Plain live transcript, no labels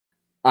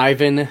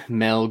Ivan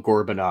Mel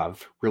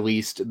Gorbunov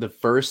released the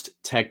first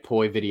tech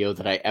poi video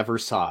that I ever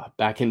saw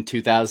back in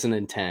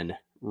 2010.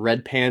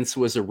 Red Pants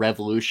was a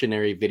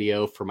revolutionary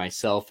video for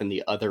myself and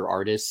the other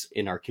artists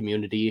in our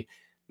community.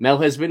 Mel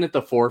has been at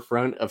the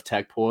forefront of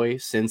tech poi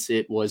since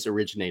it was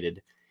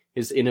originated.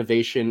 His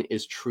innovation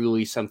is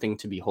truly something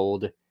to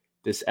behold.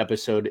 This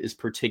episode is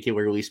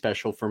particularly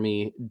special for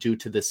me due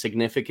to the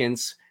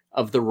significance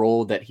of the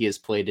role that he has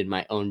played in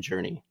my own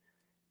journey.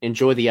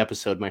 Enjoy the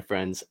episode, my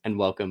friends, and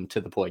welcome to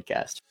the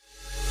Poidcast.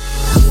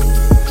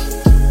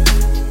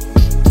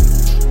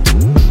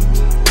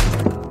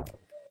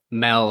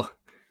 Mel,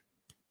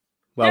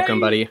 welcome,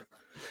 Hey. buddy.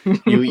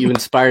 You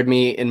inspired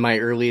me in my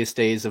earliest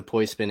days of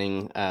poi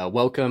spinning.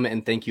 Welcome,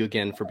 and thank you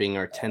again for being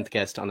our 10th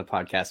guest on the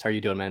podcast. How are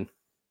you doing, man?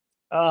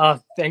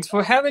 Thanks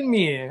for having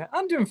me.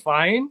 I'm doing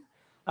fine.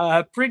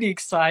 Pretty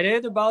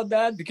excited about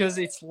that because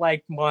it's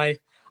like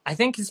I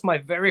think it's my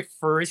very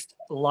first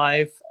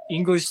live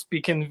English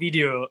speaking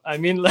video. I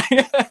mean, like,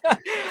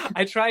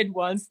 I tried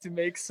once to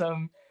make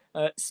some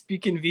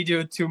speaking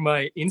video to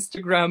my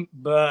Instagram,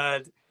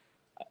 but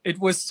it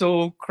was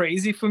so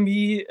crazy for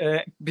me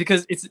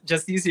because it's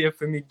just easier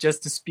for me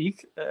just to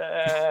speak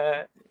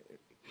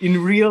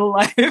in real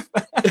life.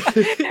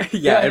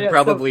 And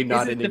probably So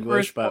not this is in the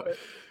English, first but part.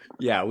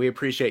 yeah, we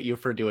appreciate you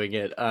for doing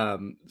it.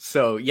 And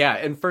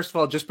first of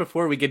all, just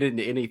before we get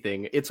into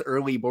anything, it's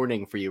early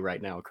morning for you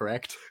right now,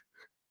 correct?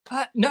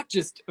 Not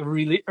just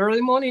really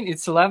early morning.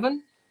 It's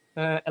 11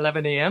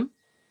 a.m.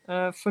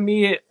 For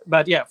me.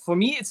 But yeah, for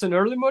me, it's an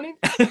early morning.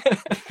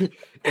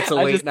 It's a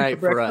I late just took a night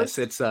for us.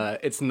 breakfast.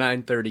 It's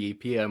 9:30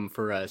 p.m.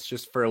 for us,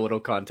 just for a little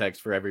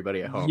context for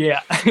everybody at home. Yeah.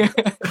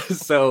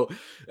 So,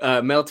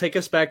 Mel, take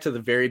us back to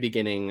the very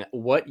beginning.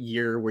 What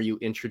year were you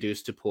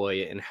introduced to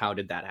poi, and how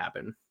did that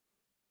happen?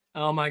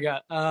 Oh my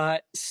God.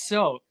 I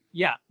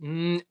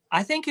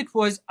think it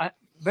was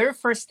very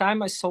first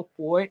time I saw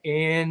Poi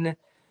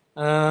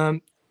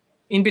um,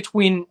 in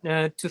between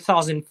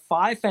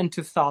 2005 and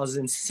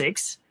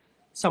 2006,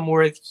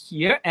 somewhere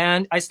here,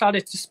 and I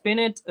started to spin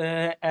it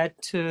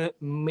at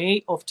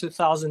May of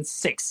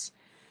 2006.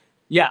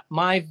 Yeah,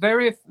 my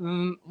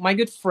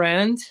good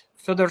friend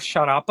Fyodor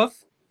Sharapov.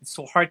 It's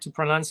so hard to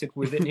pronounce it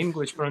with an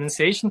English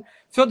pronunciation.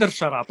 Fyodor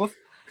Sharapov.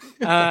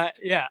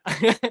 Yeah,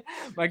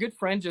 my good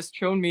friend just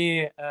showed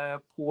me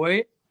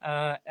poi,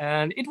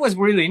 and it was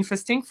really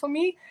interesting for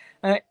me.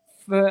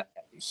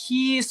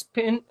 He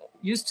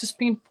used to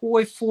spin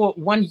poi for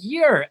 1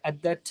 year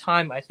at that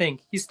time. I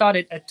think he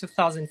started at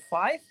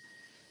 2005,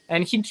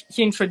 and he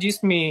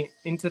introduced me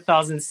in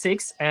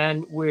 2006,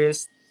 and we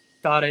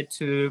started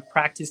to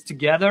practice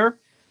together.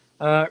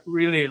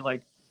 Really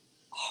like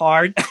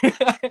hard.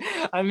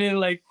 I mean,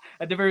 like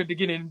at the very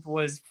beginning, it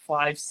was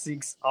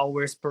 5-6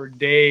 hours per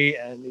day,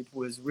 and it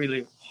was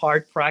really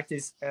hard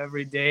practice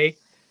every day.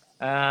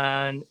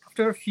 And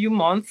after a few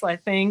months, I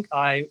think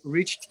I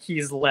reached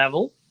his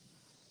level.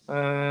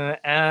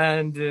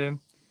 As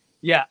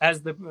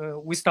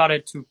we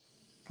started to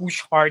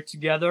push hard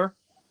together,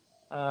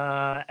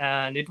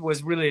 and it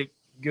was really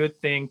good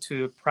thing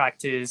to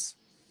practice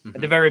at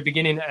the very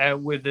beginning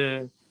with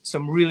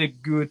some really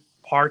good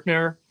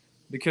partner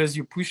because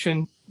you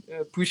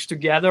push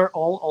together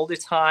all the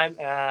time.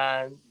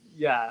 And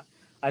yeah,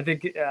 I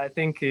think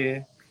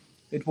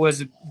it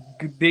was a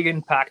big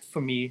impact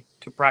for me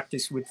to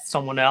practice with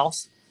someone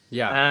else.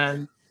 Yeah.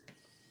 And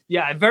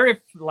yeah, very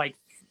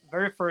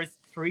first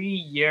 3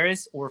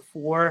 years or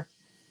four,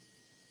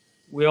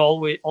 we all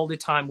the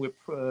time we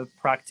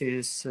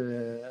practice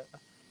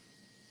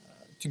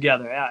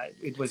together. Yeah,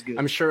 it was good.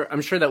 I'm sure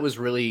that was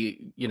really,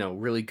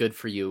 really good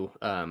for you.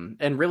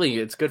 And really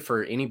it's good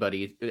for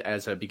anybody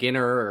as a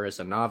beginner or as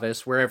a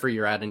novice, wherever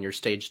you're at in your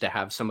stage, to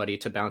have somebody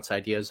to bounce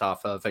ideas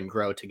off of and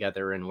grow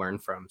together and learn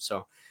from.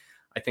 So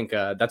I think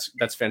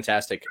that's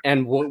fantastic.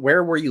 And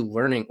where were you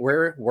learning?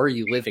 Where were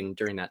you living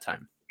during that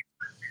time?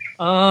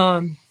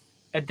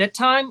 At that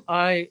time,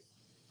 I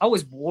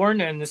was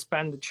born and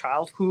spent the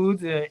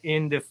childhood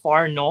in the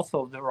far north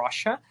of the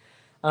Russia.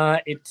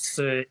 It's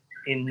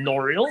in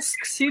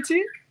Norilsk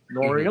city.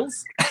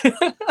 Norilsk.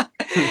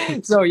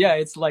 So yeah,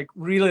 it's like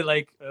really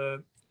like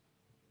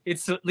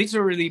it's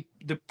literally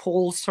the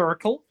pole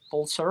circle.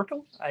 Pole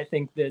circle. I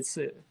think that's.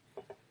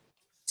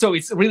 So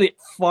it's really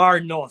far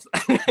north.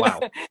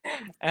 Wow.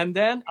 And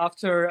then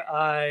after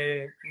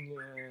I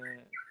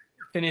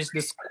finished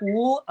the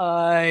school,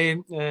 I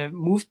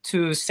moved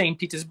to St.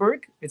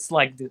 Petersburg. It's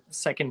like the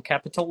second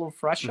capital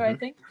of Russia, I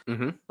think.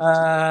 Mm-hmm.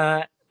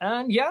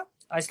 And yeah,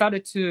 I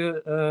started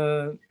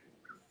to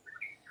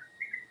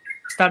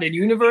studied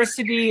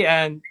university,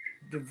 and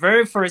the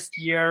very first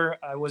year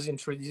I was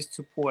introduced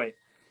to poi.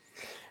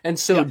 And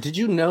so did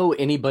you know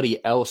anybody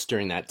else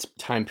during that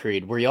time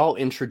period? Were you all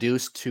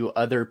introduced to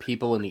other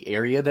people in the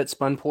area that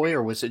spun poi,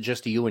 or was it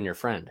just you and your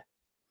friend?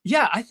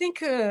 Yeah, I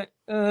think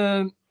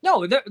no,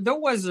 there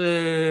was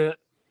a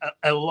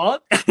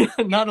lot,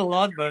 not a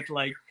lot, but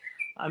like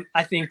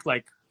I think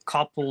like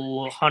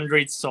couple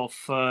hundreds of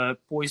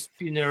poi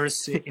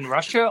spinners in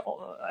Russia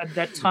at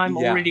that time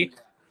already.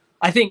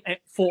 I think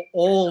for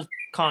all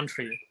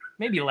country,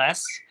 maybe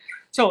less.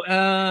 So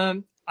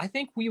I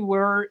think we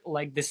were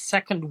like the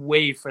second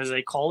wave, as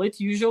I call it,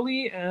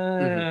 usually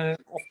Hmm.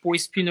 of poi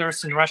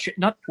spinners in Russia.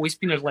 Not poi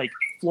spinners, like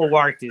flow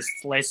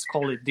artists. Let's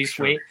call it this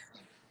Sure. way.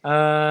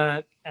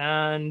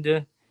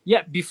 And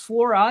yeah,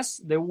 before us,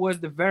 there was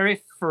the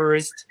very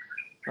first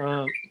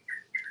uh,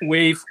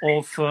 wave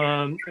of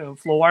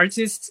flow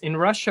artists in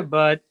Russia,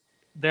 but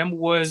them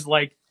was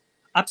like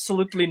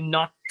absolutely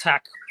not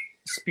tech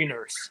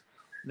spinners.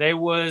 They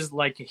was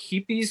like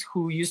hippies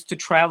who used to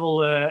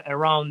travel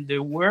around the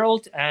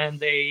world, and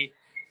they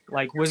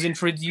like was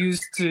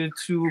introduced to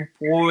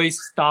poi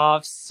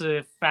stuffs,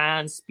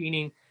 fan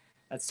spinning,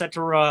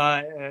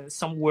 etc.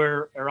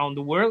 Somewhere around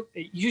the world.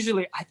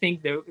 Usually, I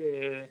think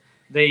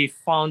they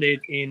found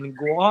it in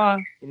Goa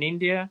in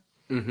India.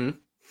 Hmm.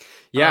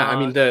 Yeah, I Uh,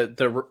 mean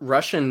the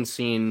Russian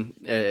scene,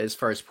 as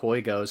far as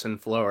poi goes and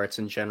flow arts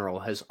in general,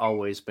 has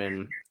always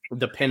been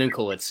the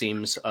pinnacle, it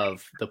seems,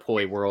 of the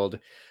poi world.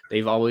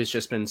 They've always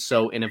just been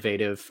so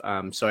innovative.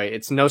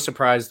 It's no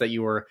surprise that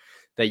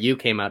you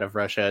came out of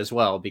Russia as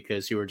well,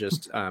 because you were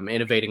just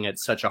innovating at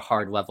such a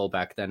hard level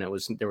back then.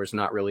 There was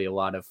not really a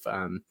lot of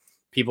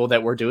people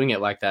that were doing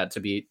it like that. To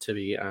be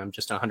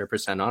just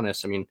 100%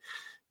 honest, I mean,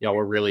 y'all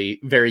were really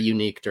very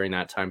unique during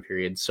that time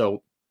period.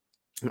 So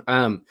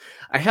um,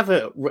 I have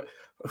a.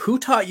 Who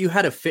taught you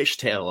how to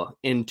fishtail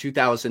in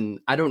 2000?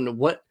 I don't know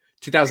what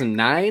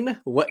 2009.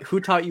 What? Who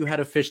taught you how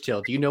to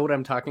fishtail? Do you know what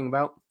I'm talking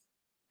about?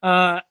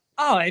 Uh,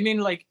 oh, I mean,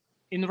 like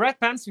in Red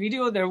Pants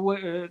video, there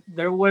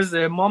was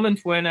a moment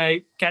when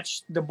I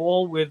catch the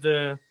ball with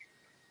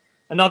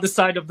another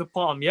side of the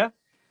palm. Yeah,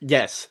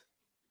 Yes.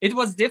 it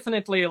was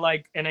definitely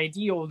like an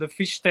idea of the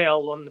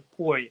fishtail on the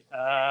poi,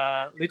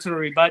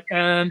 literally. But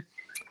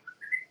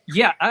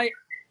yeah,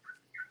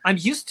 I'm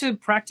used to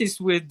practice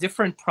with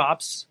different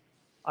props.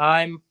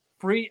 I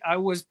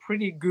was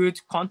pretty good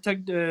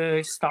contact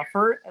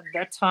stuffer at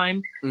that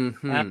time,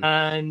 Hmm.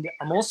 and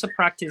I'm also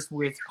practiced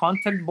with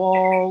contact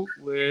ball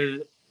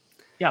with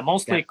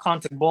mostly That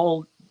contact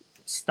ball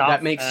that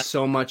stuff makes and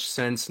so much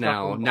sense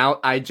now. juggling ball. Now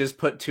I just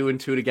put two and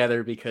two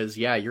together because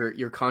yeah,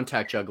 your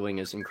contact juggling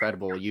is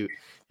incredible.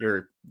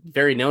 You're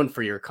very known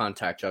for your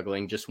contact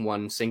juggling, just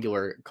one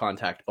singular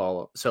contact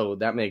ball. So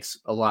that makes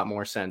a lot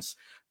more sense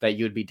that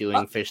you'd be Uh,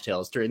 doing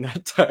fishtails during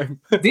that time.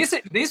 this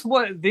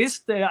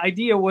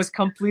idea was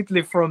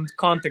completely from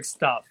contact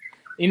stuff.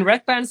 In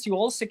Red Pants, you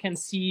also can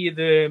see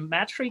the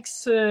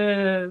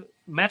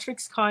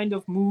matrix kind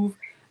of move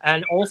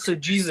and also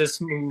Jesus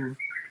move.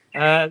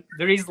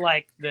 There is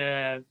like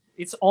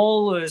it's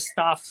all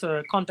stuff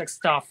contact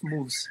stuff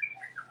moves.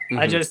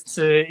 I Hmm. just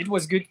it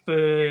was good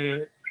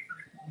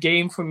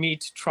game for me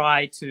to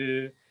try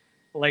to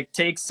like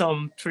take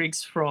some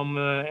tricks from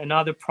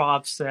another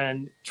props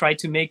and try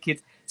to make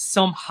it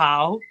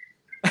somehow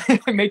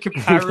make a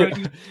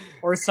parody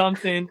or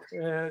something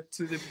to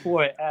the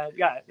poet.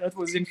 Yeah, that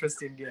was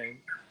interesting game.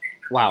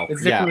 Wow.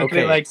 It's Yeah. definitely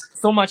Okay. like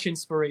so much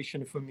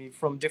inspiration for me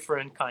from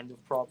different kind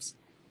of props.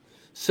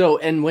 So,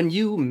 and when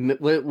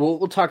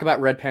we'll talk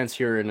about red pants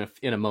here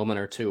in a moment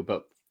or two,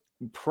 but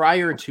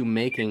prior to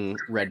making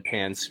red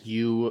pants,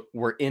 you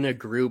were in a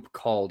group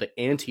called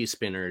Anti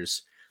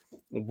Spinners.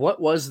 What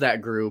was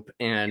that group,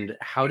 and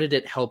how did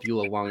it help you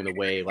along the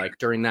way, like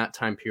during that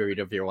time period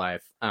of your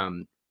life?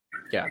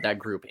 Yeah, that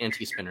group,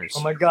 Anti Oh Spinners.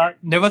 my god,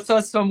 never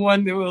thought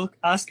someone will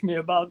ask me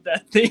about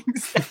that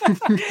things.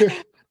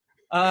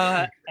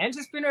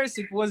 Anti-spinners,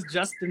 it was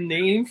just a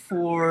name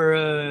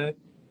for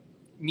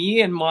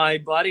me and my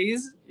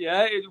buddies.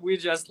 Yeah, we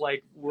just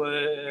like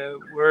were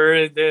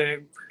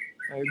the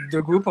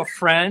group of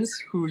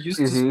friends who used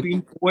to Hmm.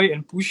 spin poi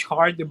and push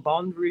hard the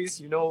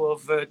boundaries,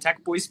 of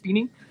tech poi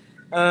spinning.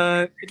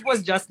 It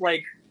was just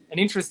like an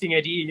interesting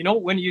idea.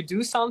 When you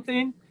do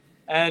something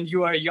and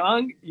you are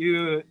young,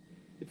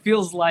 it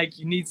feels like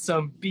you need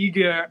some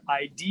bigger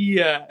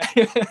idea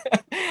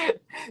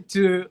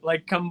to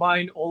like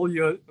combine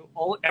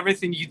all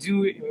everything you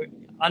do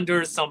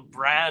under some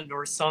brand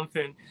or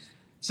something.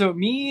 So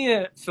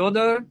me,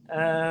 Fyodor,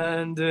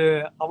 and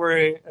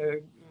our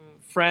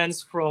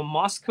friends from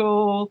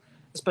Moscow,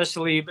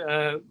 especially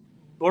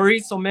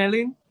Boris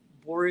Omelin,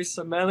 Boris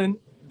Omelin,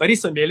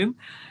 Boris Omelin.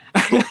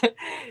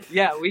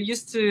 Yeah, we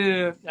used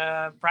to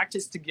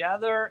practice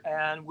together,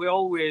 and we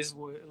always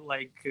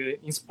like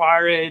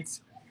inspired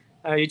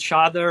each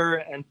other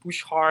and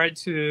push hard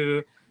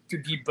to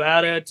be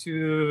better,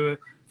 to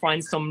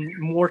find some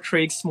more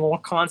tricks, more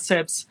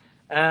concepts,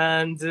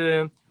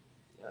 and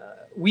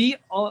we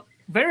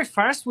very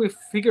fast we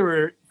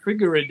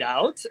figured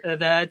out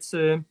that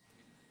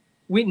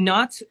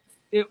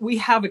we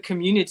have a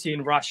community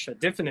in Russia,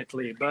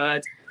 definitely,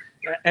 but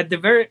at the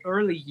very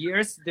early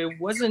years there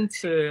wasn't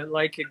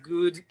like a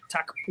good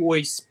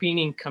takpoi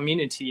spinning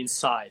community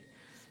inside.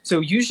 So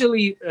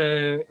usually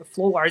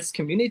flow arts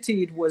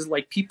community, it was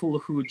like people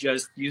who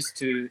just used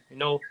to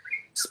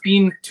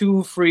spin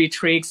 2 3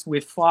 tricks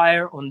with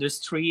fire on the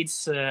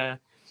streets,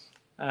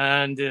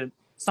 and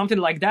something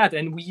like that.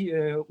 And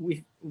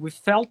we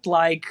felt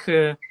like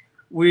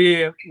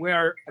we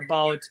were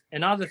about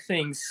another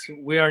things.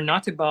 We are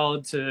not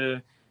about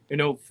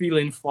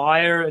feeling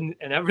fire and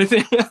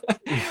everything.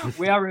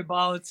 We are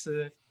about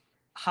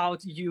how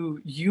to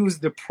use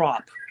the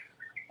prop,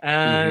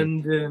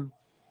 and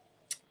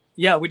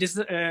yeah, we just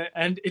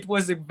and it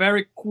was a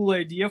very cool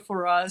idea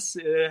for us.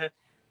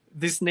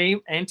 This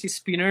name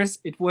anti-spinners.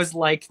 It was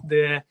like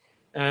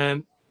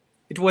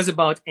it was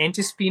about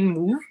anti-spin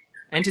move,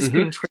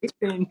 anti-spin trick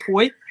in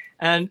Poi,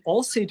 and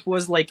also it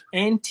was like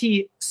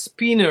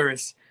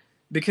anti-spinners,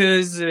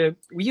 because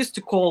we used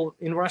to call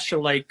in Russia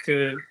like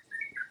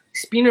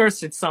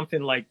spinners. It's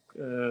something like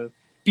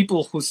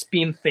people who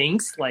spin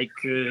things. Like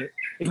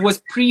it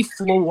was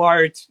pre-flow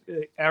art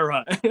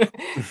era.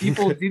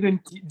 People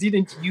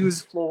didn't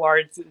use flow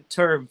art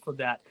term for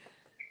that,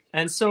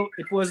 and so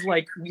it was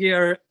like we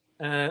are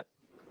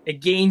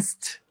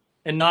against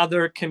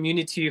another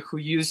community who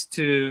used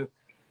to.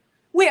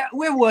 Where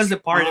was a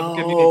part of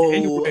the community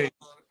anyway?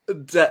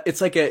 It's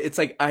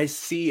like I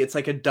see. It's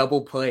like a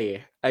double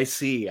play. I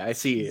see. No,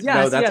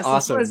 Yes, that's yes.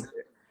 awesome.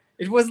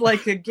 It was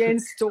like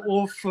against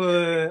of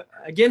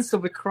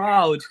a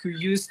crowd who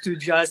used to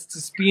just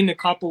spin a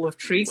couple of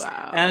tricks.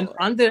 Wow. And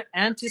under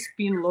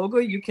anti-spin logo,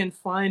 you can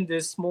find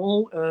the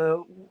small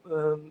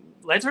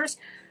letters.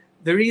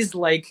 There is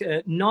like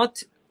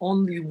not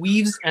only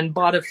weaves and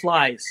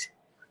butterflies.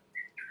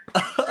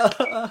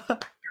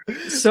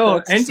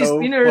 So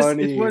anti-spinners, so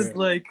it was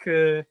like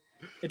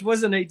it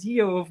was an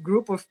idea of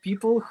group of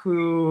people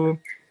who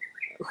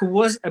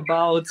was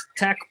about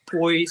tech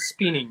poi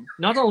spinning.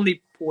 Not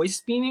only poi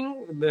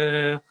spinning,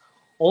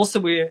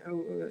 also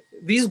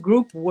this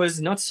group was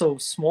not so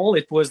small.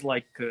 It was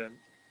like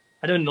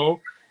I don't know,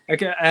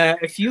 like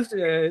a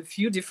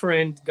few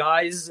different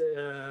guys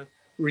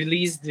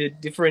released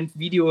different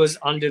videos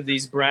under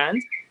this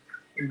brand,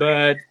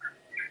 but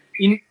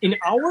in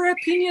our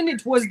opinion,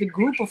 it was the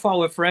group of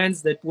our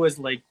friends that was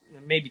like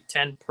maybe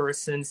 10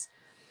 persons.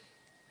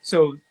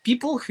 So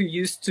people who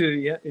used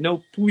to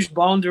push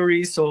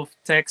boundaries of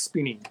tech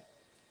spinning.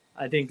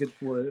 I think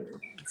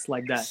it's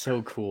like that.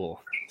 So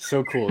cool.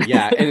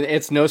 Yeah, and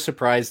it's no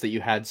surprise that you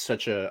had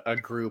such a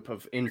group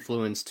of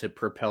influence to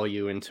propel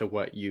you into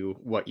what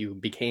you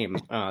became.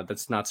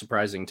 That's not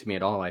surprising to me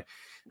at all.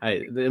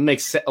 It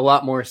makes a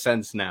lot more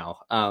sense now.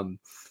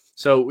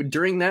 So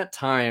during that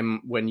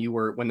time when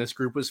this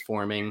group was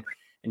forming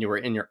and you were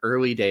in your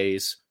early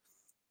days,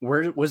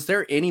 was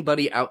there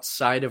anybody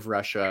outside of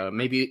Russia,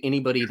 maybe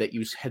anybody that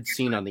you had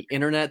seen on the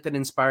internet that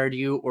inspired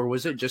you, or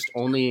was it just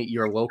only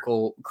your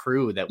local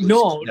crew that was?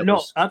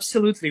 No,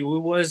 absolutely. We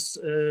was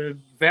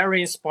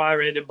very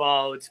inspired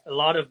about a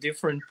lot of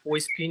different poi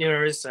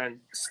spinners and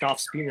staff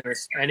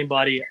spinners,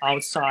 anybody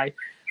outside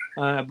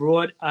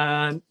abroad.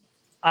 I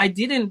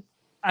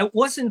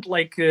wasn't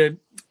like a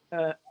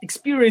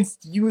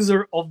experienced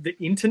user of the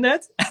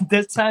internet at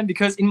that time,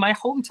 because in my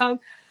hometown,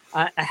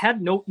 I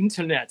had no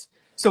internet.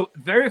 So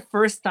very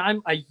first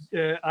time I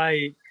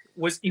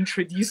was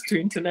introduced to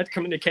internet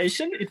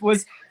communication, it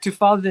was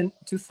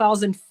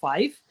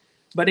 2005,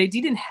 but I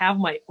didn't have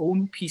my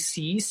own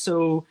PC.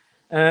 So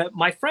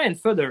my friend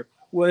further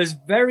was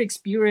very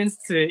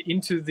experienced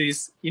into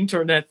these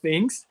internet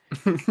things.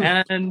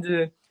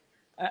 And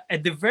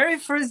at the very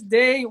first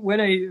day when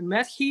I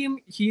met him,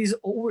 he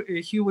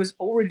was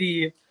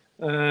already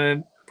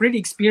pretty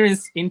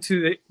experienced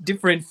into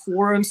different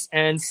forums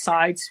and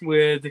sites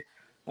with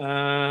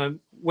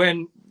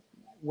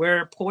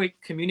where Poi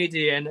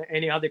community and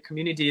any other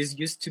communities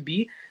used to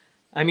be.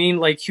 I mean,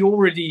 like he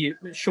already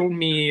showed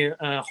me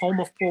Home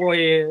of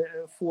Poi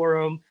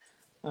forum,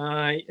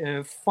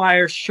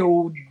 Fire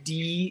Show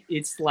D.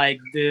 It's like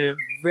the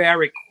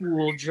very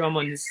cool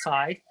German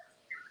site.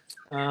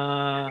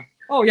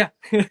 Oh yeah,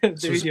 the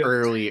this video.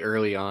 Was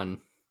early on.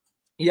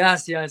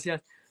 Yes.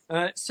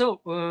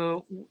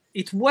 So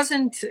it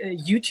wasn't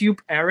YouTube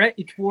era.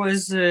 It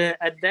was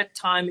at that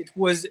time. It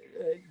was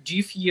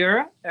GIF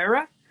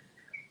era.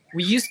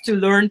 We used to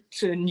learn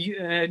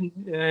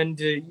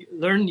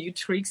learn new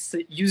tricks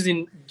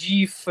using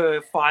GIF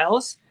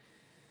files.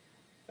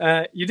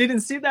 You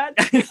didn't see that?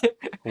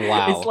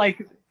 Wow! It's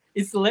like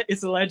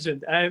it's a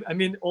legend. I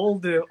mean, all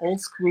the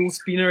old school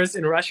spinners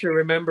in Russia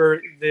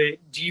remember the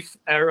GIF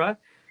era.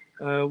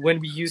 When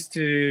we used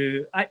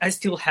to, I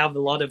still have a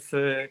lot of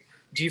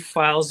GIF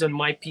files on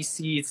my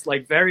PC. It's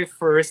like very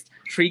first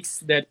tricks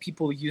that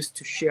people used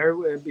to share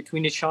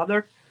between each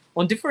other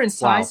on different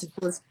sites. Wow.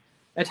 It was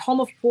at Home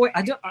of Poi.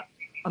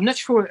 I'm not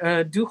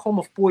sure. Do Home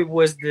of Poi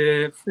was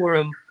the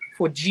forum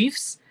for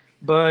GIFs,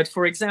 but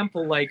for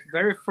example, like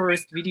very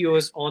first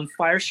videos on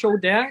Fire Show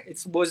there,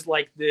 it was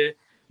like the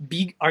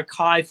big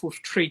archive of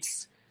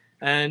tricks,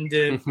 and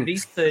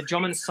this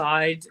German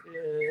site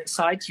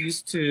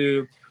used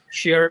to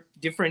share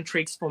different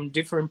tricks from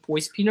different poi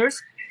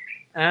spinners.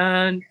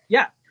 And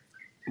yeah,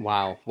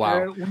 wow.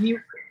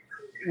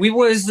 We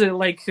was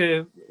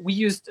we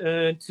used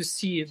to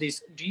see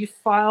these GIF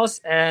files,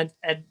 and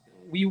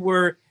we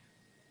were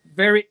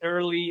very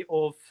early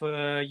of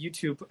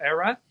YouTube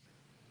era.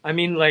 I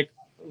mean, like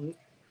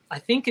I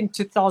think in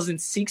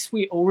 2006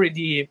 we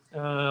already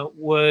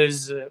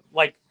was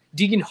like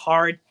digging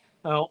hard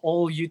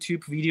all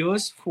YouTube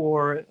videos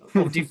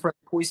of different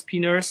poi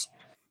spinners,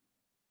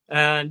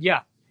 and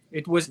yeah,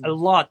 it was a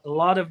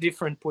lot of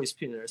different poi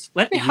spinners.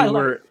 Let me You highlight.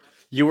 were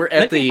you were at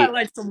Let me the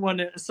highlight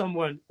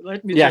someone.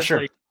 Let me yeah, just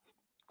sure.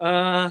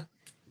 like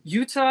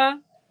Utah.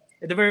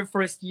 The very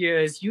first year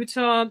is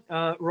Utah.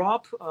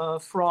 Rob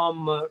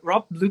from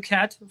Rob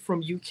Bluecat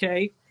from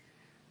UK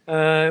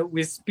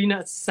with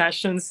Peanut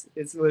Sessions.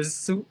 It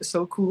was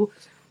so cool.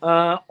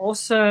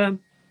 Also,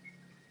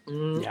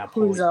 Yeah,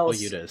 who Paul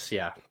else? Udis,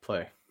 yeah,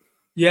 play.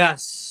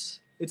 Yes,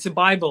 it's a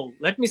Bible.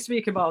 Let me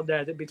speak about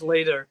that a bit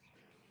later.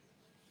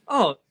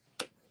 Oh,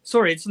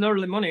 sorry, it's not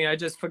early morning. I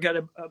just forgot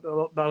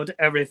about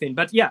everything.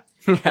 But yeah,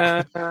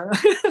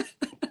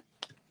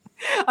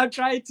 I'm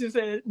trying to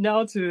say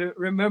now to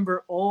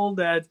remember all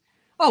that.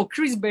 Oh,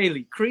 Chris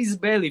Bailey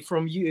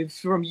from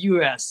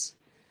US.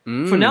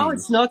 For now,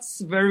 it's not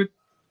very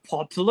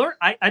popular.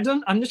 I'm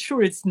not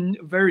sure it's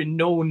very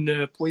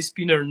known poi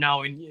spinner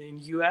now in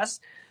US.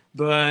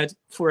 But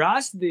for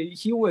us,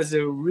 he was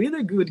a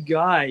really good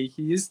guy.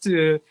 He used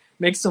to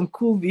make some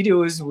cool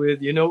videos with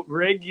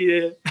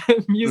reggae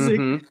music,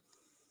 Mm-hmm.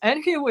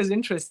 and he was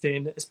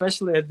interesting,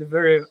 especially at the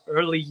very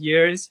early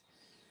years.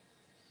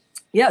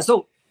 Yeah,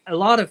 so a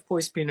lot of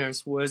poi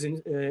spinners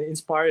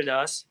inspired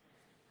us,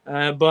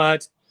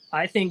 but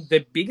I think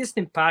the biggest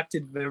impact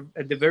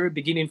at the very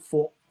beginning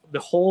for the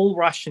whole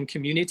Russian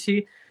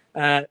community,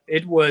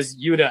 it was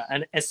Yuda,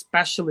 and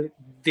especially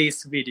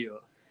this video.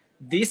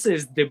 This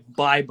is the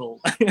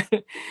Bible.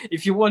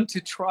 If you want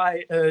to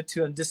try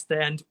to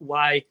understand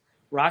why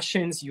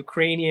Russians,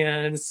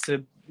 Ukrainians,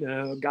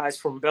 guys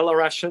from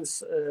Belarus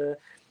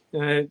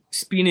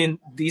spinning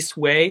this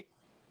way,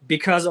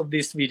 because of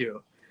this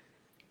video.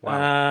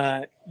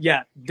 Wow.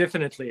 Yeah,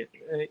 definitely.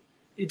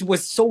 It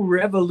was so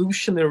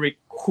revolutionary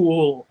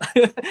cool.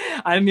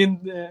 I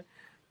mean,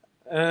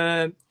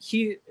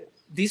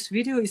 this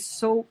video is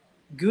so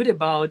good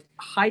about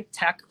high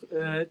tech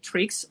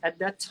tricks at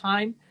that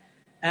time,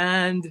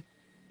 and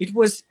it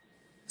was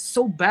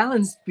so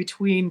balanced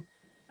between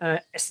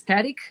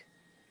aesthetic,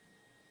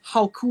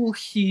 how cool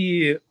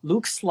he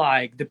looks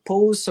like, the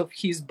pose of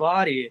his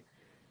body,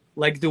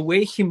 like the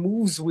way he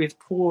moves with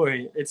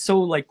poi. It's so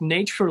like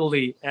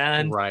naturally,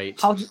 and Right.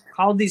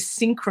 how this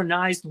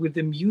synchronized with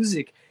the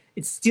music.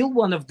 It's still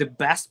one of the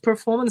best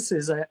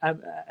performances I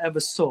ever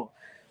saw.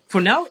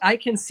 For now, I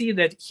can see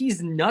that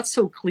he's not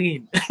so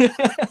clean.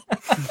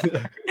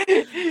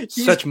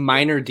 Such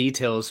minor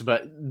details,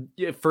 but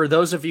for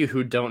those of you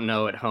who don't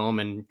know at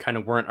home and kind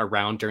of weren't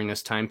around during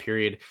this time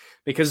period,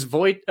 because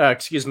Yuta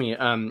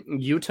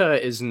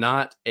is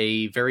not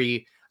a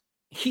very,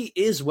 he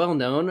is well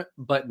known,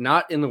 but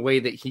not in the way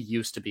that he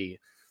used to be.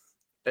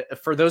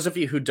 For those of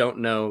you who don't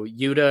know,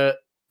 Yuta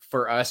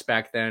for us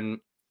back then,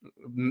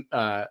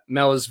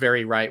 Mel is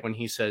very right when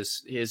he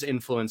says his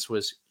influence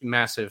was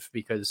massive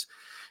because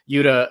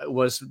Yuta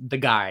was the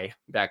guy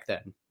back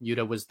then.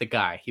 Yuta was the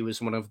guy. He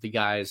was one of the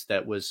guys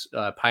that was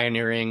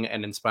pioneering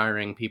and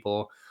inspiring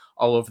people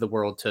all over the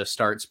world to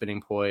start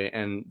spinning poi.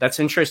 And that's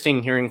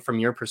interesting hearing from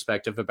your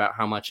perspective about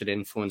how much it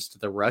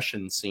influenced the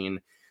Russian scene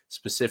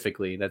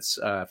specifically. That's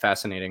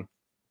fascinating.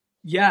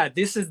 Yeah,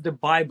 this is the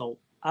Bible.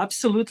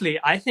 Absolutely.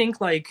 I think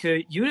like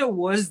Yuta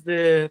was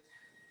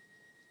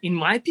in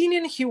my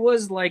opinion, he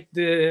was like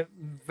the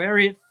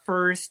very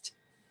first,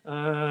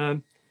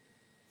 not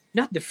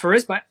the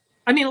first, but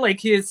I mean, like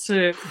his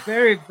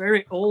very,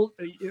 very old,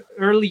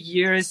 early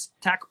years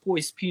tack poi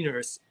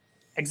spinners,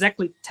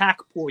 exactly tack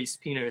poi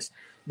spinners,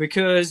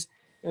 because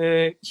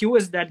he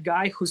was that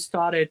guy who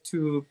started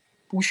to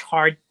push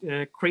hard,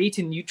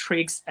 creating new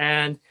tricks,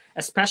 and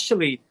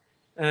especially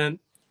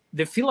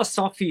the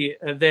philosophy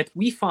that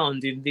we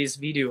found in this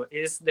video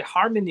is the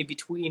harmony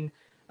between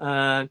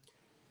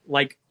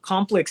like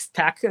complex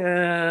tack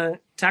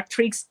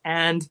tricks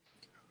and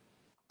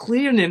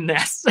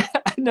cleanliness.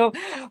 No,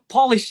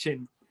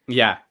 polishing.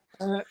 Yeah.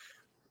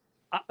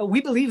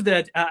 We believe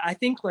that I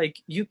think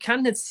like you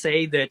cannot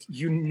say that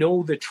you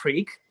know the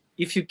trick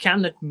if you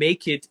cannot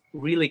make it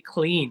really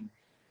clean.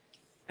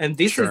 And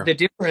this is the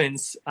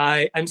difference.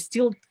 I'm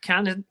still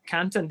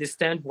can't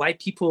understand why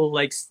people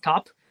like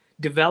stop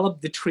develop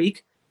the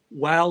trick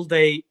while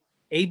they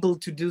able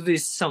to do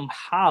this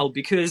somehow,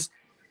 because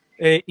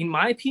in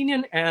my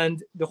opinion,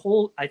 and the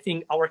whole, I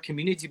think our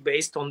community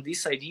based on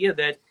this idea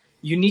that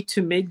you need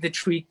to make the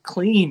trick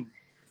clean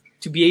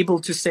to be able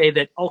to say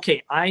that,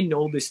 okay, I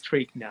know this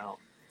trick now.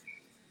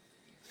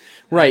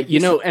 Right.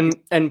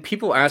 And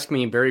people ask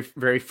me very,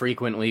 very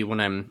frequently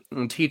when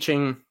I'm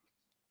teaching,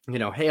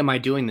 hey, am I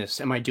doing this?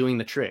 Am I doing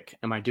the trick?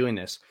 Am I doing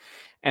this?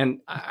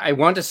 And I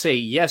want to say,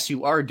 yes,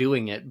 you are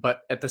doing it.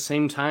 But at the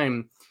same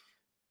time,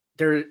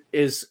 there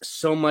is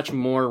so much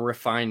more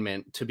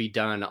refinement to be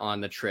done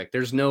on the trick.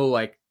 There's no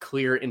like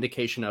clear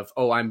indication of,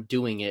 oh, I'm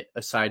doing it,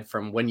 aside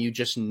from when you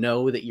just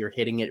know that you're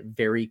hitting it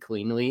very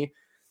cleanly,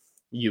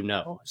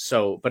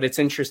 So, but it's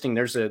interesting.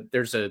 There's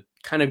a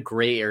kind of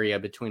gray area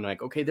between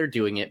like, okay, they're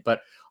doing it,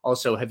 but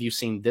also, have you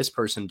seen this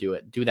person do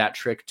that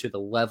trick to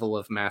the level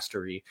of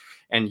mastery?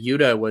 And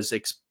Yuta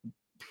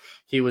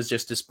he was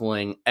just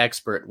displaying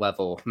expert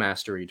level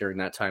mastery during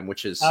that time,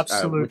 which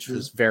Absolutely.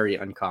 was very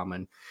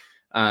uncommon.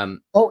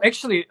 Oh,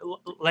 actually,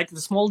 like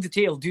the small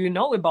detail, do you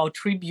know about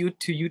Tribute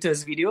to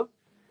Utah's video?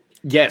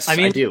 Yes, I I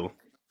mean, do.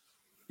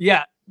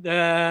 yeah,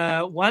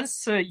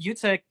 once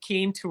Utah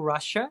came to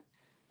Russia,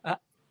 uh,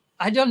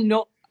 I don't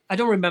know, I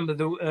don't remember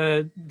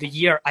the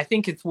year. I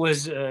think it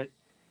was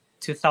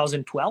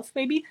 2012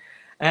 maybe,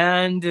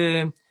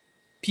 and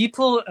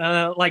people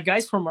like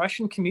guys from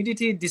Russian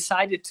community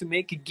decided to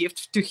make a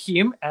gift to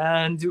him,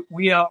 and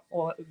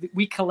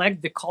we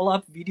collect the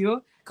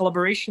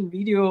collaboration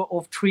video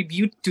of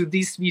Tribute to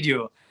this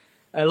video.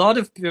 A lot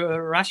of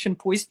Russian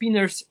poi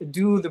spinners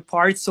do the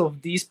parts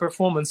of this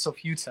performance of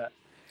Utah.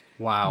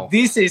 Wow.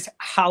 This is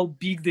how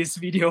big this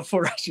video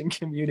for Russian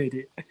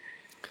community.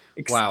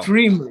 Wow.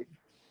 Extremely.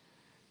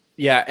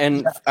 Yeah,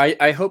 and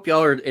I hope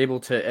y'all are able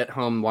to, at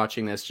home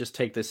watching this, just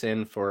take this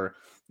in for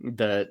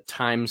the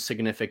time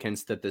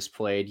significance that this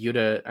played.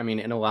 Utah, I mean,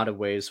 in a lot of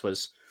ways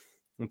was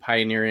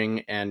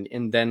pioneering and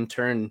in then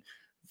turn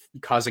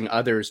causing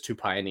others to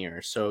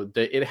pioneer. So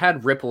it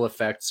had ripple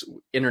effects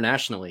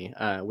internationally,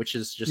 which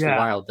is just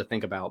wild to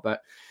think about.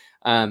 But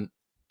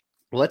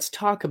let's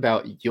talk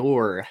about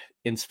your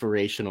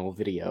inspirational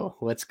video.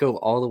 Let's go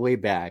all the way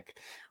back.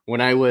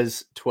 When I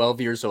was 12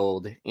 years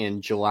old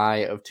in July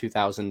of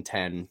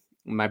 2010,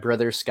 my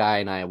brother Sky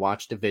and I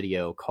watched a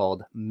video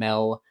called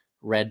Mel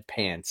Red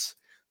Pants.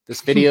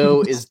 This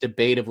video is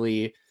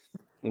debatably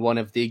one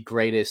of the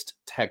greatest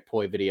tech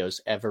poi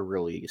videos ever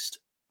released.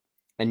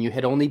 And you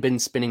had only been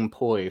spinning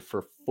poi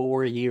for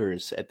 4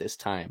 years at this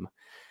time.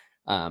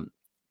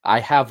 I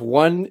have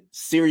one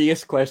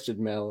serious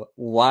question, Mel.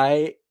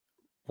 Why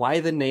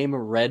the name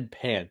Red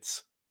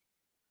Pants?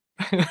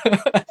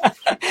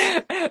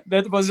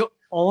 That was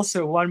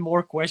also one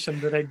more question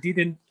that I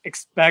didn't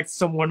expect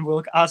someone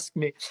will ask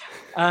me.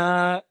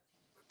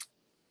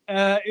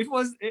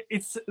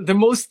 It's the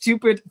most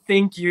stupid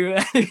thing you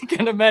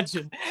can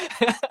imagine.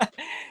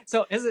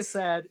 So as I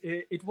said,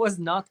 it was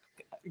not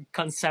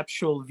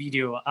conceptual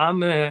video.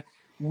 I'm a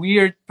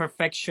weird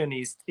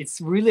perfectionist.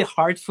 It's really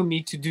hard for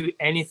me to do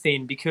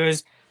anything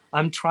because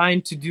I'm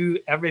trying to do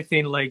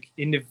everything like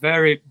in the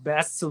very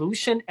best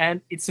solution, and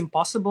it's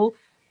impossible.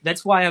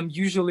 That's why I'm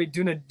usually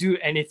do not do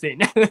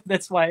anything.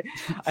 That's why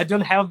I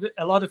don't have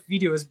a lot of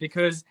videos,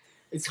 because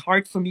it's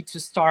hard for me to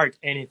start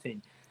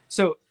anything.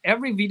 So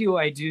every video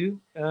I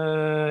do,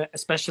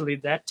 especially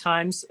that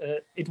times,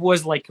 it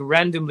was like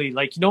randomly,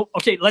 like,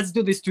 okay, let's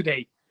do this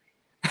today.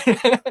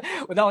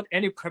 Without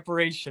any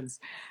preparations.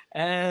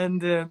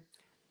 And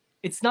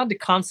it's not the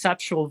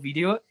conceptual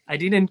video. I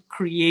didn't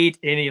create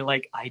any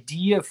like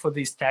idea for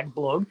this tech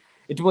blog.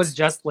 It was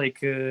just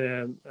like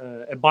a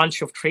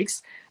bunch of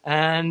tricks.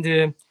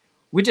 And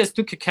we just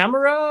took a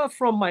camera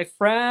from my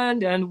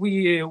friend and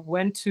we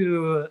went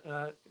to,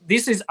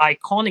 this is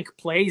iconic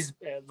place,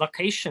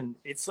 location.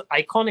 It's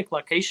iconic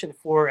location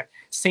for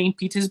St.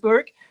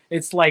 Petersburg.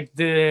 It's like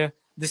the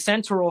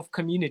center of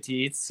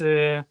community. It's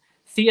a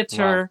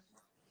theater. Wow.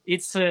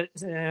 It's a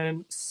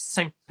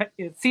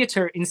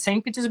theater in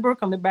St. Petersburg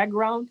on the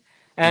background.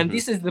 And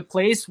this is the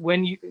place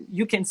when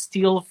you can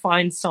still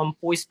find some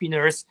poi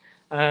spinners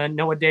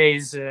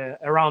nowadays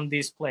around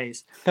this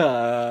place.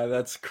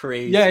 That's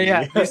crazy.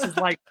 Yeah. This is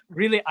like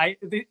really,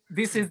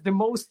 this is the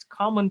most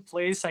common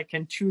place I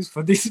can choose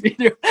for this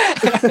video.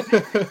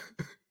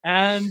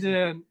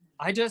 And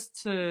I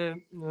just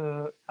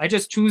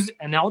choose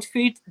an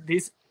outfit.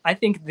 I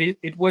think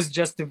it was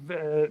just a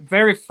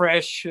very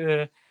fresh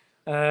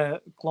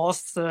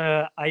clothes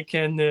I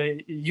can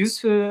use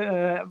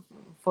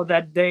for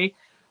that day.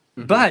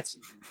 But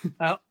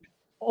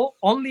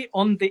only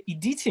on the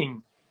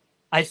editing,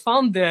 I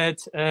found that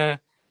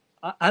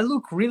I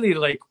look really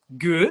like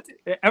good.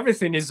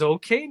 Everything is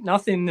okay.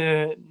 Nothing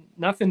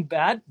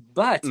bad.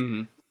 But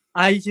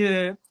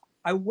I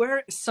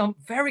wear some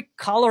very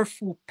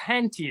colorful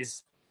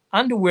panties,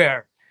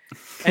 underwear.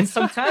 And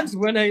sometimes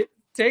when I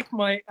take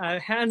my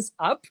hands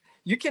up,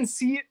 you can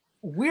see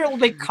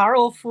weirdly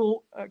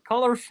colorful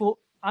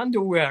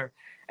underwear.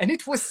 And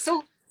it was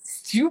so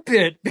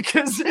stupid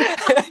because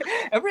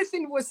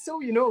everything was so,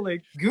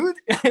 like good.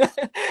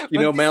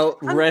 Mel,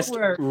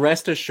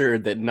 rest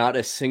assured that not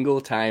a single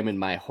time in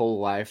my whole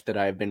life that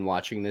I've been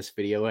watching this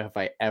video have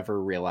I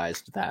ever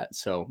realized that.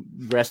 So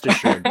rest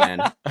assured,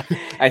 man.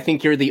 I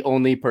think you're the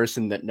only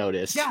person that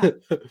noticed. Yeah,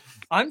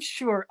 I'm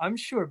sure.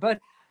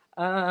 But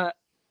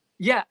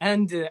yeah,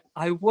 and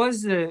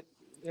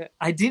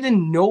I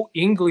didn't know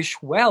English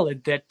well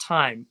at that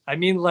time. I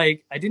mean,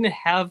 like, I didn't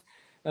have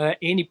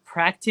any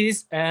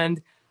practice,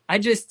 and I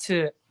just,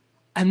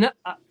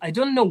 I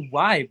don't know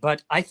why,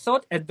 but I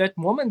thought at that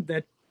moment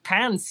that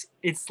pants,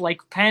 it's like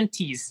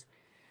panties.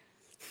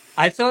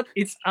 I thought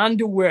it's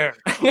underwear.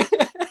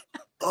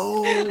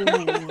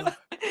 Oh.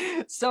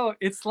 So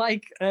it's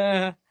like,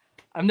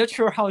 I'm not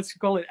sure how to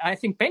call it. I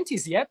think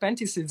panties. Yeah,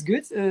 panties is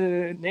good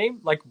name,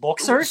 like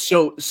boxers.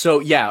 So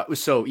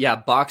yeah,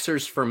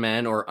 boxers for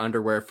men or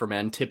underwear for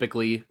men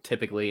typically,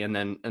 and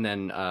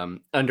then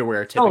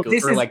underwear typically,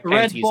 this or like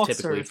red panties boxers.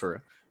 typically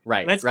for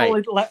right. Let's call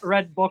it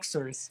red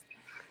boxers.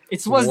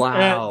 It was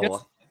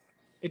Wow.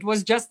 it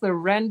was just a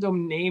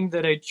random name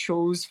that I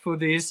chose for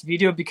this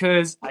video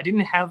because I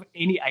didn't have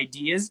any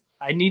ideas.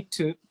 I need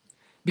to,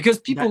 because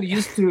people That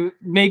used to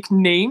make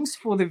names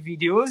for the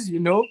videos,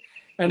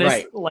 and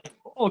right. like,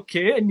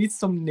 okay, I need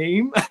some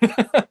name.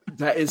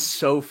 That is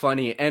so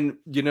funny. And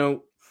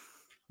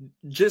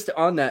just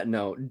on that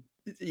note,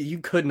 you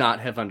could not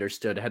have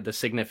understood had the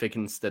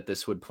significance that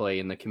this would play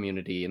in the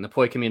community, in the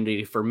Poi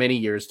community, for many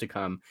years to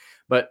come.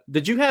 But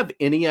did you have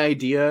any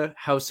idea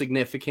how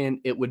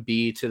significant it would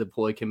be to the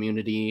Poi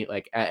community,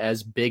 like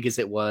as big as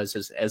it was,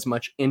 as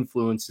much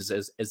influence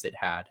as it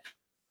had?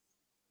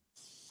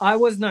 I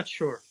was not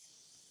sure.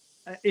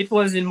 It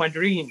was in my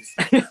dreams,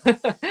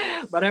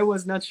 but I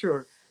was not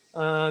sure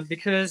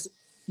because,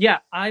 yeah,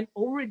 I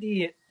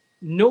already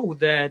know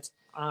that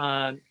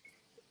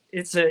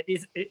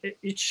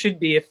it should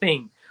be a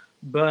thing,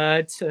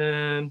 but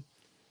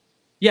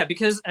yeah,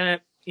 because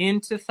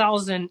in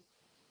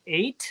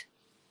 2008,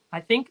 I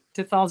think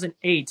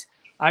 2008,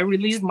 I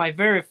released my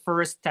very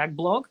first tag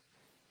blog.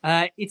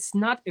 It's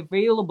not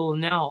available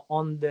now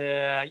on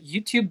the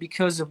YouTube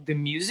because of the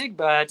music,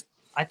 but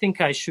I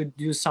think I should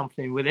do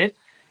something with it.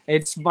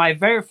 It's my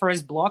very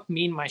first blog,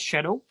 Me and My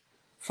Shadow.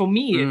 For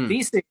me, Mm.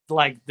 this is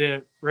like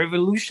the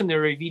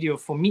revolutionary video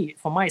for me,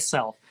 for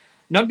myself.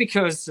 Not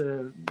because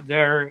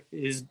there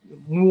is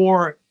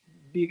more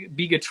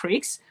bigger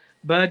tricks,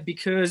 but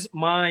because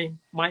my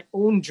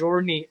own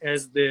journey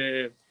as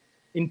the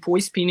in poi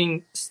spinning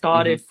Mm-hmm.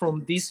 started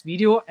from this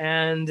video,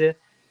 and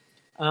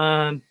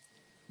um,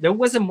 there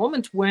was a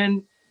moment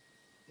when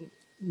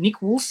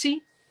Nick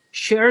Woolsey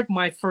shared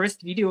my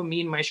first video,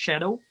 Me and My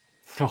Shadow,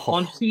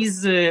 on Oh.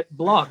 his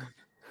blog,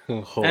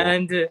 Oh.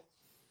 and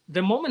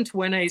the moment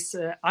when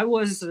I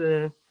was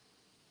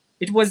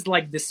it was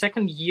like the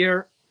second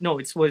year, no,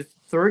 it was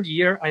third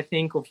year, I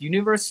think, of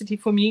university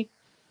for me.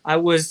 I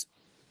was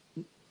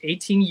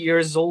 18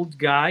 years old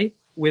guy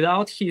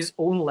without his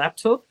own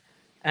laptop,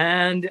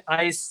 and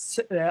I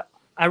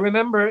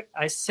remember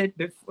I sat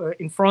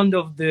in front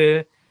of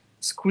the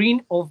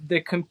screen of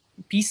the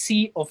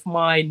PC of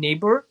my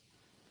neighbor,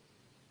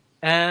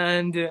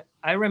 and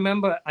I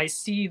remember I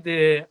see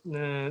the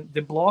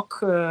blog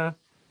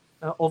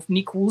of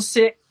Nick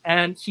Woolsey,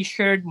 and he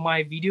shared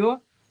my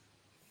video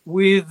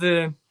with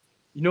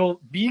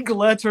big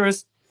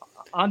letters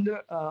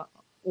under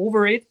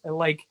over it,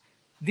 like,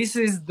 this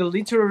is the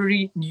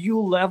literary new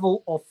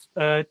level of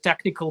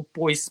technical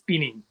poi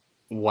spinning.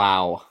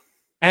 Wow.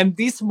 And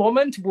this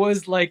moment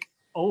was like,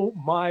 oh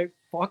my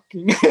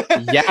fucking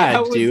Yeah, i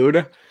was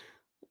dude.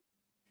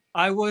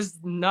 I was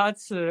not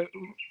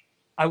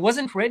I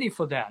wasn't ready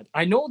for that.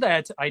 I know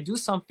that I do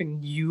something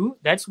new,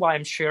 that's why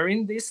I'm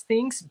sharing these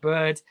things,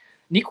 but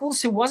Nick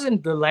Woolsey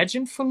wasn't the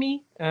legend for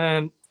me.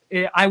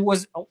 I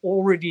was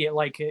already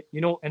like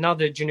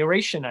another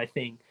generation, I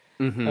think.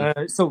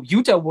 Mm-hmm. So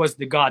Utah was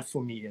the god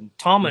for me, and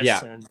Thomas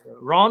Yeah, and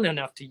Ronan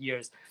after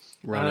years.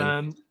 running.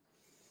 Um,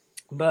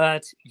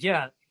 but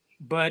yeah,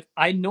 but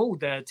I know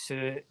that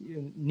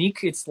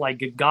Nick, it's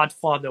like a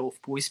godfather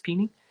of poi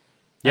spinning,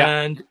 Yeah,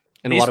 and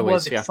in a lot this of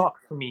was ways. a Yeah. shock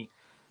for me.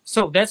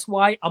 So that's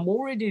why I'm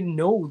already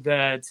know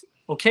that,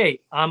 okay,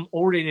 I'm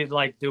already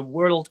like the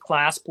world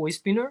class poi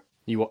spinner.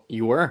 You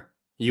were.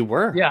 You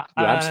were. Yeah,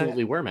 You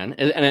absolutely were, man.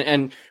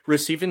 And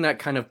receiving that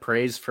kind of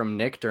praise from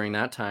Nick during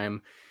that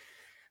time.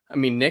 I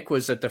mean, Nick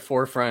was at the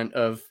forefront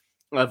of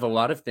a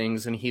lot of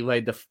things, and he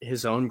laid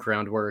his own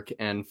groundwork.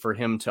 And for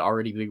him to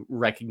already be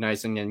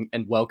recognizing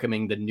and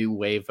welcoming the new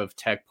wave of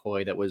tech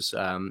poi that was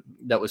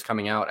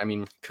coming out. I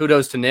mean,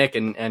 kudos to Nick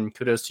and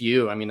kudos to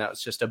you. I mean, that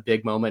was just a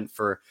big moment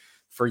for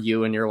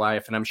you in your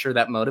life, and I'm sure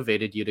that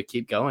motivated you to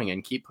keep going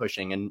and keep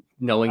pushing and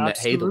knowing that,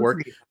 hey,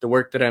 absolutely. the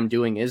work that I'm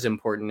doing is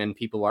important and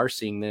people are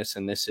seeing this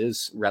and this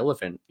is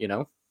relevant,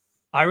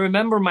 I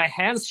remember my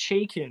hands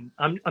shaking.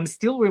 I'm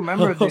still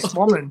remember this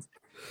moment.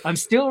 I'm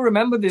still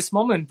remember this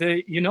moment.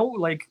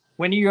 Like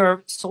when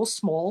you're so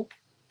small,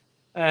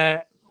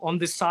 on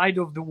the side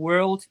of the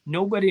world,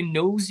 nobody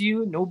knows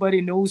you, nobody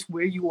knows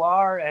where you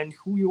are and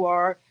who you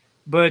are.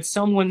 But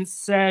someone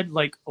said,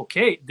 like,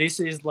 okay, this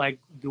is like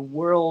the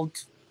world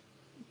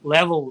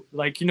level.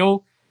 Like,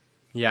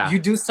 Yeah. you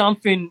do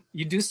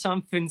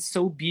something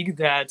so big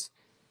that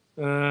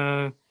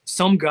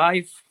some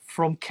guy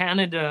from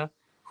Canada,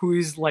 who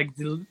is like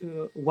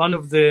the one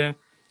of the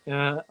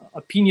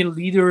opinion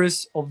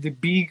leaders of the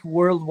big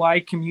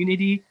worldwide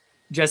community,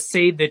 just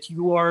say that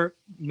you are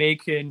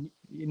making,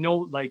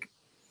 like,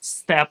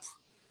 step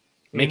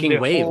in Making the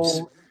waves.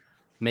 whole.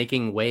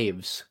 Making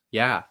waves.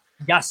 Yeah.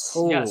 Yes.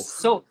 Oh.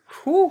 So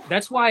Whew.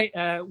 that's why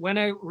when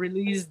I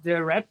release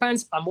the red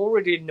pants, I'm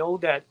already know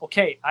that,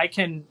 okay, I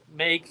can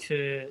make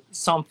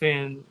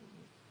something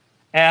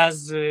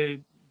as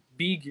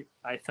big.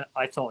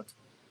 I thought.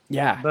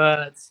 Yeah.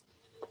 But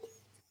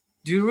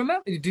do you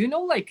remember? Do you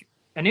know, like,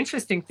 an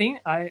interesting thing?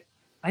 I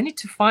need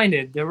to find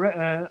it.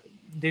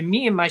 The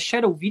Me and My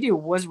Shadow video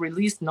was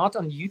released not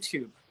on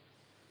YouTube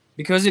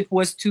because it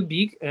was too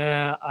big.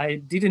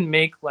 I didn't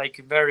make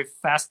like very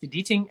fast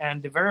editing,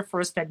 and the very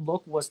first tech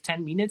block was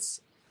 10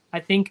 minutes, I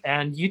think,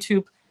 and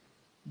YouTube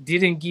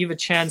didn't give a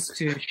chance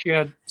to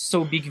share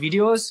so big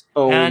videos.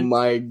 Oh and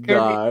my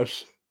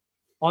gosh.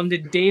 on the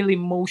Daily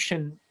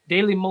Motion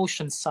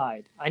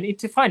side. I need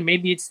to find,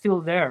 maybe it's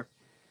still there.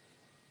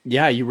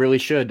 Yeah, you really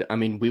should. I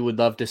mean, we would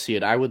love to see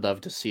it. I would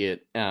love to see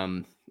it.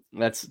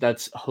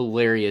 That's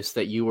hilarious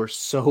that you were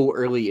so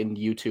early in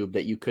YouTube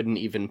that you couldn't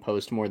even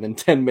post more than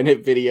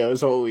 10-minute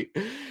videos. Holy,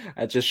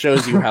 that just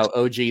shows you how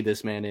OG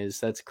this man is.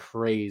 That's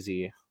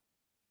crazy.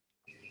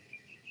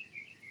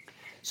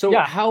 So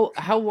Yeah.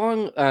 how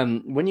long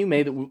when you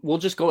made it, we'll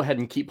just go ahead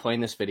and keep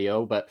playing this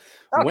video, but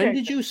when Okay.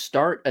 did you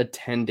start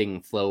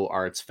attending Flow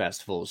Arts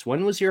festivals?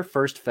 When was your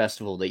first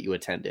festival that you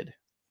attended?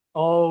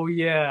 Oh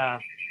yeah,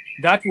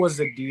 that was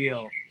a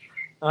deal.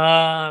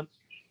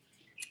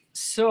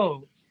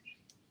 So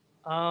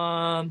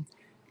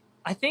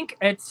I think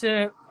it's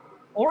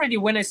already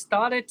when I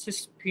started to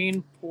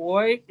spin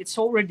Poi, it's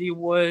already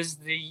was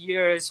the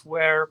years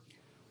where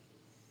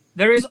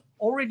there is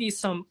already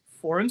some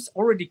forums,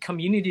 already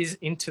communities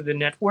into the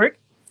network.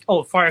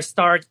 Oh, Fire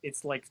Start,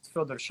 it's like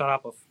Fyodor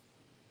Sharapov.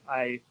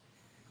 I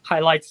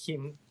highlight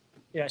him.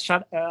 Yeah,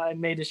 I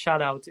made a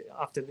shout out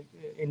after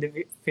in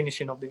the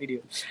finishing of the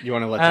video. You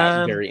want to let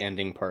that very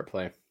ending part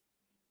play?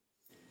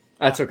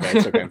 That's okay.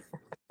 It's okay.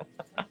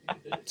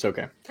 It's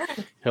okay.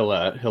 He'll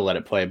let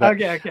it play.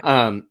 But okay.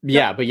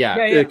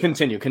 Yeah.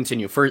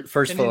 Continue.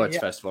 First Flow Arts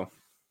Festival.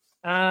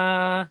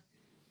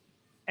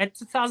 At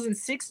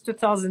 2006,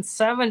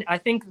 2007, I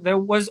think there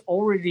was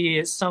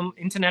already some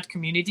internet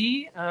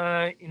community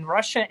in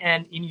Russia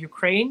and in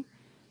Ukraine.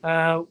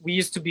 We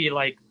used to be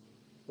like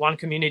one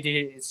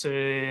community. It's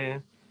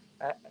and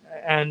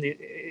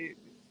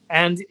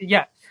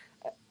yeah,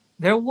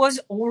 there was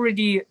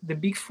already the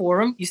big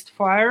forum,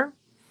 Eastfire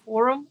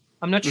forum.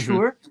 I'm not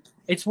sure.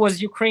 It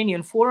was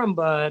Ukrainian forum,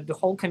 but the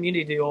whole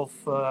community of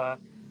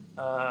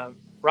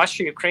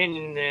Russia,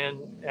 Ukraine,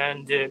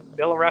 and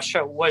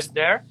Belarus was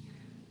there.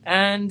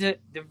 And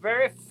the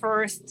very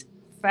first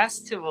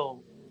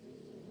festival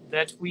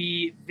that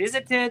we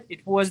visited,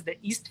 it was the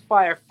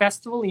Eastfire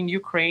Festival in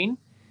Ukraine,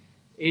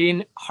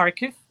 in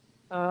Kharkiv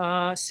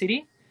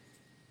city.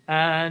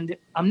 And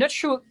I'm not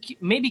sure,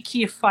 maybe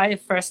Kiev Fire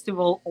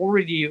Festival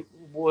already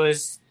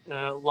was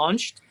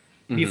launched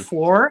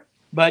before,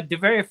 but the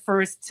very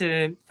first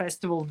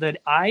festival that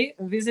I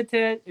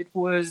visited, it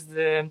was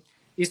the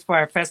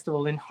Eastfire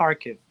Festival in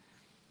Kharkiv.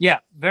 Yeah,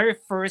 very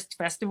first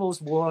festivals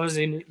was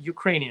in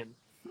Ukrainian.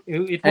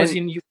 It was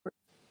in Ukraine.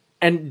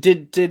 And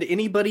did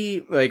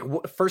anybody, like,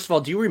 first of all,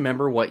 do you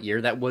remember what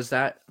year that was?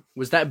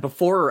 Was that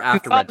before or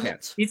after Red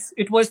Pants?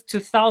 It was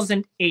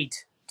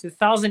 2008.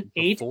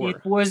 2008. Before.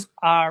 It was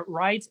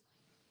right.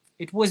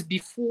 It was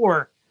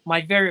before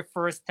my very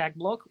first tag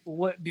block,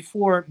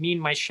 before Me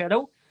and My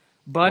Shadow,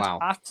 but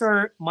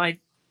after my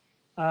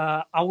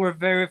our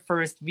very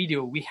first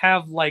video. We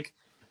have like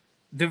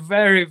the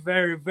very,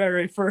 very,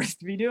 very first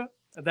video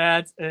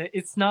that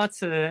it's not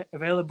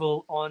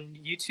available on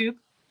YouTube.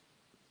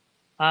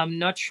 I'm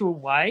not sure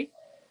why.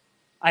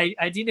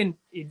 I didn't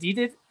edit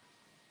it.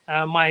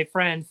 My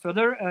friend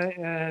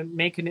Fyodor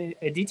make an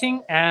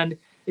editing, and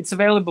it's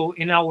available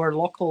in our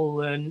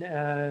local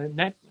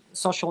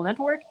social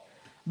network.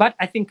 But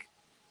I think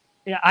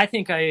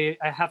I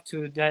have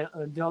to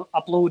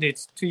upload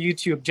it to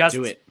YouTube. Just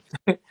do it.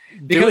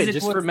 Do it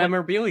just for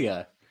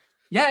memorabilia.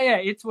 Yeah.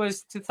 It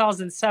was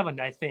 2007,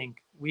 I think.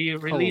 We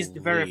released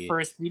the very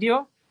first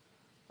video,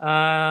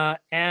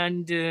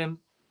 and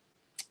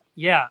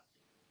yeah.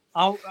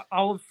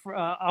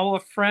 Our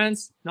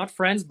friends, not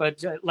friends,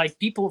 but like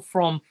people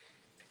from,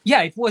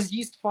 it was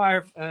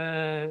Eastfire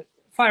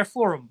Fire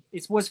Forum.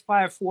 It was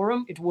Fire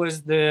Forum. It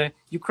was the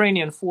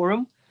Ukrainian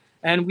forum,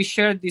 and we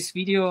shared this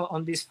video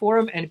on this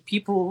forum. And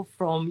people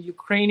from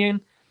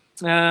Ukrainian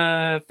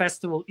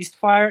festival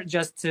Eastfire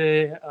just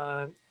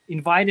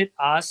invited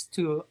us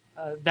to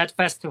that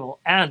festival.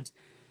 And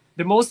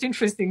the most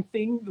interesting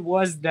thing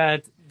was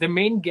that the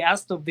main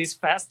guest of this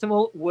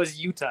festival was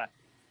Utah.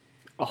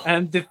 Oh.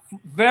 And the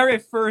very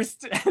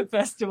first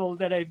festival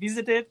that I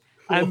visited,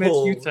 I met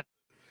Utah.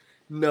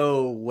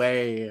 No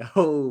way!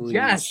 Holy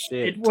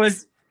shit!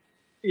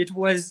 It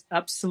was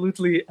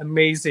absolutely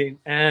amazing.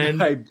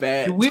 And I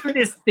bet the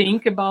weirdest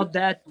thing about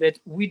that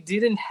we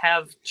didn't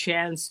have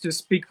chance to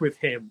speak with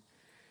him,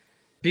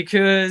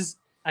 because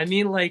I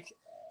mean, like,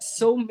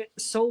 so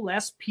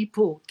less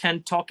people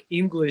can talk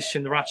English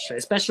in Russia,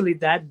 especially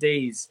that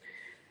days.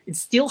 It's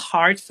still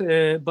hard,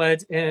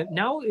 but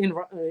now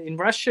in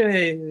Russia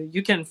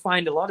you can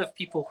find a lot of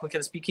people who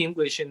can speak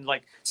English in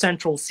like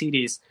central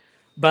cities.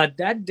 But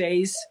that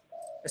days,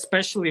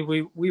 especially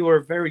we were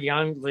very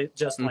young,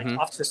 just like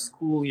after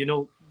school,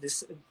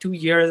 this 2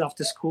 years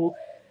after school,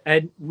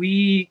 and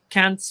we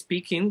can't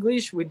speak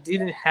English. We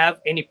didn't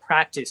have any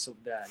practice of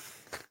that,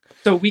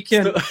 so we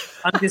can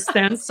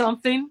understand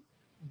something,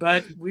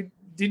 but we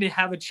didn't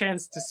have a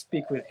chance to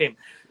speak with him.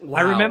 Wow.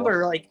 I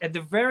remember, like, at the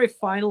very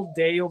final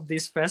day of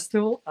this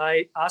festival,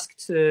 I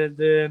asked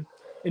the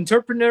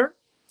interpreter,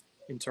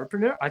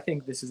 I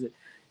think this is it,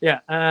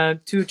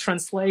 to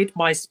translate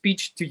my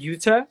speech to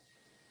Utah.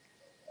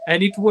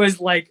 And it was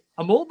like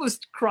I'm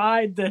almost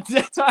cried at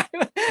that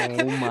time.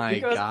 Oh my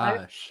Because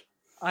gosh.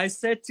 I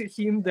said to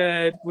him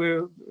that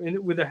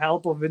with the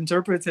help of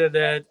interpreter,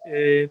 that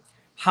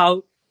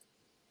how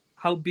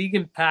big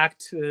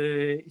impact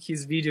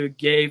his video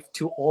gave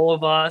to all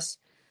of us,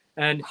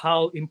 and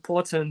how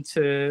important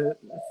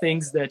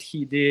things that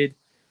he did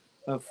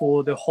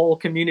for the whole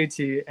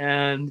community.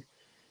 And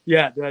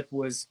yeah, that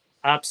was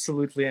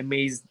absolutely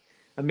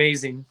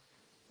amazing.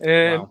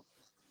 Um, Wow.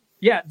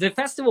 yeah, the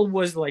festival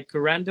was like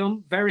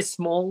random, very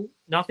small,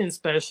 nothing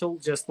special,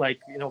 just like,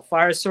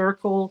 fire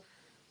circle.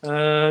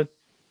 Uh,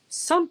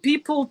 some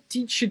people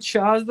teach each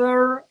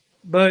other,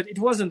 but it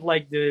wasn't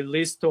like the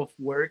list of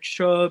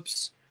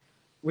workshops.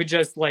 We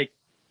just like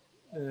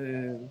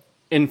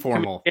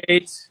Informal.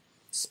 communicate,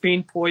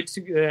 spin points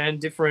and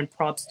different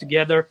props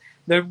together.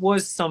 There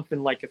was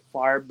something like a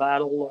fire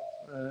battle,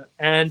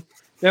 and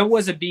there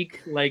was a big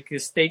like a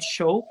stage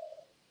show.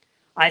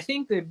 I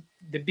think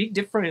the big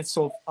difference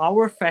of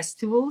our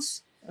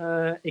festivals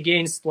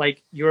against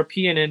like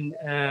European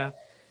and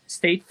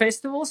state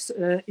festivals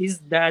is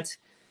that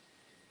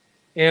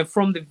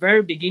from the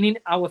very beginning,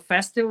 our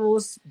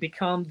festivals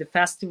become the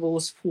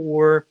festivals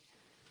for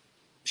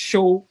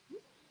show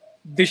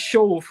the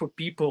show for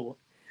people.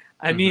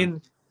 I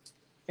mean,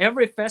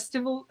 every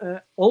festival,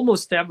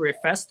 almost every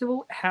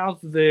festival, have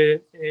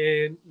the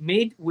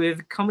made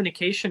with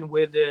communication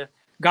with the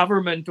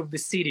government of the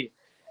city,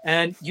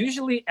 and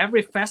usually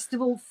every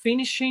festival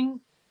finishing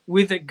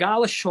with a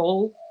gala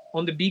show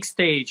on the big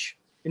stage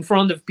in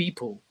front of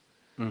people.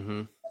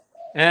 Mm-hmm.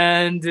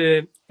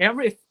 And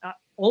every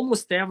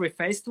almost every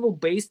festival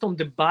based on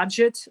the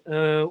budget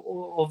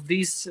of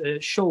these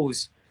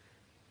shows.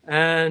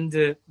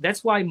 And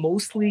that's why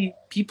mostly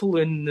people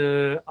in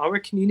our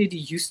community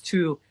used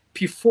to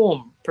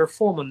perform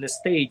on the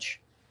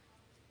stage.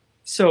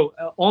 So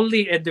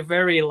only at the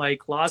very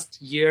like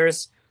last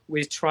years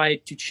we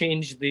tried to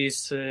change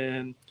this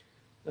pattern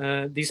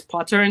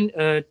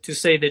to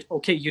say that,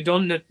 okay, you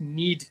don't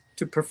need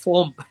to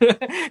perform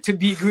to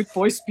be a good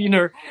voice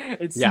spinner.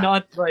 It's Yeah.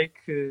 not like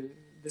the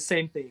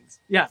same things.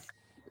 Yeah.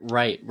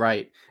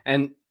 Right.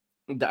 And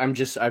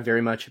I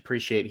very much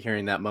appreciate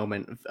hearing that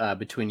moment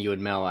between you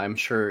and Mel. I'm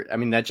sure, I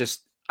mean, that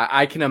just,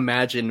 I can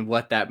imagine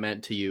what that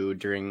meant to you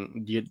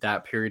during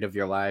that period of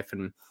your life,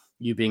 and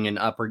you being an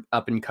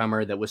up and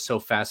comer that was so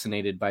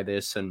fascinated by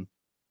this and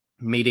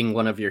meeting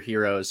one of your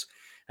heroes.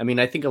 I mean,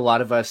 I think a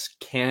lot of us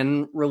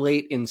can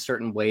relate in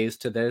certain ways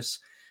to this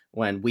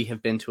when we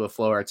have been to a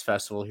flow arts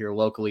festival here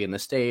locally in the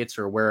States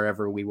or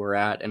wherever we were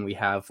at, and we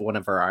have one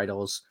of our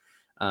idols,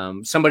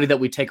 somebody that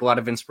we take a lot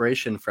of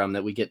inspiration from,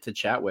 that we get to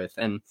chat with.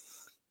 And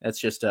that's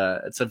just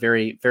it's a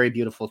very, very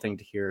beautiful thing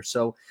to hear.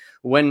 So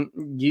when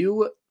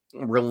you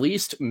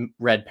released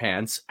Red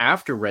Pants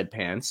after Red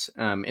Pants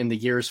in the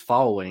years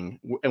following,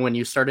 and when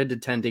you started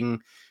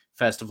attending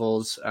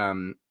festivals,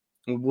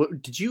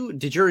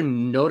 did your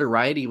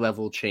notoriety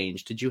level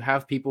change? Did you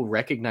have people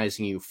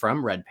recognizing you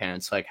from Red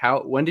Pants? Like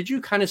when did you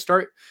kind of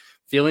start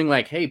feeling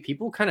like, hey,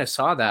 people kind of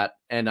saw that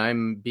and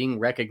I'm being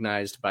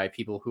recognized by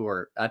people who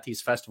are at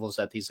these festivals,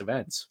 at these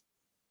events?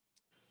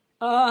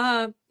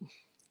 Uh,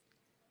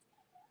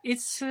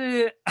 it's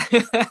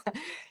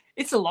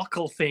it's a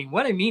local thing.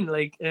 What I mean,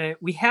 like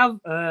we have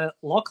a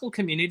local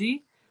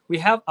community. We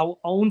have our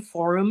own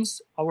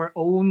forums, our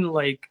own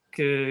like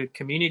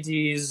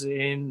communities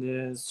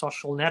in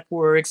social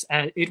networks,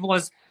 and it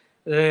was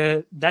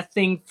that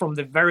thing from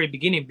the very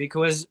beginning,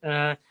 because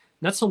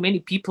not so many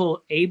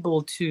people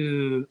able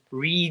to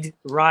read,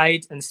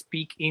 write, and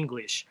speak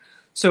English.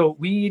 So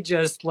we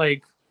just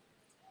like,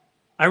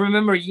 I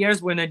remember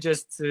years when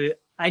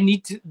I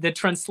need the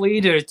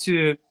translator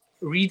to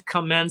read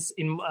comments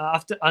in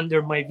after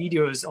under my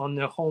videos on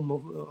the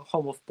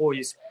Home of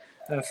Boys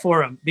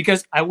forum,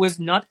 because I was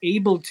not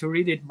able to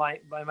read it by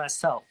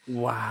myself.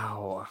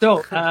 Wow.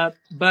 So,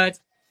 but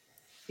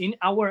in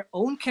our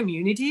own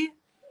community,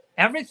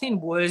 everything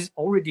was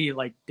already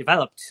like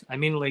developed. I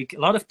mean, like a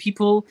lot of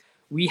people,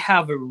 we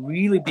have a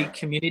really big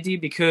community,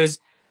 because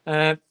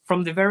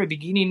from the very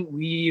beginning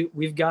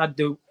we've got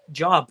the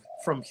job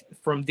from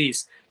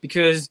this,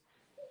 because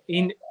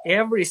in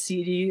every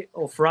city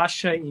of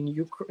Russia, in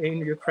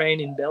Ukraine,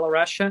 in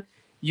Belarus,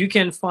 you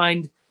can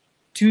find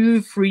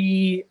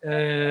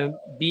 2-3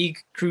 big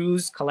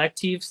crews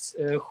collectives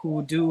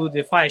who do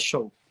the fire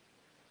show.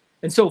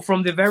 And so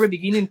from the very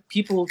beginning,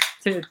 people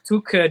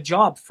took a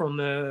job from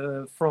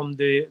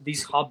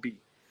this hobby.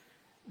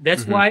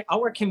 That's why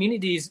our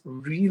community is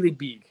really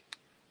big.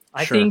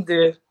 I think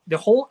the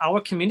whole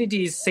our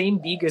community is same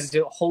big as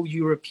the whole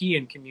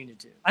European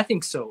community. I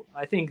think so.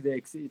 I think that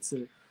it's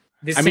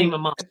the same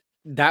amount.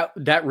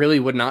 That really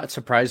would not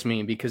surprise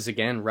me, because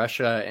again,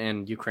 Russia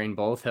and Ukraine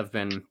both have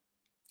been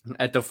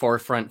at the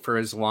forefront for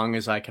as long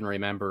as I can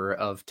remember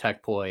of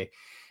tech poi.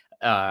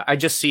 I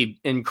just see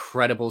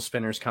incredible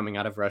spinners coming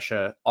out of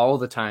Russia all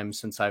the time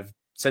since I've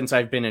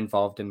been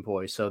involved in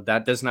poi. So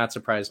that does not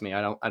surprise me.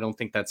 I don't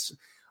think that's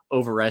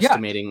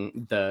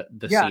overestimating the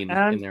scene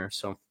in there.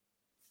 So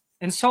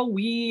and so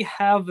we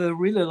have a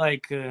really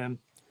like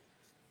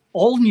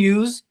all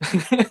news.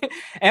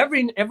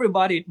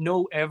 Everybody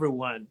know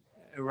everyone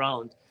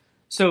around.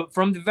 So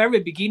from the very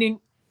beginning,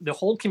 the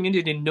whole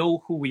community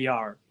know who we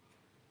are,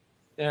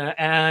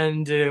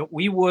 and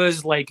we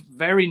was like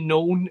very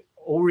known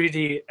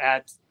already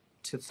at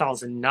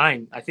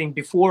 2009. I think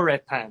before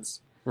Red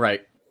Pants.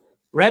 Right.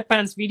 Red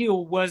Pants video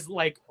was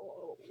like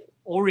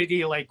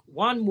already like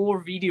one more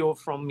video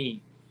from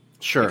me.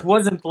 Sure. It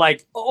wasn't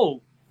like,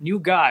 oh, new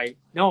guy.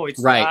 No,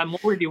 it's Right. I'm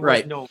already was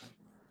Right. known.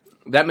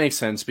 That makes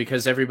sense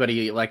because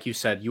everybody, like you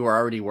said, you were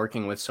already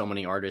working with so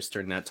many artists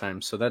during that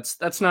time. So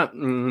that's not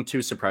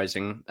too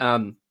surprising.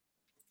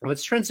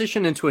 Let's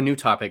transition into a new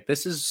topic.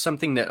 This is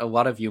something that a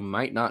lot of you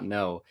might not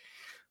know.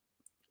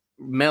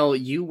 Mel,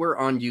 you were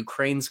on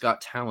Ukraine's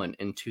Got Talent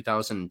in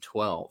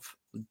 2012.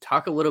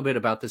 Talk a little bit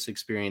about this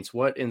experience.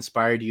 What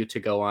inspired you to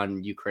go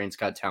on Ukraine's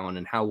Got Talent,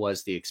 and how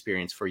was the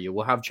experience for you?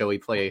 We'll have Joey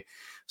play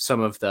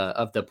some of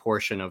the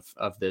portion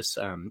of this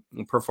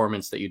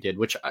performance that you did,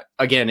 which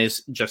again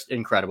is just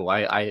incredible.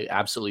 I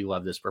absolutely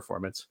love this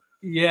performance.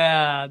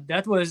 Yeah,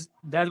 that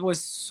was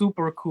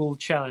super cool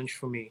challenge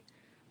for me.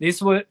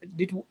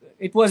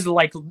 It was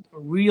like a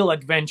real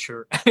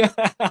adventure.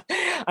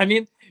 I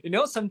mean,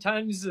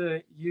 sometimes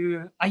I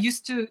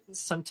used to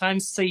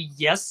sometimes say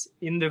yes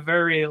in the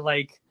very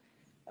like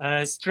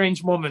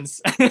strange moments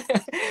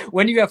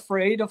when you're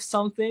afraid of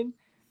something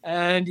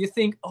and you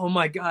think, oh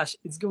my gosh,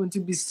 it's going to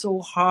be so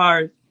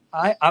hard.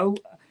 I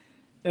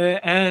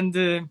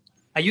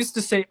used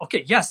to say,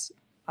 okay, yes,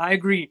 I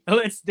agree.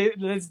 Let's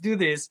do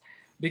this,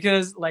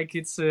 because like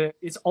it's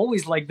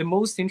always like the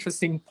most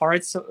interesting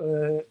parts,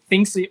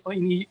 things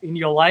in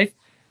your life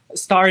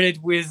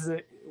started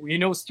with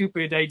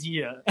stupid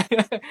idea.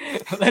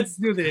 Let's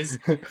do this.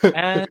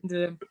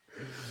 And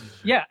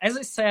yeah, as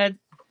I said,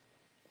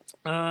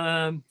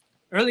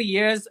 early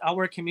years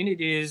our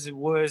communities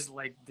was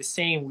like the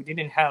same. We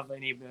didn't have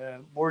any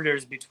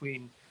borders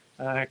between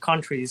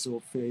countries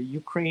of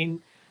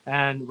Ukraine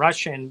and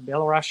Russia and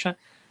Belarus,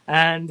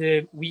 and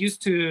we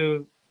used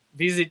to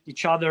visit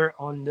each other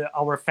on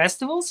our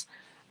festivals.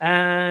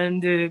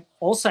 And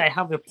also I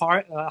have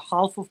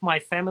half of my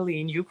family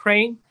in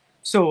Ukraine,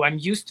 so I'm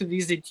used to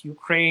visit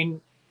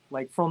Ukraine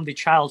like from the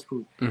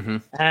childhood. Mm-hmm.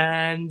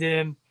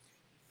 And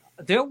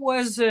there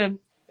was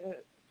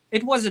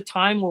it was a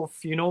time of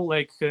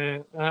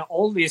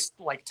all these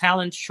like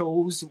talent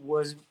shows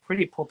was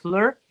pretty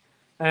popular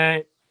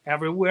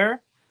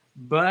everywhere,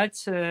 but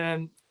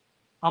I'm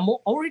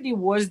already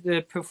was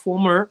the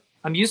performer.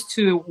 I'm used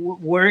to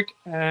work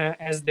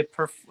as the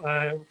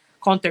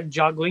contact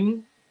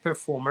juggling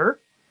performer.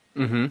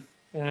 Mm-hmm.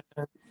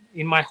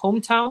 In my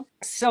hometown.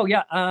 So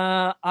yeah,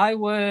 I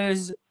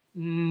was.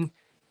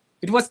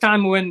 It was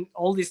time when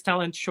all this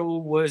talent show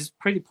was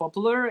pretty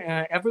popular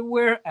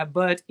everywhere,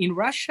 but in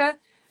Russia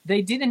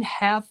they didn't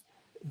have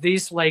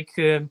this like.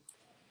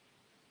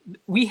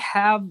 We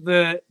have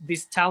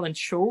this talent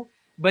show,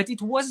 but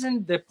it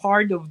wasn't the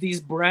part of this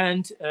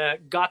brand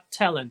Got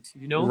Talent.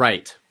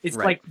 Right. It's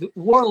right. like the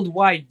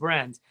worldwide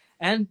brand,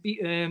 and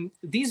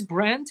this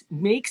brand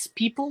makes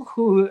people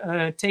who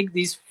take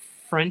these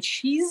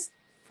franchise.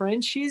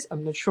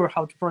 I'm not sure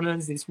how to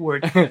pronounce this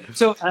word.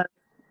 So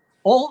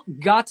all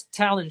Got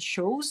Talent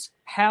shows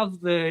have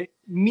the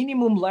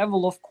minimum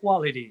level of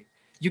quality.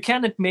 You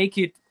cannot make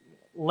it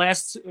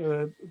less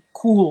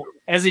cool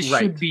as it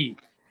should be.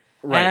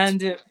 Right.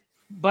 And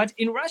but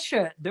in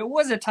Russia there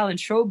was a talent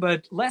show,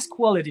 but less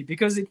quality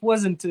because it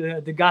wasn't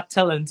the Got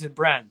Talent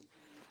brand.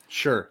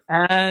 Sure.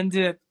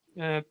 And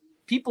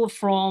people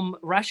from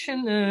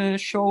Russian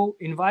show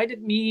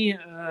invited me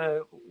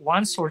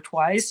once or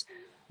twice,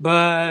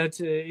 but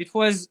it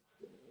was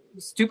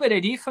a stupid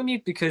idea for me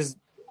because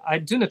I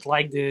do not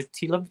like the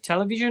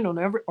television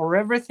or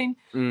everything.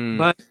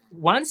 But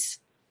once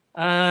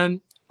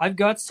I've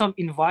got some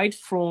invite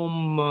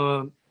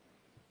from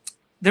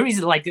there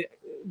is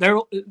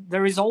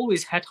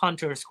always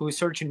headhunters who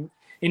search in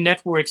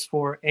networks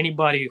for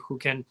anybody who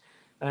can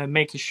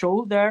make a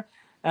show there,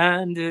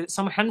 and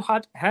some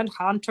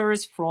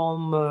headhunters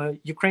from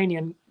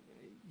Ukrainian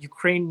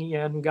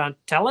Got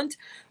Talent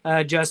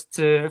just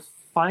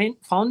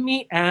found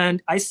me,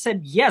 and I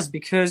said yes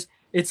because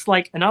it's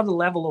like another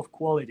level of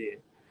quality.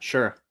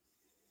 Sure.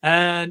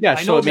 And yeah,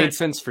 so it made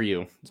sense for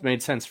you. It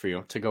made sense for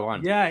you to go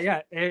on.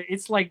 Yeah.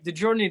 It's like the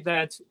journey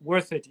that's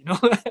worth it,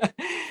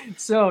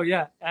 So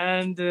yeah,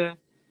 and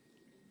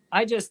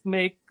I just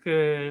make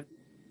a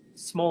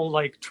small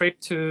like trip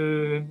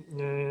to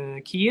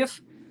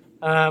Kiev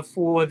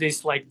for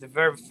this like the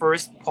very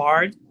first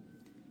part.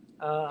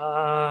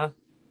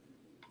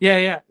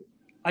 Yeah.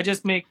 I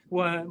just make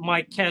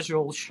my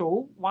casual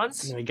show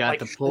once. We got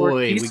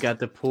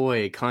the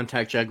poi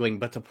contact juggling,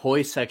 but the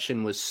poi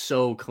section was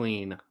so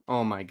clean.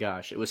 Oh my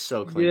gosh, it was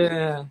so clean.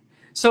 Yeah.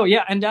 So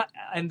yeah,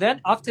 and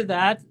then after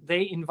that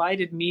they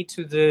invited me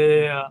to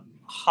the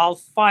half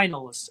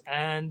finals,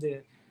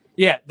 and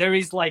yeah, there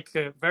is like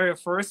a very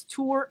first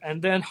tour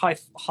and then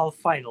half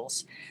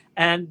finals,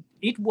 and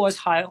it was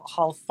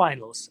half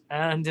finals,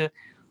 and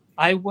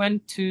I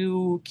went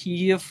to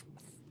Kiev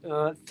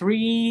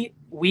 3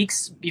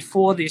 weeks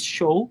before this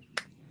show,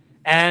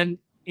 And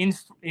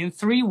in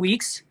 3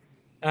 weeks,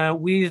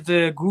 with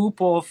a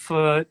group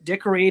of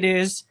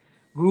decorators,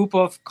 group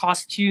of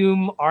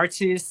costume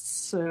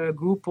artists,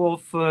 group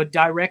of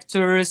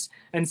directors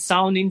and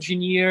sound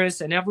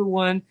engineers and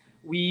everyone,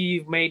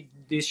 we made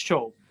this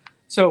show.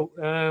 So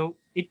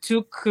it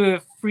took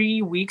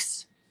 3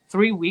 weeks,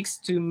 3 weeks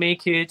to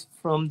make it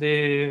from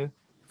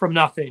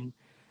nothing.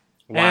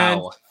 And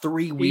Wow,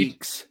 three it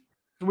weeks.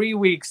 3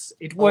 weeks.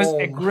 It was Oh,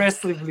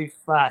 aggressively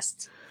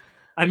fast.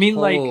 I mean,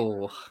 like,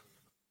 oh,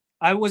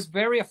 I was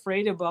very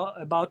afraid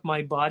about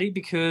my body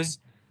because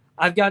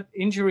I've got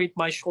injured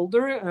my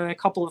shoulder a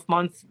couple of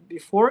months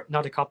before.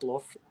 Not a couple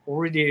of,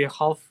 already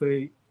half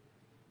a,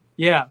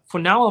 yeah. For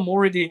now, I'm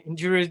already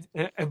injured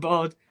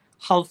about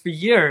half a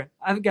year.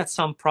 I've got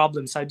some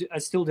problems. I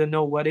still don't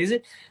know what is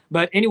it,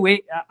 but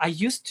anyway, I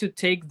used to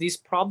take these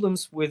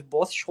problems with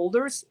both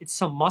shoulders. It's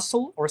some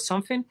muscle or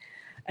something,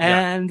 yeah.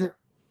 and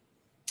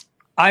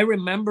I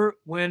remember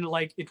when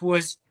like it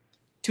was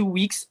 2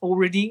 weeks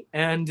already,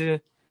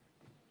 and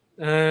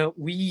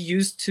we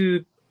used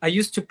to I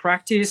used to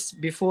practice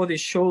before the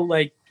show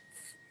like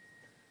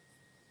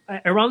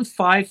around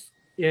 5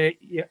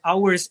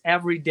 hours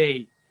every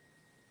day,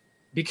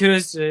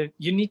 because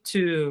you need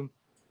to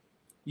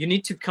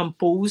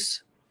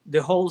compose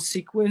the whole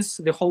sequence,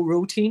 the whole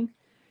routine.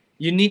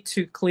 You need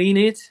to clean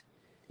it.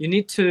 You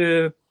need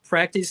to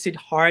practice it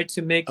hard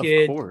to make Of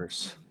it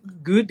course.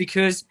 good,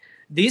 because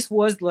this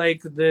was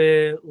like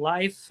the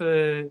life.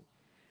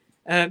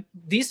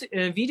 This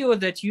video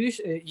that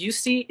you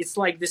see, it's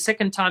like the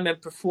second time I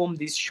performed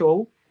this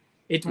show.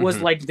 It was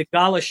Hmm. like the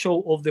gala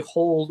show of the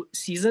whole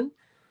season,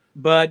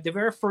 but the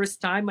very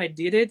first time I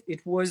did it,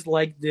 it was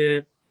like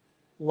the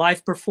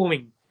live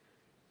performing.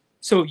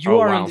 So you Oh,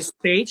 are on wow.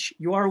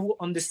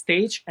 the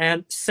stage,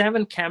 and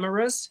 7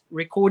 cameras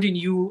recording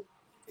you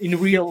in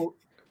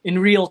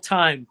real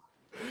time,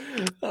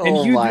 and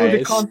Oh you do the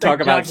my, talk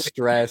contact about juggling.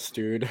 stress,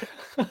 dude.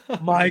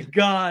 My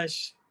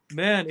gosh,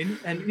 man.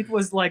 And it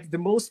was like the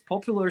most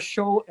popular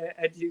show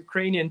at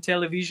Ukrainian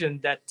television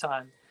that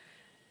time.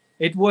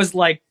 It was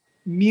like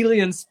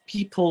millions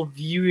people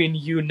viewing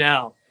you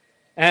now.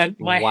 And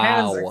my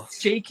hands are Wow.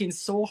 shaking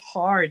so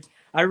hard.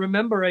 I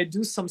remember I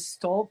do some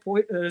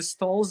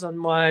stalls on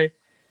my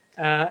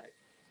uh,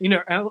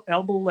 inner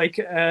elbow like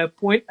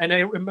point, and I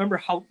remember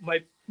how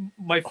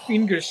my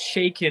fingers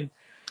shaking,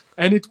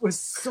 and it was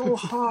so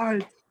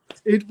hard.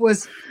 It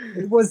was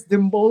the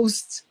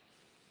most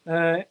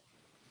uh,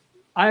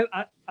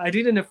 I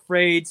didn't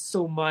afraid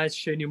so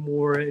much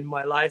anymore in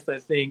my life. I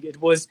think it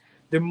was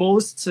the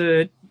most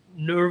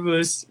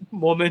nervous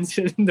moment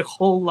in the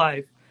whole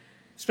life.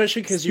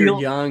 Especially because you're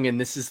Still, young and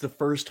this is the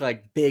first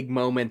like big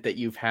moment that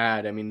you've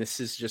had. I mean,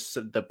 this is just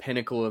the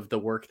pinnacle of the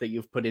work that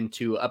you've put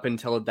into up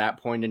until that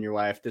point in your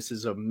life. This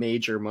is a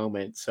major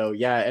moment. So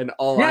yeah, and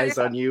all yeah, eyes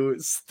yeah. on you,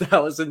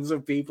 thousands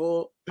of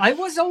people. I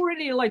was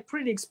already like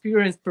pretty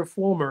experienced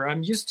performer.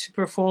 I'm used to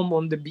perform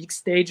on the big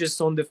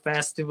stages, on the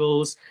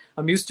festivals.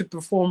 I'm used to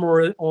perform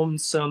on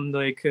some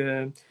like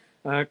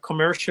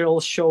commercial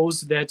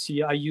shows that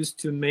I used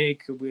to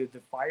make with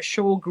the Fire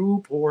Show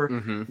group or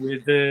Hmm.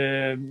 with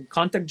the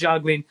contact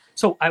juggling.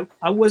 So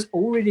I was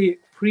already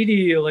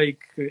pretty like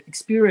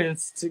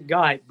experienced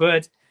guy,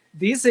 but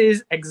this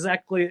is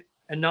exactly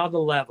another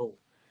level.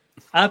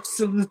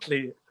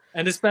 Absolutely.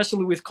 And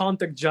especially with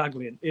contact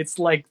juggling. It's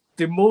like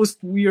the most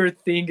weird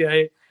thing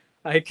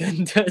I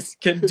can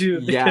can do,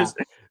 Yeah, because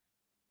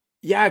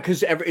yeah,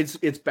 because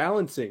it's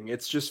balancing.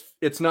 It's just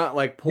it's not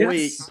like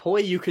yes. poi.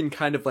 You can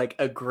kind of like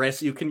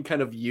aggress. You can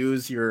kind of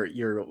use your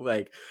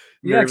like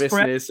Yeah,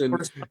 express nervousness or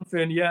and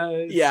something. Yeah,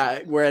 it's yeah.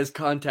 Whereas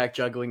contact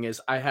juggling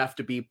is I have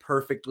to be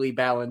perfectly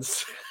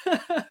balanced.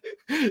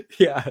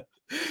 Yeah.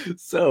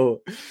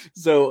 So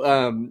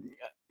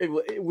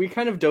we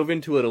kind of dove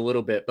into it a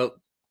little bit, but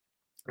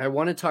I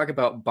want to talk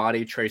about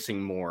body tracing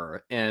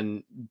more,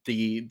 and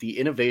the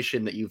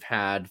innovation that you've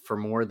had for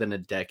more than a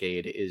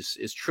decade is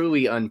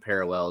truly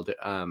unparalleled.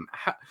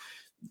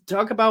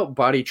 Talk about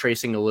body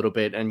tracing a little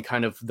bit and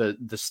kind of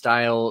the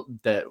style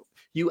that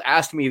you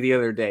asked me the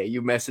other day.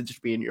 You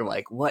messaged me and you're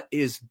like, "What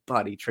is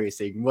body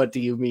tracing? What do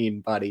you mean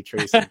body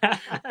tracing?"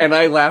 And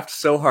I laughed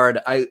so hard.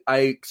 I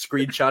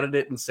screenshotted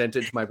it and sent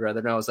it to my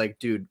brother, and I was like,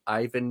 "Dude,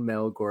 Ivan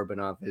Mel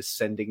Gorbunov is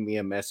sending me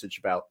a message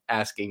about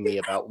asking me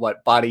about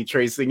what body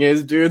tracing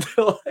is, dude."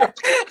 Like,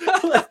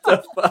 what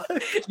the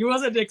fuck? you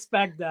wasn't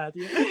expect that.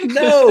 Yeah.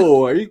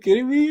 No, are you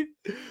kidding me?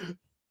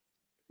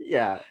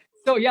 Yeah.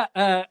 So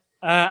yeah,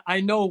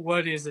 I know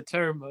what is the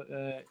term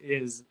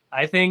is.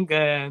 I think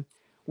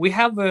we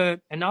have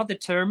another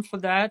term for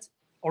that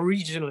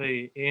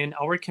originally in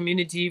our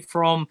community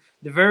from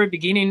the very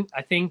beginning.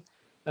 I think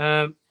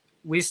uh,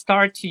 we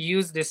start to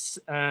use this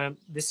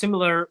the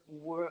similar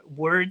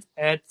word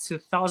at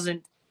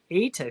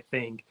 2008. I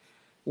think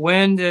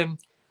when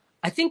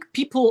I think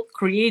people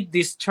create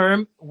this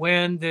term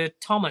when the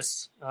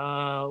Thomas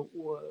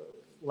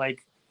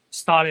like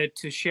started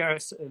to share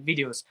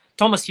videos.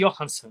 Thomas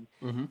Johansson.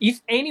 Mm-hmm.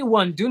 If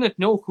anyone do not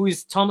know who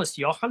is Thomas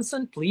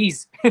Johansson,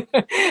 please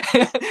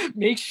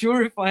make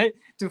sure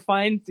to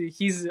find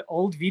his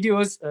old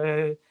videos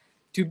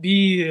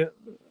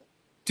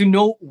to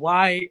know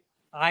why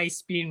I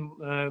spin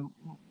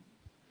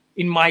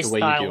in my The way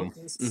you style. do.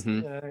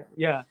 Mm-hmm.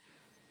 Yeah.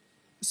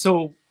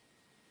 So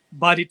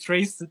body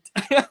trace it.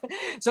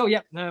 So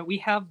yeah, we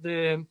have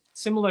the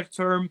similar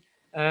term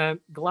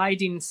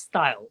gliding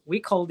style. We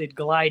called it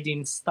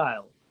gliding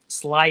style,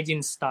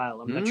 sliding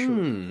style. I'm not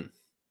sure.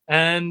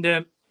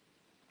 And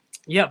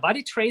yeah,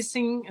 body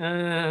tracing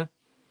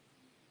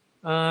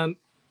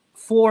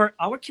for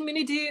our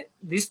community,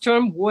 this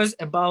term was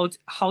about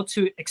how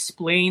to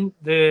explain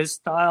the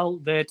style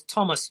that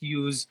Thomas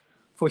used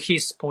for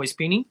his poi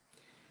spinning.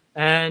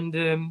 And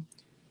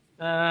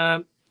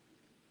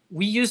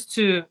we used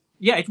to,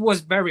 yeah, it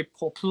was very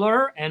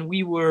popular, and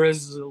we were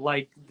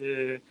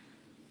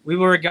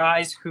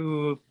guys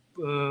who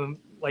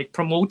like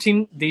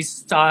promoting this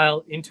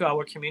style into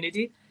our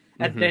community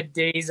at that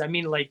days. I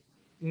mean, like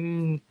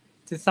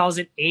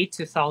 2008,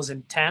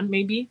 2010,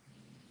 maybe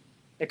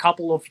a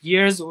couple of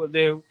years.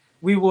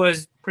 We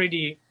was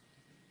pretty,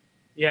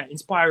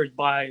 inspired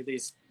by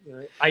this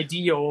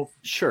idea of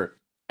Sure.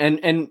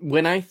 And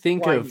when I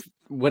think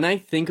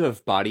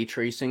of body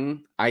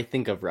tracing, I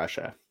think of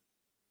Russia.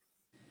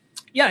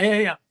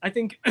 Yeah. I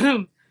think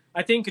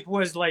I think it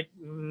was like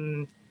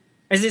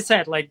as I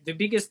said, like the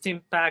biggest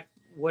impact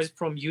was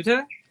from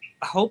Utah.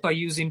 I hope I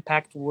use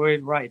impact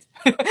word right.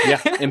 Yeah,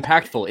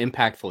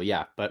 impactful,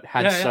 yeah, but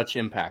had such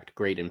impact,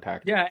 great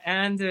impact. Yeah,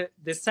 and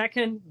the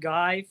second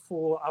guy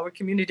for our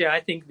community,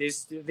 I think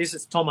this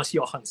is Thomas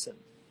Johansson,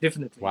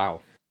 definitely.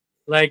 Wow.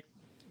 Like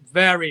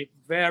very,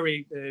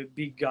 very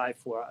big guy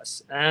for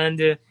us.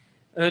 And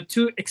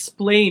to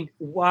explain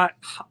what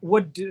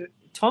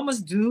Thomas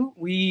do,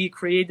 we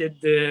created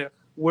the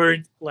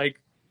word like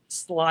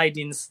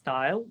sliding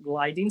style,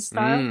 gliding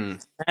style,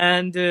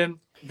 and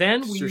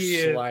then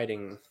you're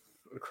sliding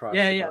across.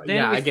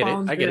 Then I get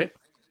it.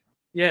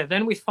 Yeah,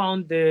 then we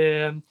found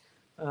the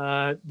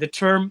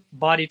term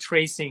body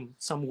tracing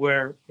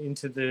somewhere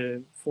into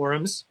the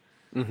forums,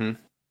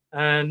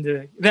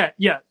 and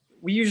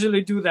we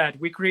usually do that.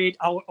 We create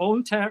our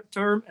own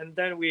term, and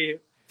then we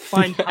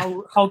find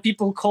how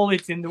people call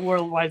it in the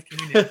worldwide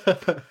community.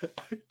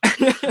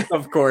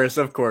 Of course,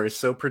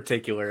 so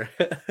particular.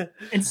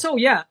 And so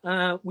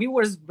we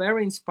was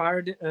very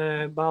inspired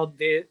about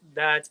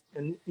that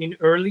in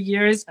early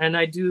years, and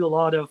I do a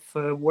lot of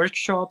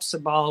workshops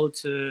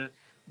about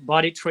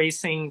body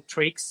tracing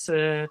tricks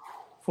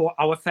for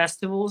our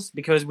festivals,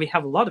 because we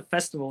have a lot of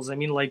festivals. I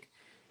mean, like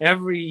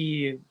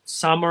every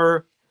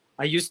summer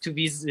I used to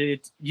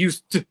visit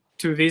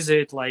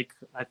like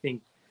I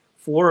think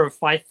 4 or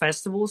 5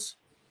 festivals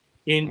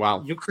in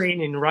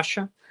Ukraine, in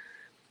Russia,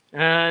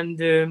 and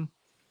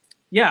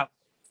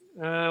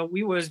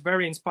we was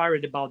very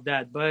inspired about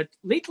that. But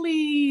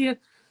lately,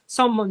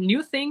 some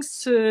new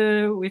things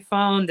we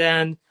found,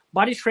 and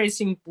body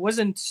tracing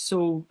wasn't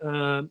so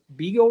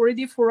big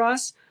already for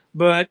us.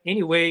 But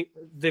anyway,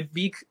 the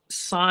big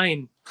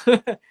sign,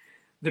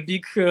 the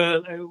big,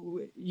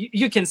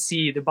 you can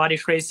see the body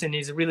tracing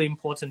is really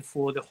important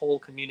for the whole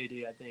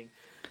community, I think.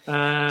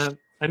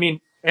 I mean,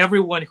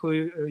 everyone who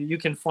you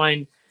can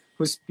find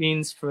who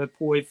spins for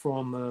poi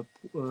from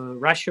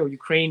Russia,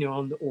 Ukraine,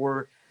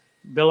 or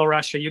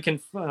Belarus, you can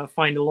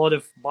find a lot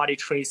of body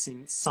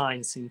tracing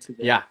signs into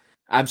there. Yeah,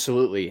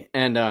 absolutely.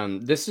 And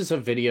this is a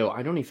video,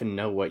 I don't even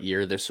know what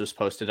year this was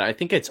posted. I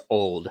think it's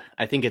old,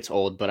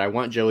 but I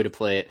want Joey to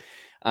play it.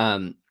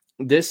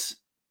 This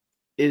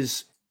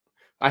is,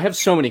 I have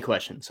so many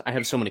questions.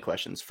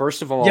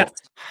 First of all,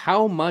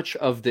 how much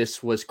of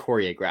this was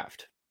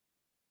choreographed?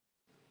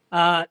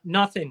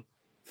 Nothing.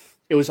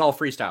 It was all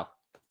freestyle.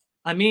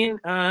 I mean,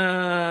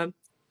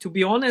 to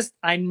be honest,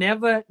 I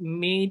never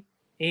made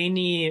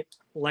any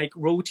like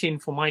routine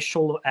for my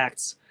solo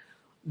acts.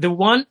 The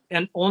one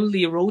and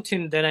only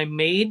routine that I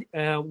made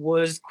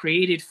was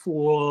created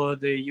for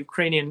the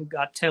Ukrainian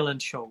Got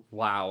Talent show.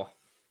 Wow.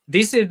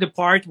 This is the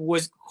part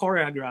was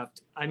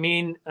choreographed. I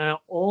mean,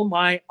 all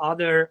my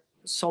other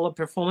solo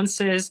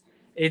performances,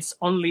 it's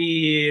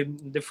only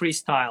the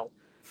freestyle.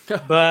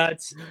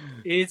 But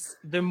it's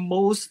the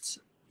most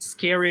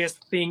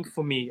scariest thing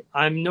for me.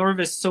 I'm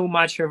nervous so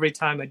much every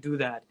time I do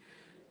that.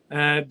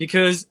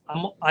 Because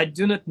I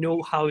do not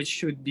know how it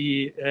should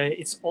be.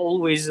 It's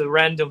always a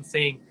random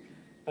thing.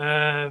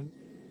 I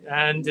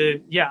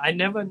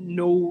never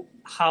know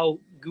how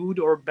good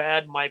or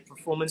bad my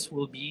performance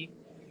will be.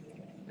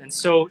 And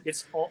so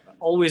it's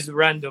always a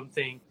random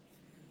thing.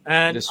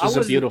 And this was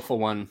a beautiful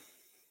one.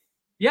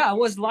 Yeah, I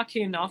was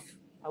lucky enough.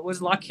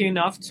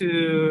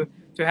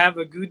 To have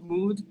a good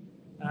mood,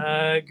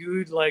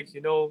 good,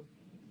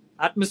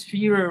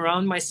 atmosphere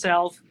around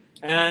myself.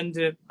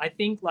 And I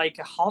think like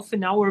a half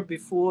an hour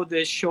before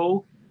the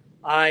show,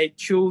 I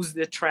chose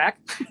the track.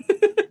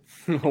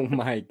 Oh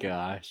my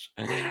gosh.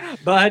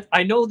 But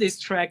I know this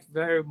track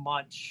very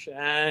much.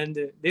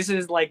 And this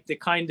is like the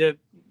kind of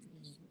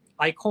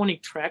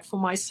iconic track for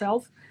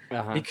myself.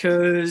 Uh-huh.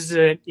 because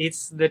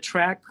it's the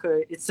track.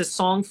 It's a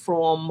song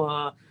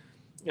from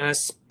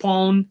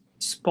Spawn.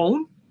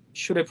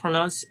 Should I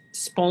pronounce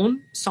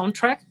Spawn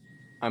soundtrack?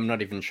 I'm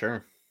not even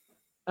sure.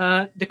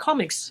 The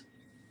comics.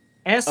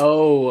 S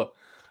Oh,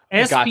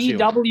 S got P you.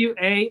 W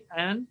A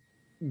N.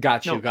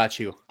 Got you. No, Got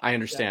you. I yeah,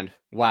 understand.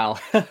 Wow.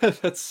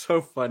 That's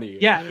so funny.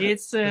 yeah.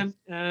 It's the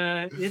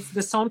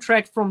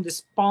soundtrack from the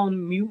Spawn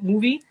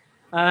movie.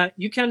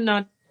 You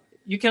cannot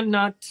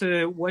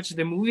watch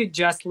the movie.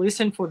 Just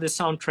listen for the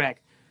soundtrack.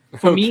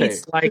 For me, Okay.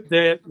 it's like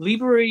the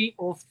library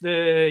of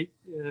the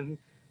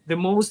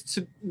most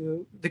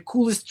the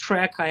coolest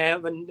track I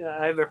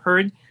ever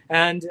heard,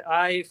 and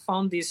I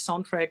found this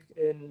soundtrack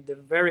in the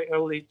very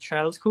early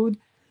childhood,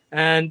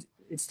 and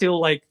it's still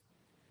like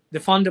the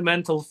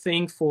fundamental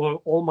thing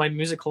for all my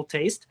musical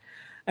taste.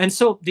 And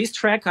so this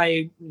track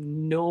I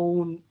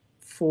known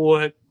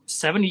for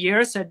 7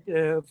 years at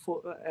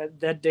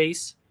that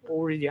days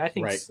already. I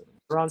think Right.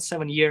 around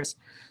 7 years.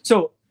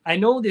 So I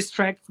know this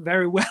track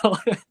very well,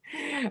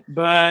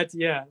 but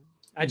yeah,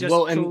 I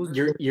Well, just and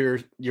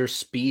chose. your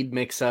speed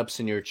mix-ups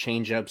and your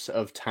change-ups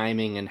of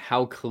timing and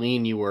how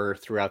clean you were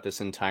throughout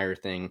this entire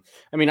thing.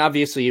 I mean,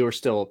 obviously you were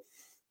still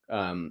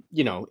in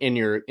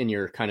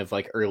your kind of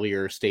like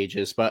earlier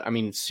stages, but I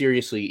mean,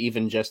 seriously,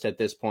 even just at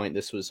this point,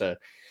 this was a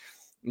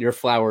your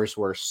flowers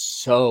were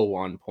so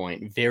on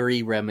point,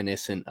 very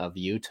reminiscent of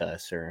Utah,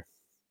 sir.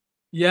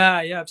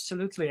 Yeah, yeah,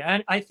 absolutely.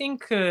 And I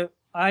think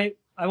I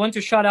want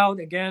to shout out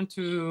again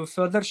to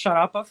Fedor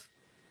Sharapov,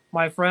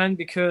 my friend,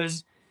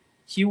 because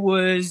he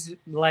was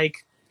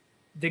like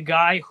the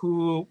guy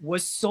who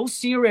was so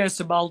serious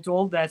about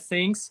all that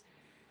things,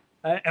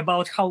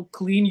 about how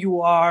clean you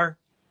are,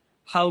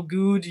 how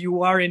good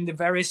you are in the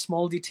very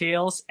small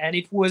details, and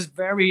it was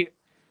very,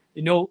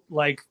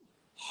 like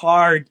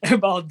hard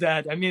about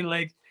that. I mean,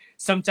 like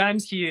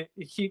sometimes he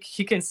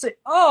can say,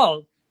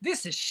 "Oh,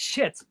 this is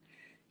shit.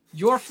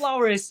 Your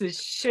flower is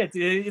shit.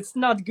 It's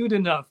not good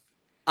enough."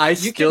 I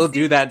You can still see,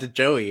 do that to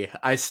Joey.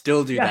 I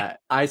still do yeah, that.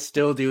 I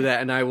still do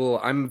that. And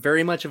I'm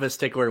very much of a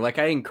stickler. Like,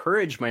 I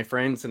encourage my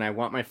friends and I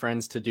want my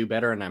friends to do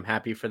better and I'm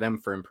happy for them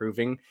for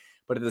improving.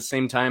 But at the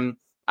same time,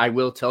 I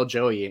will tell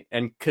Joey,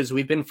 and because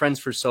we've been friends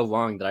for so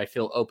long that I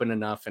feel open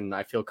enough and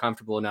I feel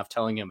comfortable enough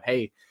telling him,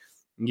 hey,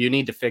 you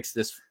need to fix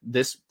this.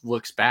 This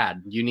looks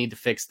bad. You need to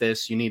fix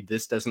this.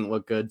 This doesn't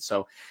look good.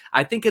 So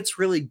I think it's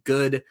really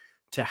good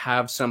to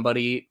have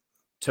somebody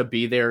to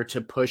be there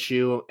to push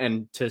you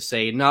and to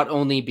say, not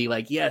only be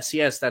like, yes,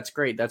 yes, that's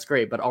great,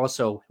 but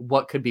also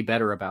what could be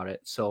better about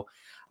it. So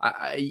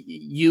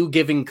you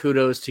giving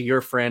kudos to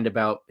your friend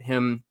about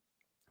him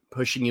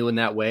pushing you in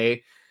that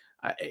way,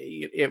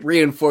 it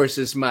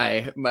reinforces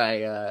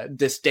my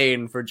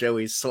disdain for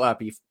Joey's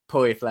sloppy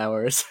poi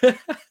flowers.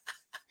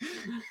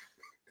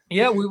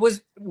 yeah.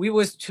 We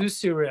was too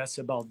serious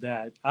about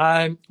that.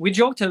 We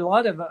joked a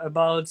lot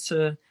about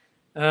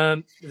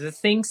the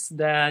things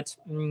that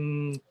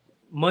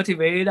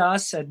motivated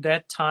us at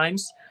that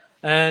times,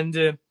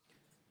 and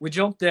we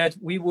joked that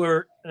we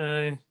were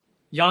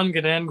young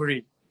and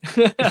angry.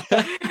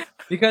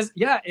 Because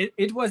yeah,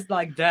 it was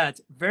like that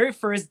very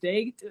first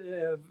date,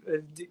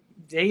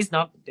 days,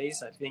 not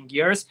days, I think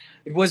years.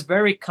 It was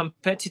very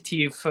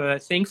competitive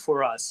thing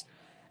for us.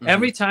 Mm-hmm.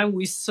 Every time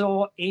we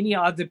saw any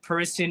other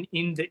person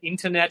in the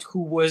internet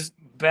who was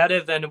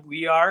better than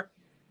we are,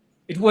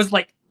 it was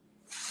like,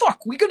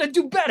 fuck, we're gonna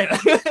do better.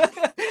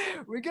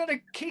 We're gonna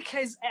kick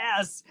his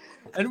ass,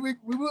 and we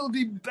will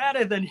be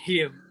better than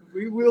him.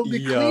 We will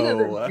be cleaner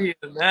than Yo, him.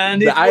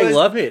 And it I was,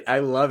 love it. I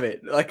love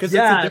it. Like, because it's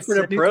a yes,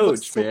 different and it was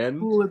approach, so man.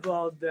 cool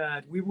about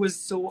that. We was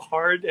so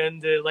hard,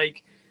 and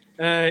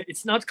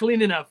it's not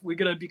clean enough. We're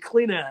gonna be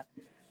cleaner.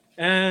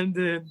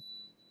 And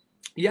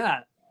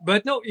yeah,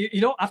 but no,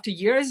 after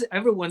years,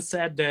 everyone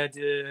said that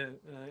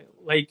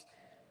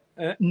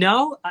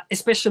now,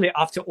 especially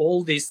after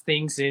all these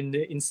things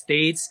in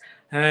states,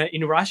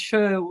 in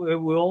Russia,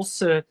 we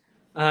also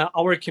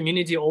our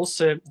community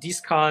also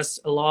discuss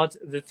a lot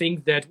the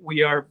thing that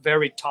we are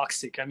very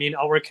toxic. I mean,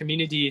 our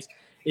community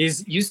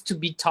is used to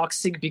be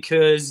toxic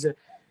because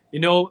you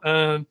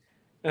know.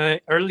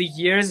 Early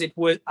years, it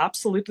was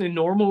absolutely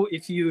normal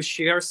if you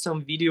share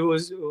some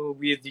videos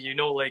with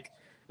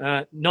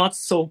not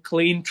so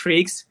clean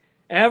tricks.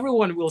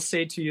 Everyone will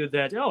say to you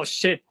that, oh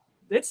shit,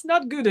 that's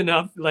not good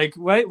enough. Like,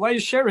 why are you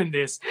sharing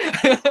this?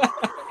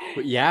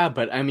 But yeah,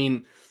 but I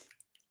mean,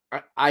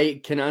 I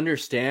can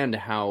understand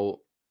how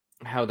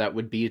that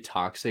would be a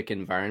toxic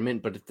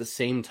environment, but at the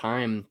same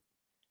time,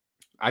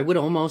 I would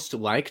almost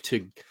like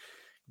to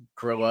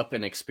grow up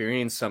and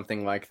experience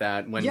something like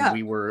that when Yeah,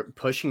 we were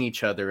pushing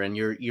each other and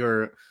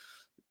you're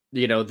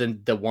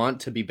the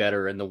want to be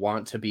better and the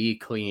want to be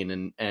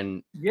clean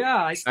and yeah,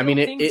 I I still mean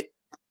think.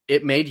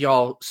 it made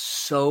y'all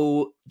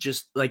so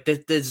just like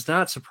that does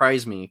not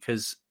surprise me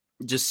because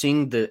just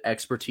seeing the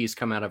expertise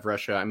come out of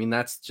Russia, I mean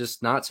that's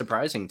just not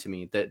surprising to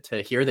me that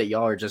to hear that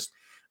y'all are just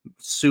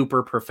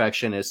super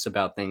perfectionists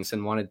about things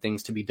and wanted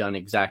things to be done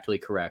exactly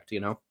correct, you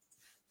know?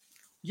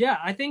 Yeah,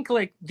 I think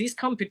like this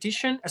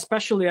competition,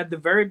 especially at the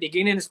very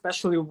beginning,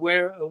 especially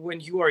where when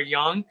you are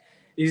young,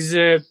 is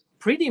a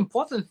pretty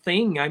important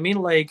thing. I mean,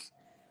 like,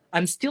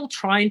 I'm still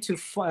trying to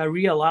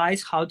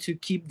realize how to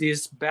keep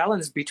this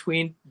balance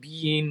between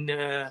being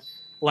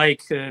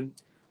like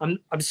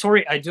I'm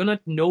sorry, I do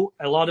not know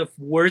a lot of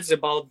words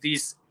about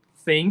these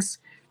things.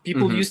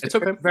 People used to It's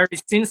get okay.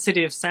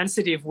 very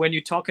sensitive when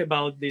you talk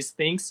about these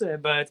things,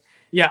 but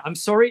yeah, I'm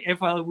sorry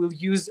if I will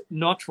use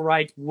not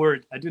right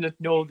word. I do not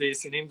know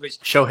this in English,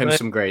 Show him but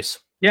some grace.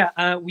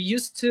 yeah, we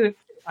used to.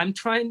 I'm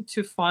trying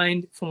to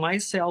find for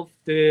myself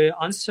the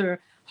answer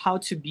how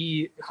to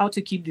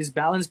keep this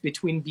balance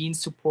between being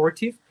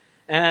supportive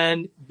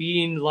and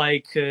being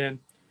like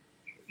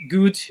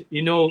good,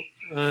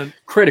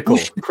 Critical,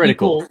 pushing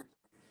critical. people,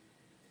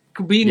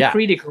 being Yeah,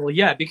 critical.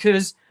 Yeah,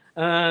 because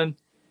um,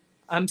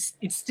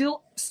 it's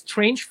still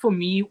strange for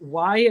me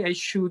why I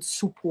should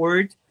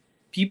support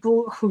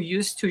people who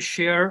used to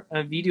share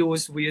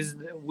videos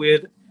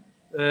with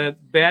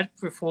bad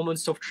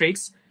performance of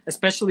tricks,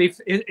 especially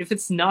if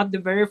it's not the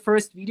very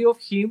first video of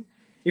him.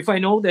 If I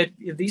know that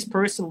if this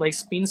person like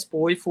spins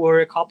boy for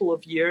a couple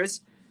of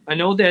years, I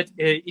know that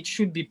it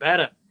should be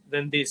better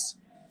than this.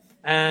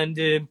 And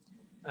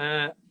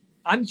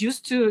I'm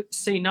used to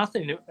say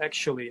nothing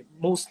actually,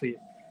 mostly.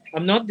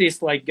 I'm not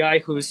this like guy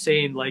who's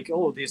saying like,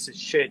 "Oh, this is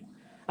shit."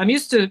 I'm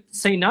used to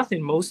say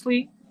nothing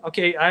mostly.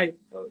 Okay,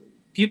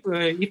 people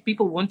if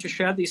people want to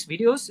share these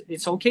videos,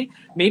 it's okay.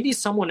 Maybe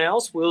someone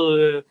else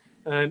will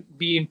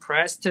be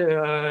impressed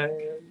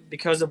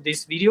because of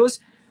these videos,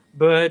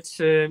 but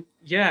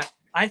yeah,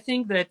 I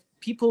think that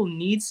people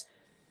needs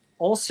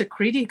also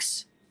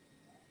critics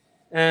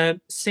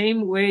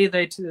same way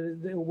that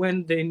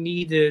when they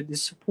need the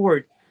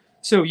support.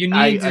 So you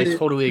need I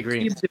totally to agree.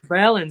 keep the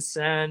balance,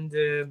 and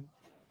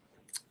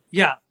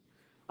yeah,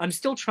 I'm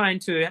still trying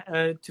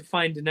to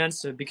find an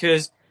answer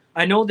because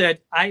I know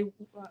that I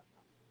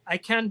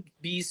can't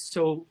be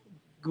so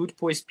good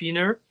poi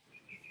spinner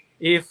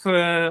if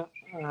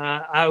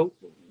I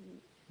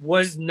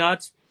was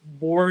not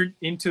born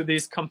into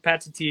this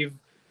competitive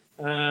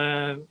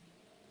uh,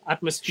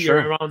 atmosphere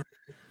Sure. around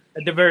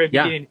at the very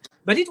Yeah, beginning.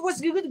 But it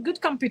was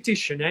good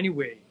competition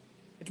anyway.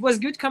 It was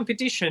good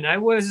competition. I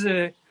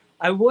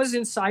was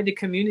inside the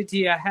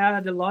community. I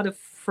had a lot of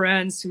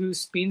friends who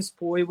spin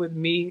poi with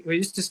me, who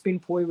used to spin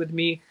poi with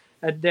me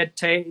at that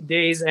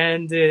days,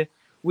 and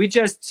we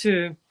just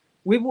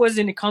we was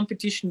in a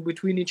competition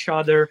between each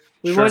other.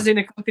 We was sure. in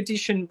a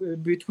competition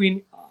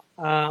between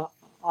uh,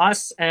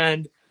 us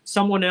and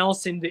someone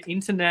else in the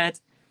internet.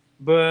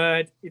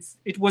 But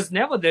it was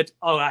never that,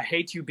 oh, I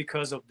hate you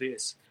because of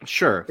this.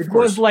 Sure, of It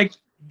was course. like,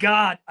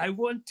 God, I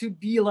want to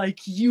be like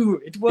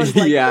you. It was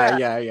like Yeah, that.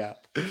 yeah, yeah.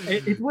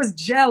 It was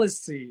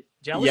jealousy.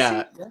 Yeah, Jealousy?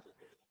 Yeah.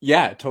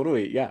 yeah,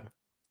 totally. Yeah.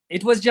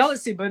 It was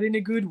jealousy, but in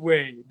a good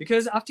way.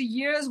 Because after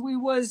years,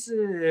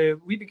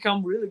 we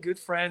become really good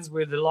friends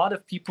with a lot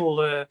of people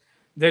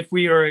that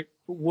we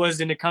was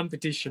in a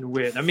competition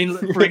with. I mean,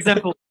 for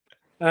example,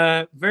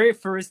 very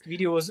first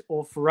videos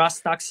of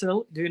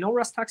Rastaxel. Do you know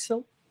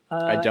Rastaxel?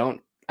 I Uh,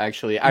 don't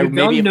actually. I you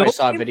maybe don't if I know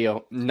saw a him?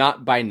 video,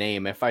 not by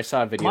name. If I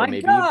saw a video, My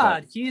maybe,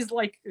 but God, he's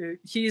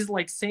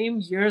like same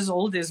years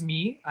old as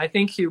me. I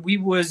think we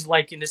was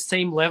like in the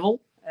same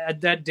level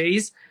at that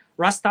days.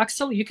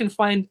 Rastaxel, you can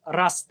find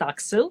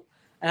Rastaxel,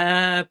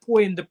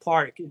 Poi in the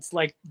Park. It's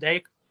like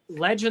the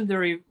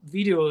legendary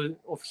video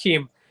of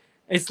him.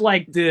 It's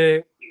like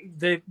the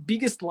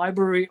biggest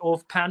library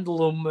of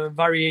pendulum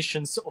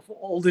variations of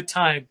all the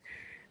time.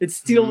 It's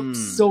still hmm,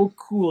 so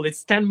cool.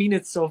 It's 10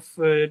 minutes of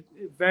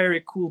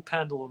very cool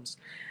pendulums.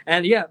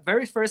 And yeah,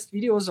 very first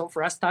videos of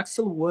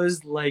Rastaxel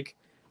was like,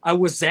 I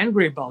was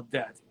angry about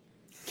that.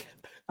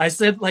 I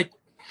said like,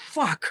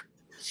 fuck,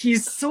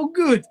 he's so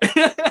good.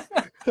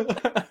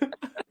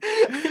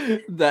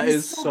 that He's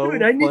is so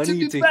good. so I need to funny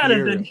be to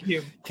better than hear.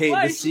 him. Okay, the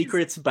Why he's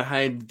secrets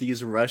behind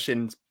these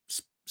Russian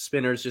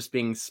spinners just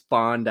being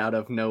spawned out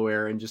of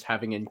nowhere and just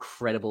having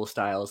incredible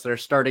styles. They're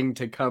starting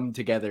to come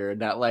together,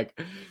 and that like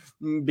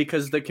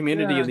because the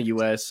community in yeah. the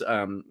U.S.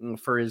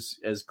 For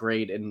as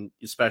great and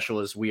special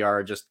as we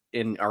are, just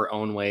in our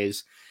own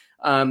ways,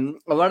 a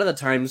lot of the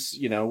times,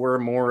 we're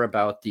more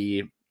about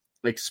the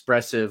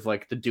expressive,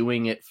 like the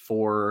doing it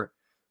for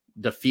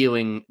the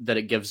feeling that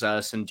it gives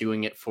us and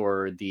doing it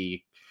for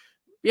the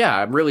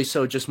I'm really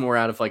so just more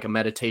out of like a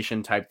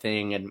meditation type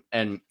thing,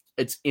 and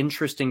it's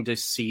interesting to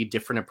see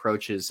different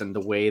approaches and the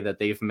way that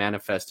they've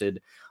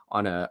manifested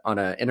on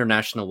a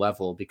international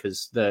level,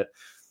 because the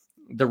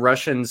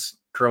Russians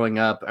growing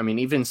up, I mean,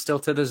 even still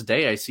to this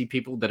day, I see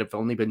people that have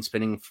only been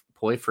spinning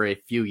poi for a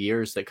few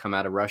years that come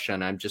out of Russia,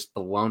 and I'm just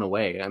blown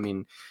away. I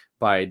mean,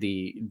 by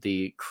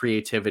the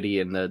creativity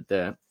and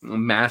the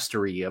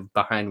mastery of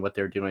behind what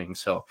they're doing.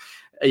 So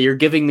you're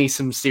giving me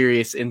some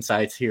serious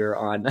insights here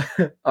on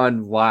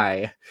on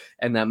why,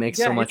 and that makes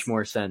Yeah, so much it's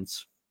more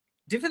sense.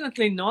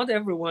 definitely not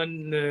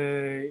everyone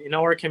in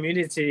our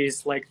community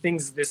is like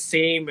thinks the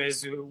same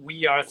as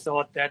we are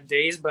thought that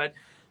days, but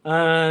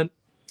uh,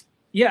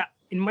 yeah,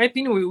 in my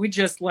opinion, we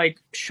just like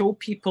show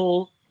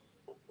people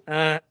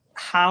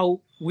how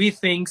we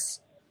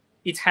thinks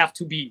it have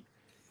to be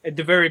at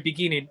the very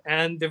beginning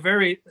and the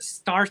very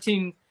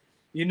starting.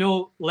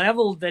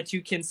 level that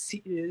you can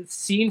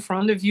see in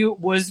front of you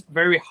was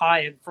very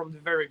high from the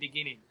very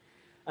beginning.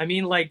 I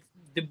mean, like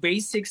the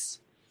basic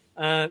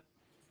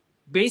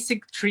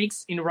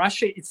tricks in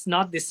Russia, it's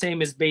not the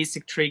same as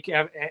basic trick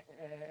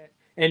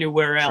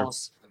anywhere Sure.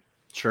 else.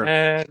 Sure.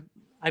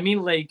 I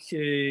mean, like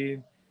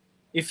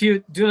if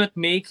you do not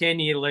make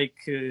any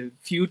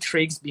few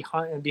tricks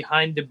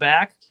behind the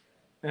back,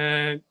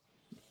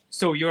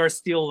 so you are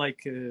still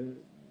like a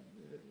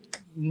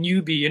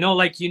newbie.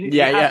 Like you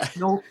Yeah, have yeah. to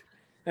know.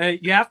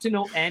 You have to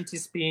know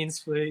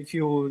anti-spins if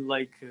you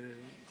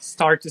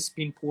start to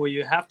spin poi.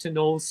 You have to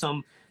know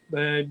some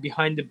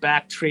behind the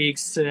back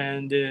tricks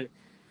and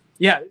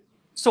yeah.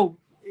 So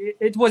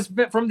it was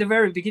from the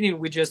very beginning.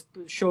 We just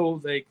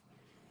show like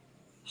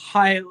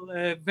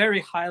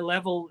very high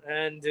level,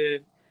 and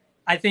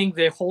I think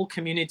the whole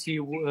community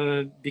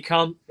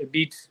become a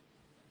bit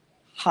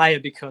higher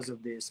because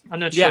of this. I'm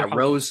not Yeah, sure how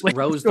to explain the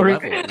rose the story.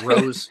 level.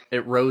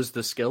 It rose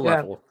the skill Yeah.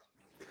 level.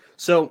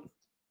 So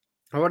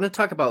I want to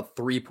talk about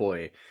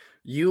 3-poi.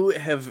 You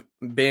have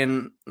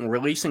been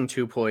releasing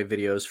 2-poi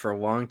videos for a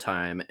long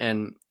time,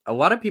 and a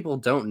lot of people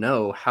don't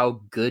know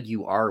how good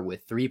you are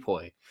with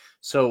 3-poi.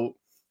 So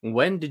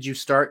when did you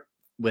start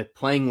with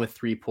playing with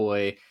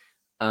 3-poi?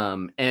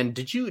 And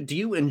do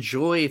you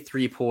enjoy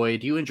 3-poi?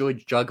 Do you enjoy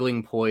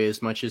juggling poi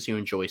as much as you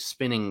enjoy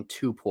spinning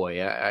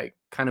 2-poi? I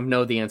kind of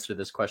know the answer to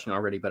this question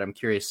already, but I'm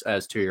curious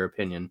as to your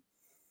opinion.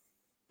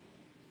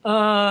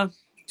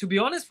 To be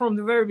honest, from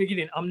the very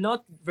beginning, I'm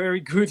not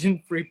very good in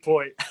free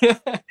poi.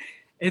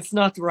 It's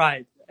not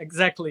right.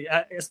 Exactly.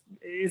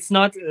 It's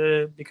not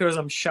because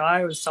I'm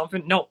shy or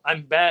something. No,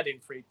 I'm bad in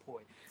free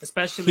poi.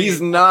 Especially.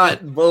 He's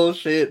not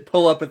bullshit.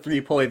 Pull up a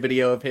 3-poi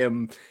video of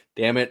him.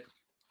 Damn it.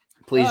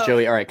 Please,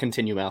 Joey. All right,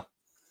 continue, Mal.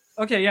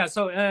 Okay, yeah.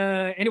 So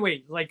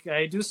anyway, like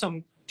I do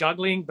some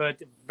juggling,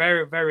 but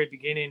very, very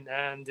beginning,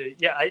 and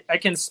yeah, I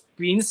can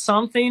spin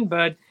something,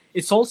 but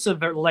it's also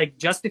very, like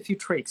just a few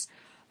tricks,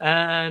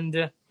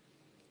 and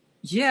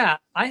yeah,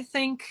 I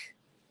think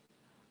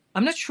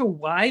I'm not sure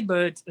why,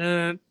 but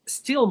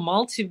still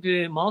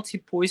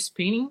multi-poi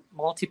spinning.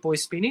 Multi-poi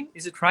spinning,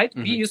 is it right?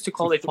 We used to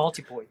call it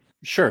multi-poi.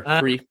 Sure,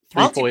 three-poi,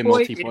 Multi-poi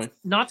multi-poi. is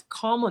not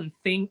common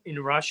thing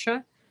in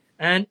Russia,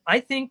 and I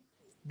think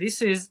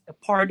this is a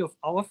part of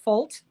our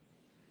fault.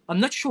 I'm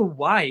not sure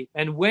why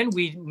and when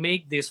we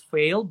make this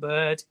fail,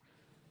 but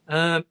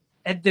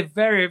at the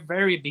very,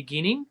 very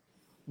beginning,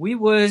 we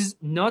was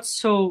not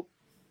so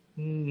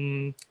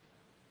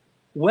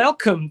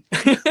welcome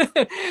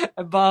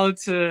about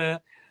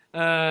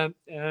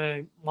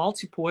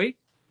multi-poi,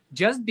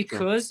 just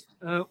because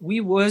we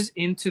was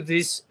into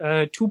this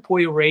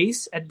 2-poi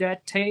race at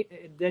that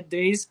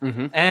days,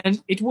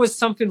 and it was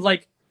something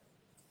like,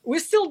 we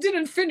still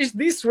didn't finish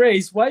this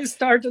race. Why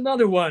start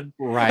another one?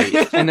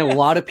 Right. And a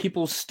lot of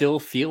people still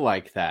feel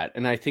like that.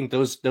 And I think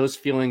those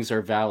feelings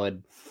are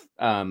valid.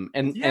 And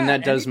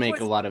that does make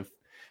a lot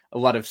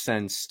of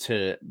sense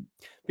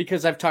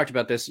because I've talked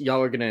about this.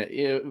 Y'all are going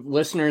to,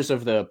 listeners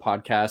of the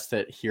podcast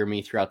that hear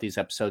me throughout these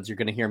episodes, you're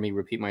going to hear me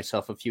repeat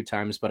myself a few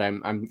times, but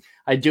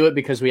I do it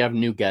because we have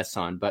new guests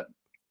on. But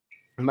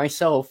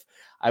myself,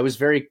 I was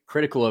very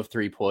critical of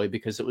 3-poi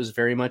because it was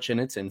very much in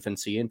its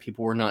infancy and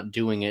people were not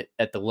doing it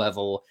at the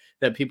level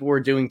that people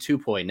were doing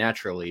 2-poi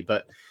naturally.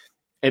 But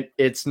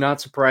it's not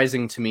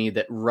surprising to me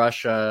that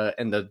Russia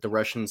and the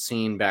Russian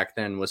scene back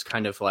then was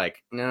kind of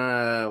like,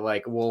 nah,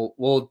 like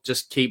we'll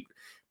just keep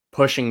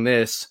pushing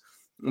this,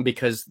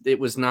 because it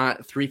was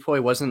not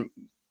 3-poi wasn't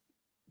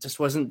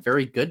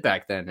very good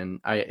back then, and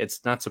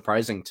it's not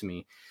surprising to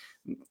me.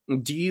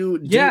 Do you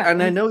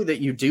and I know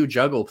that you do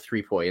juggle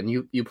 3-poi and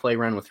you play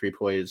around with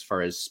 3-poi as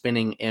far as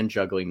spinning and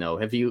juggling though.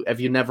 Have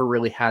you never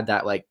really had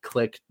that like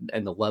click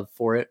and the love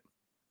for it?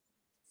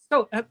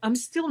 So I'm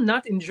still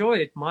not enjoy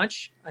it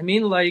much. I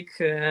mean, like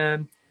I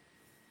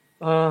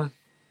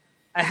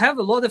have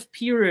a lot of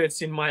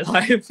periods in my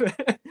life.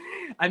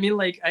 I mean,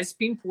 like I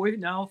spin poi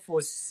now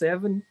for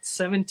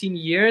 17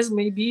 years,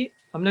 maybe.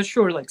 I'm not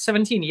sure, like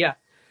 17, yeah.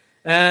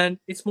 And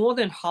it's more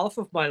than half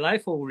of my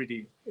life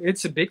already.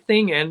 It's a big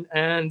thing, and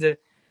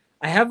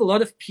I have a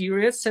lot of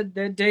periods at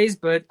that days.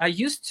 But I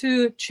used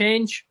to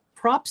change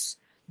props,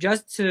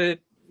 just to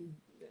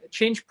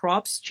change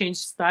props, change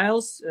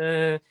styles,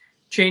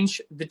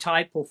 change the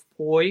type of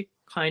poi,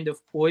 kind of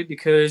poi,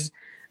 because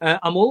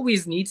I'm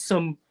always need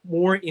some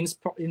more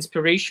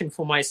inspiration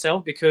for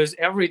myself, because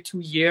every 2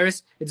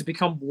 years it's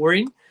become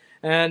boring,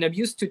 and I'm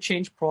used to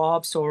change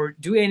props or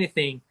do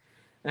anything,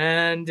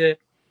 and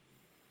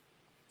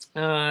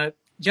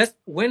just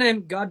when I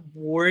got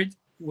bored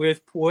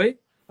with poi,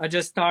 I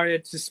just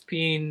started to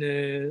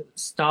spin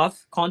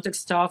contact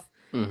stuff.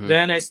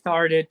 Then I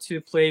started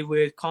to play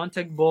with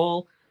contact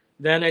ball.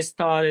 Then I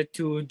started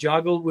to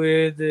juggle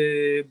with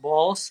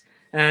balls,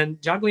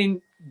 and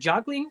juggling.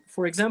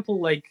 For example,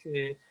 like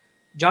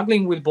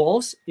juggling with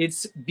balls,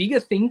 it's bigger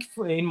thing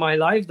in my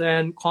life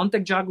than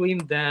contact juggling,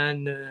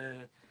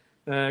 than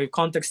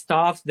contact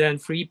stuff, than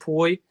free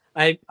poi.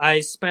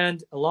 I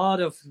spent a lot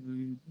of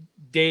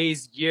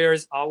days,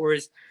 years,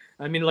 hours.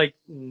 I mean, like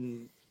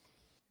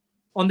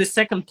on the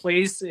second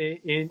place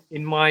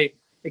in my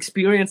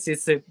experience,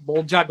 it's a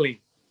ball juggling,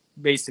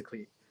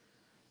 basically.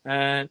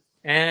 And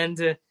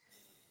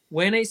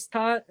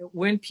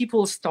when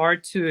people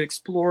start to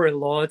explore a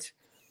lot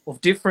of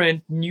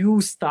different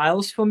new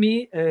styles for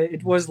me,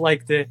 it was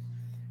like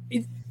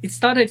it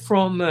started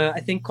from I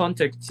think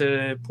contact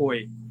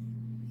poi.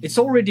 It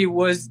already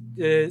was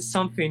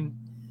something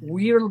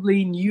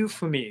weirdly new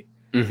for me.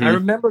 Mm-hmm. I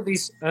remember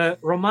this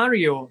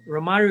Romario.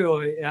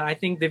 I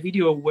think the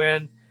video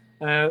when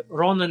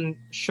Ronan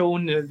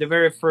shown the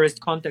very first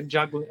contact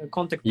poi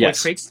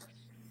Yes. tricks.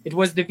 It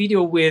was the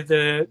video with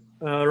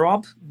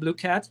Rob Blue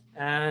Cat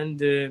and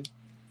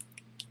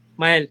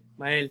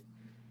Maël,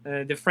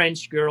 the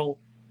French girl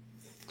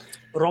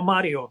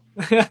Romario.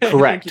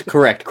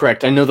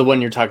 Correct. I know the one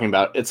you're talking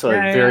about. It's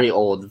very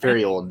old.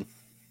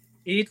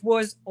 It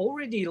was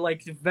already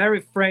like a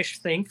very fresh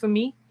thing for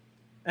me,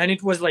 and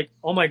it was like,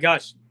 oh my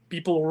gosh,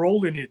 people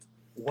roll in it.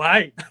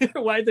 Why?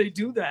 Why they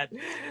do that?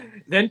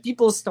 Then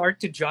people start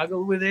to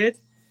juggle with it.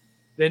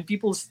 Then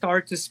people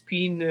start to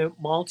spin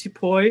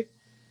multi-poi.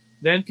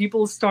 Then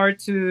people start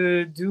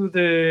to do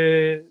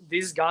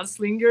these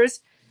gunslingers,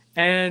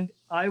 and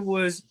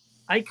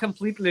I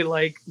completely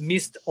like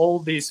missed all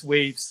these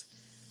waves.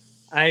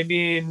 I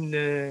mean,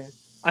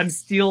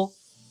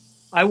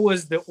 I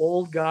was the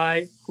old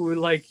guy who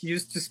like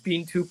used to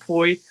spin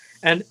 2-poi,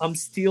 and I'm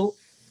still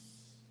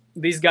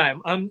this guy.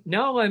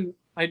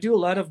 I do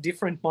a lot of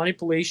different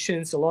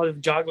manipulations, a lot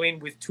of juggling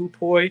with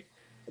 2-poi,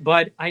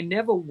 but I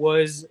never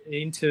was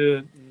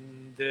into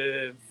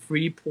the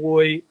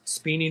 3-poi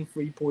spinning,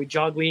 3-poi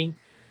juggling.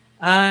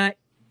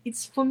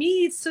 It's for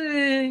me, it's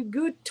a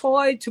good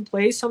toy to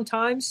play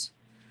sometimes.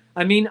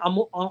 I mean, I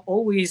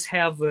always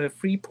have a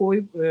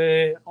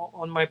 3-poi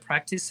on my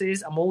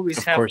practices. I'm always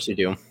Of course you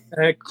do.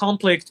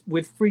 Conflict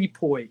with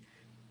 3-poi,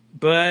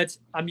 but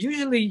I'm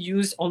usually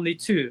use only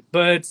 2.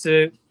 But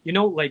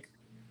like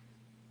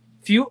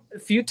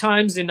few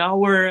times an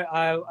hour,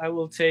 I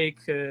will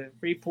take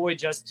 3-poi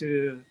just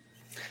to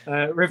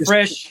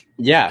refresh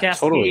cascades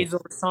totally.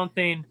 or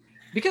something,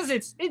 because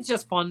it's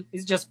just fun.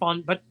 It's just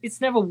fun, but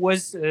it's never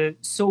was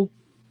so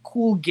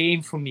cool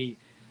game for me.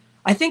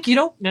 I think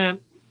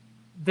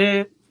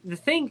the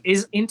thing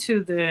is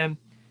into the.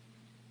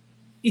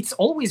 It's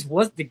always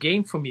was the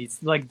game for me.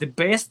 It's like the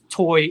best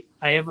toy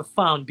I ever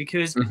found,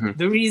 because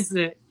there is.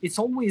 It's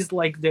always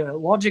like the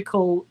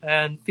logical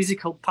and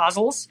physical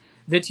puzzles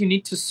that you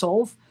need to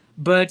solve,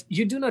 but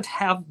you do not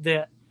have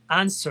the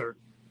answer.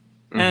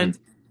 And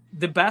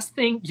the best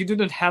thing, you do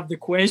not have the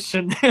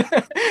question.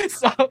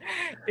 So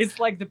it's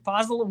like the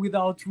puzzle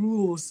without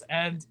rules,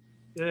 and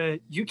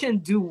you can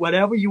do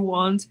whatever you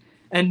want,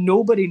 and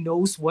nobody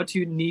knows what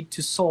you need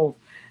to solve.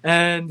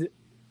 And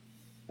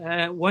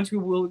what we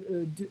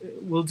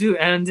will do.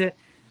 And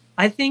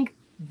I think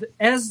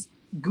as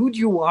good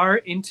you are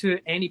into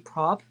any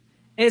prop,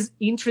 as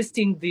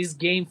interesting this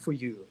game for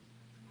you.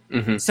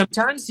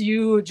 Sometimes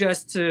you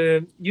just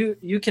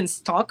you can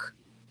stuck,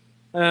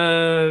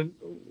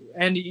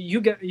 and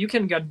you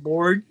can get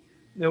bored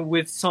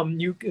with some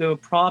new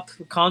prop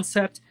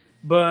concept.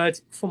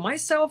 But for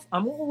myself,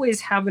 I'm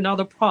always have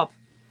another prop.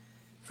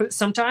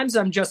 Sometimes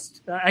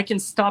I can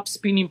stop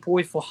spinning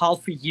poi for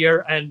half a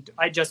year, and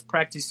I just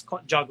practice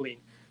juggling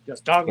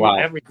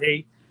every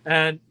day,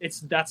 and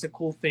that's a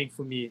cool thing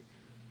for me.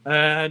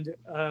 And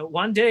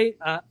one day,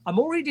 I'm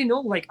already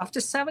know, like after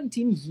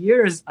 17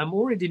 years, I'm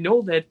already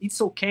know that it's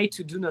okay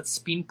to do not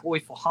spin poi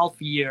for half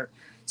a year.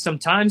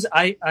 Sometimes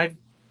I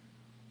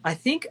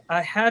think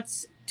I had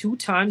 2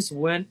 times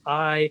when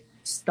I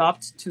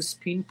stopped to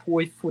spin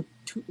poi for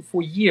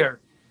a year.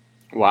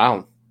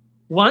 Wow.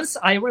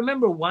 I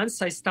remember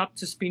once I stopped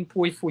to spin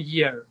poi for a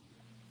year.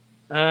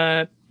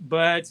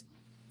 But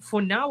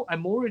for now,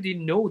 I'm already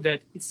know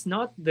that it's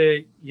not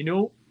the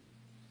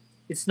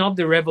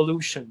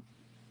revolution.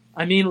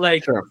 I mean,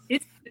 like, sure.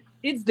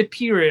 It's the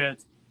period.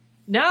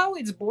 Now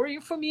it's boring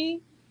for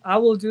me. I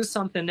will do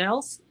something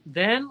else.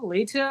 Then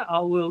later I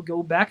will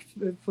go back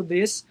for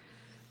this.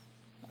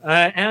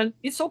 And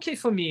it's okay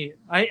for me.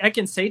 I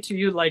can say to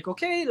you, like,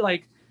 okay,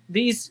 like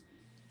these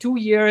 2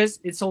 years,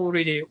 it's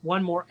already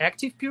one more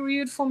active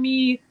period for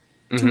me.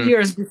 2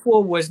 years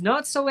before was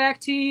not so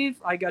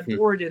active. I got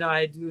bored and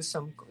I do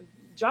some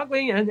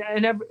juggling,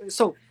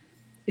 so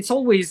it's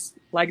always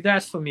like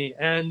that for me.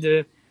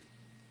 And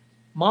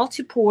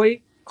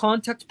multi-poi,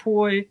 contact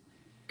poi,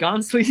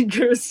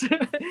 gunslingers,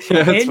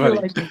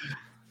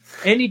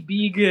 any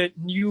big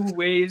new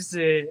waves,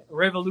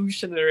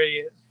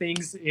 revolutionary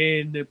things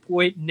in the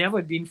poi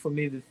never been for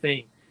me the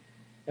thing.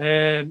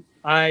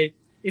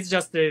 It's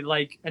just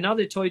like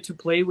another toy to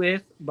play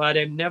with, but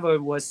I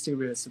never was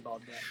serious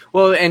about that.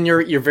 Well, and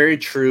you're very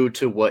true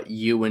to what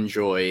you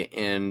enjoy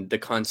and the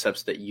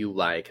concepts that you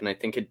like, and I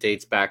think it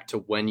dates back to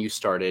when you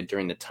started,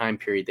 during the time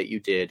period that you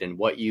did, and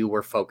what you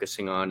were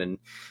focusing on, and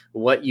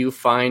what you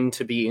find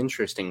to be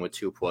interesting with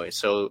 2-poi.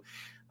 So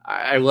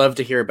I love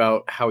to hear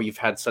about how you've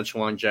had such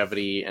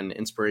longevity and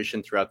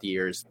inspiration throughout the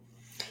years.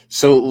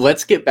 So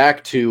let's get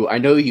back to, I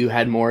know you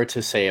had more to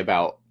say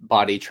about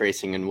body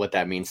tracing and what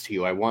that means to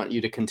you. I want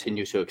you to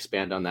continue to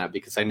expand on that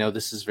because I know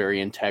this is very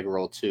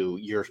integral to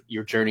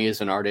your journey as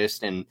an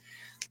artist and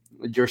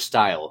your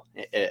style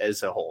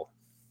as a whole.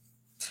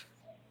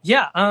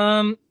 Yeah.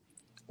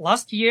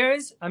 Last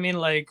years, I mean,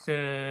 like,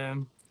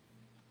 I'm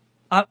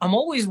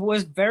always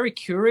was very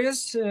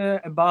curious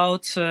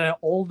about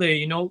all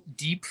the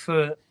deep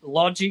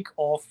logic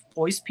of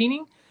poi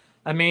spinning.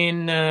 I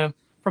mean,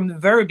 from the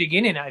very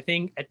beginning, I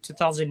think at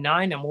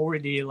 2009, I'm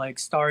already like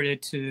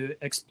started to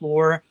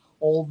explore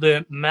all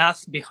the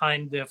math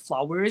behind the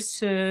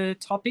flowers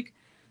topic.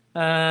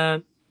 Yeah,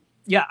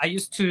 I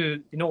used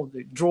to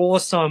draw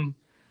some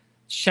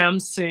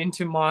shams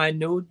into my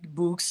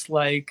notebooks,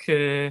 like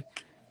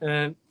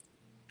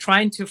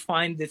trying to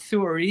find the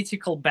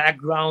theoretical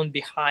background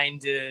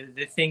behind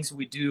the things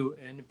we do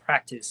in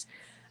practice.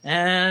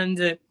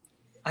 And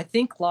I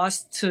think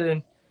last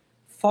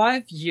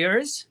 5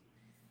 years,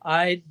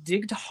 I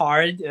digged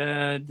hard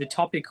the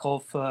topic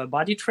of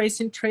body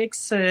tracing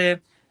tricks,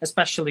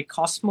 especially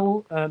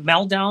Cosmo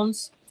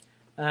meltdowns.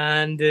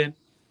 And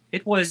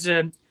it was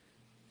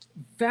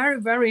very,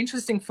 very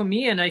interesting for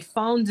me. And I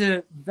found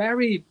a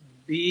very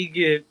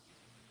bigger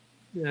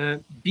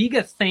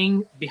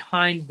thing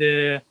behind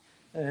the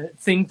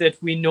thing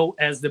that we know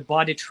as the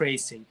body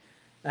tracing,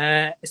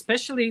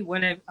 especially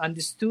when I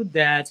understood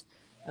that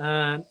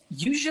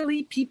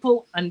usually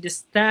people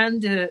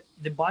understand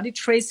the body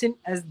tracing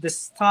as the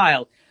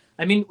style.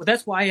 I mean,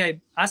 that's why I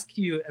ask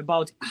you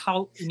about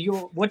how in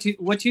your what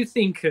you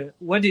think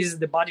what is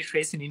the body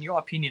tracing in your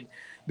opinion,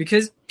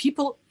 because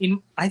people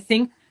in I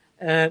think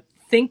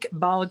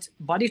about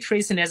body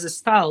tracing as a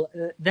style.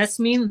 That's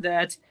mean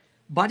that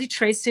body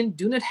tracing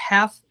do not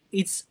have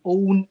its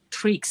own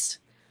tricks.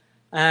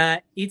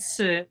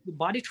 It's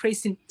body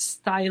tracing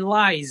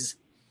stylize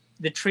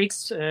the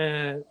tricks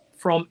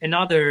from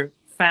another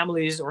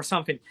families or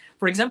something.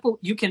 For example,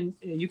 you can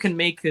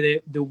make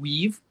the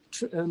weave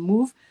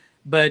move,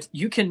 but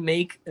you can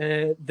make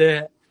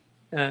the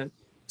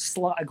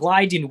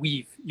gliding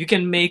weave. You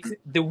can make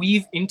the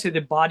weave into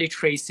the body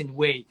tracing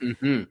way.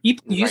 Mm-hmm.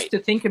 People Right. used to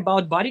think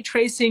about body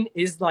tracing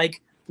is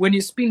like when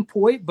you spin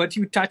poi, but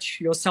you touch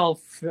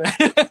yourself.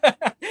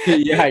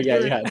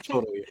 Yeah,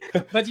 totally.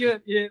 But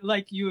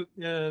you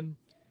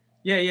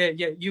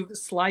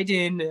slide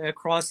in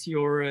across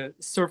your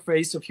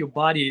surface of your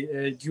body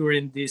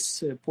during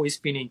this poi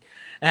spinning,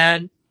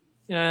 and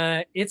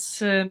it's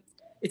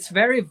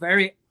very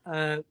very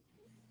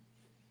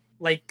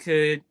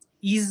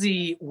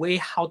easy way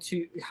how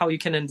you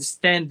can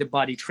understand the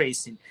body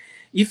tracing.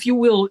 If you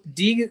will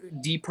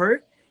dig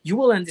deeper, you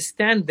will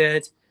understand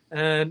that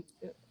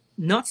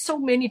not so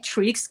many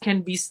tricks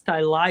can be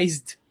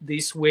stylized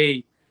this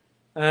way.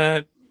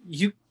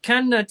 You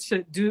cannot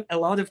do a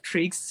lot of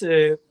tricks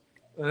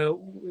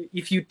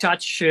if you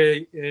touch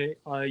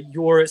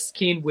your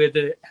skin with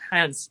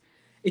hands.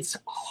 It's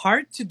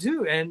hard to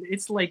do, and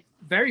it's like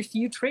very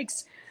few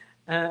tricks.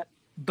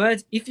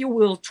 But if you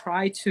will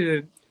try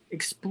to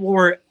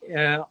explore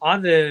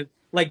other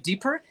like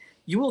deeper,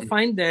 you will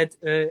find that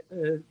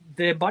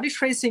the body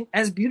tracing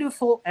as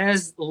beautiful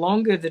as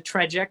longer the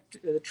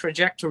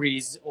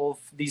trajectories of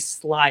these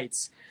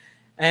slides.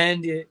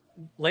 And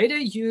later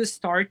you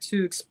start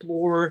to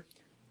explore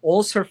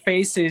all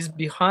surfaces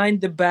behind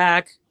the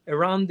back,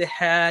 around the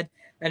head,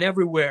 and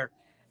everywhere.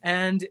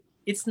 And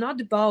it's not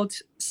about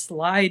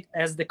slide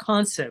as the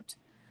concept,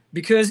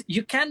 because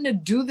you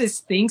cannot do these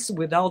things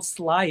without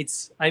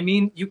slides. I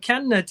mean, you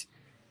cannot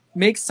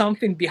make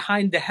something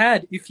behind the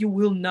head if you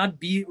will not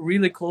be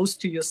really close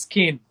to your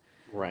skin.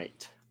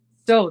 Right.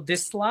 So the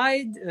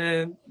sliding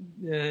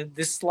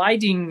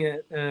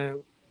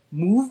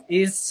move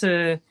is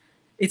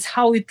it's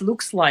how it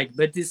looks like,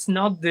 but it's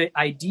not the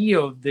idea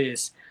of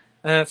this.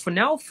 For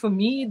now, for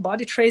me,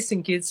 body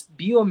tracing is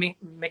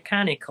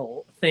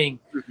biomechanical thing.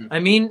 Mm-hmm. I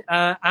mean,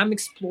 I'm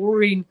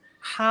exploring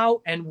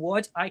how and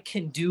what I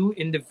can do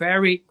in the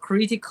very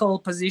critical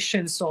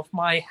positions of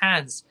my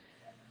hands.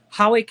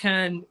 How I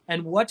can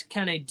and what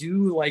can I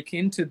do like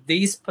into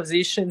these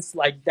positions,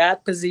 like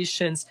that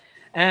positions,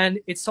 and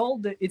it's all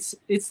it's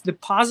the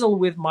puzzle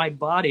with my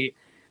body,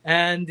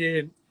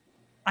 and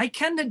I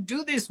cannot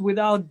do this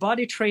without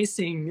body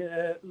tracing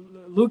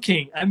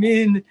looking. I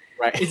mean,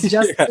 Right. it's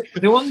just Yeah.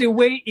 the only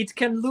way it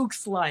can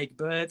looks like,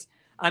 but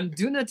I'm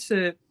do not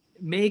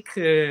make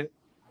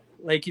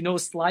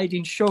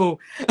sliding show.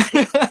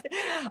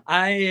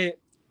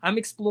 I'm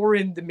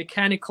exploring the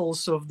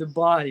mechanicals of the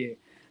body,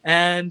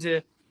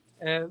 and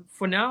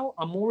for now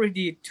I'm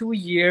already 2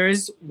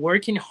 years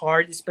working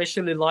hard,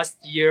 especially last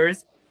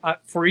years.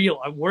 For real,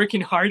 I'm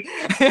working hard,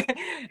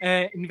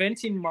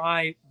 inventing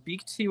my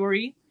big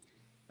theory,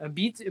 a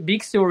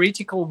big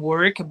theoretical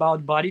work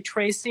about body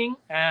tracing,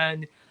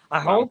 and I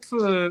hope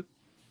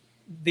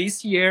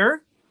this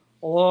year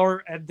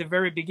or at the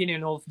very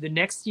beginning of the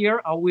next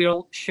year I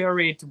will share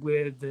it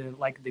with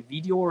like the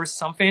video or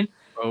something.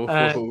 Oh.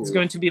 It's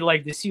going to be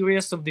like the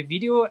series of the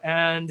video,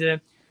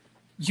 and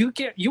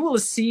you will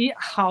see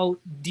how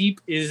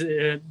deep is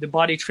the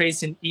body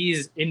tracing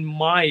is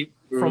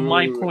from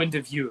my Ooh, point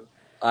of view.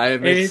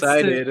 I'm It's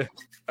excited.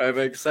 I'm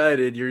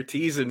excited. You're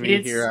teasing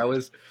me here.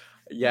 it's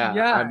Yeah,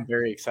 yeah, I'm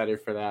very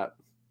excited for that.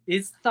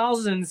 it's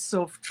thousands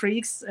of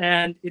tricks,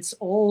 and it's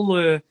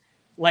all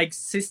like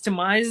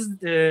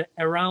systemized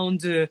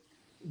around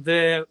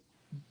the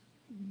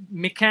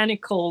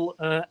mechanical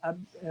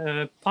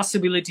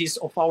possibilities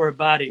of our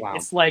body. Wow.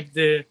 It's like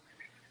the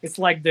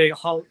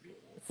how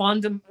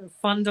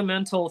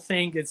fundamental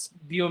thing. It's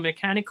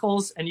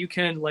biomechanicals, and you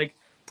can like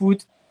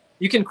put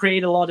you can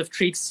create a lot of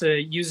tricks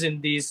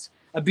using these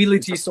It's a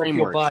abilities of your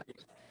framework. body.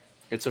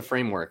 It's a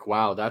framework.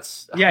 Wow,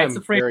 that's Yeah, it's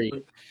a I'm framework.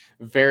 very,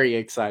 very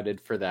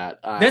excited for that.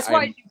 That's I'm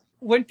why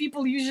when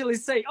people usually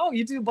say, "Oh,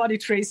 you do body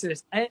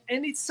traces," and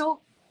it's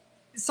so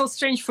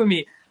strange for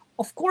me.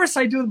 Of course,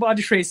 I do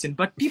body tracing,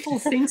 but people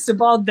thinks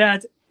about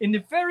that in a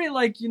very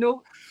like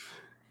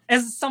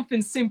as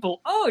something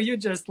simple. Oh, you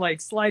just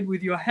like slide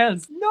with your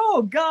hands.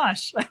 No,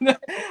 gosh,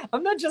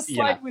 I'm not just yeah,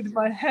 slide with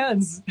my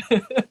hands.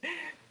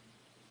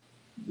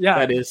 Yeah,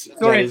 that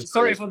sorry, is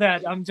sorry great. for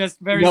that. I'm just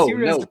very No,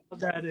 serious no, about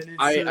that, and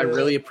it's I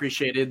really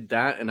appreciated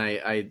that, and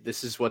I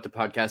this is what the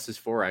podcast is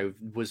for. I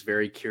was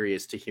very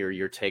curious to hear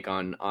your take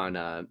on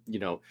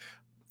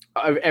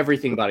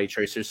everything body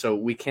tracers. So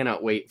we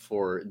cannot wait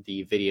for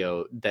the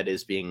video that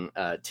is being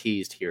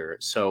teased here.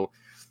 So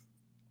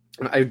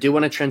I do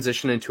want to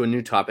transition into a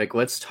new topic.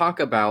 Let's talk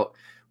about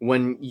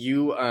when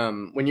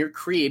you're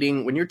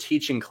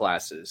teaching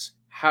classes.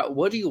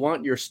 What do you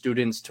want your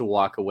students to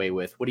walk away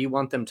with? What do you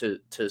want them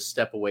to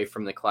step away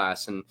from the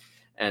class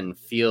and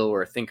feel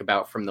or think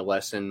about from the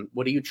lesson?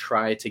 What do you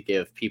try to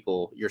give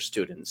people, your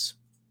students?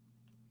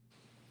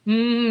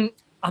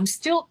 I'm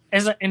still,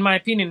 in my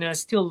opinion, I'm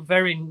still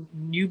very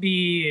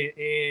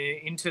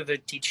newbie into the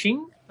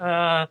teaching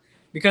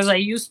because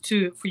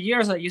for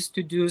years, I used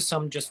to do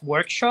some just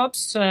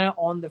workshops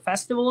on the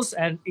festivals,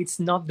 and it's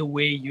not the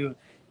way you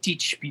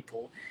teach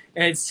people.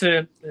 It's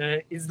the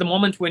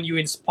moment when you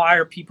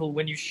inspire people,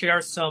 when you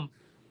share some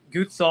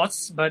good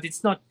thoughts, but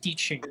it's not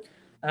teaching.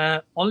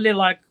 Only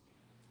like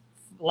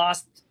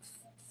last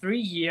 3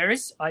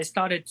 years, I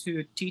started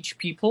to teach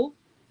people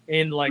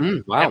in like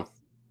Wow.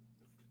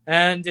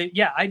 and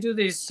yeah, I do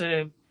this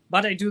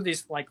but I do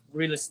this like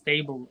really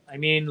stable. I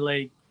mean,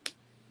 like,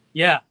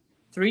 yeah,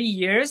 3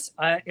 years,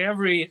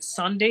 every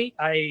Sunday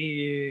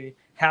I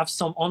have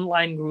some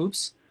online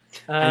groups.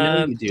 I know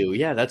um you do.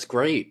 Yeah, that's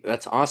great.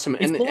 That's awesome.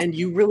 it's also, And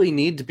you really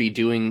need to be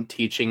doing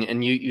teaching.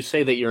 And you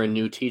say that you're a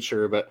new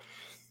teacher, but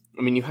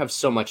I mean you have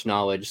so much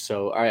knowledge.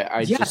 So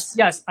I just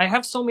yes, I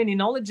have so many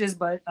knowledge,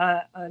 but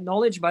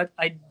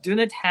I do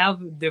not have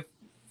the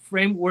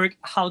framework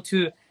how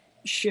to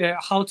share,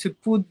 how to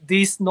put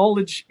this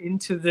knowledge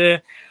into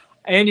the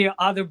any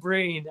other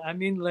brain. I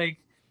mean, like,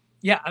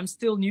 yeah, I'm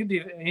still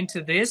newbie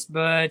into this,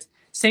 but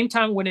same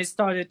time when I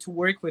started to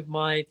work with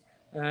my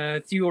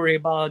theory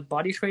about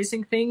body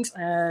tracing things,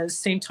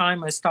 same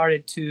time I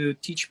started to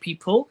teach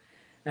people,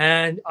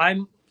 and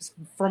I'm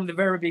from the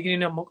very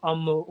beginning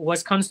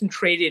was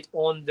concentrated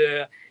on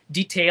the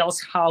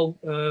details how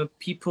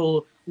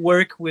people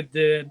work with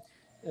the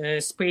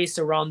space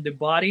around the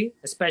body,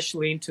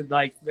 especially into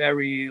like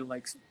very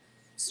like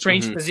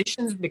strange mhm,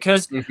 positions,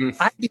 because mhm.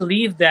 I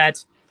believe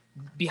that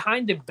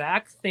behind the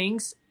back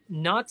things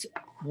not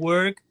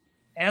work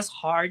as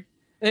hard.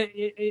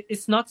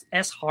 It's not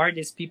as hard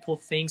as people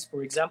think,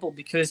 for example,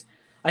 because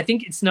I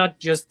think it's not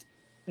just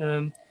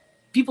um,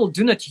 people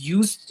do not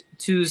use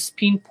to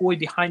spin poi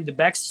behind the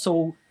back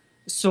so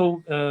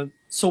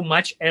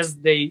much as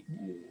they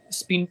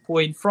spin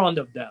poi in front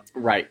of them.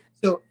 Right.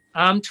 So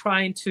I'm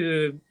trying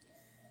to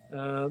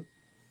uh,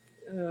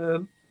 uh,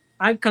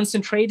 I'm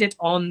concentrated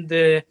on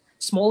the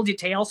small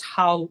details,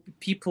 how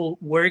people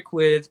work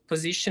with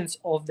positions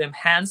of them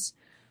hands.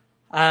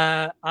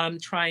 I'm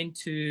trying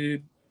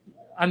to.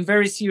 I'm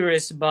very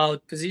serious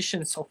about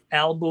positions of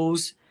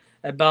elbows,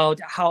 about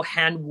how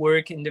hand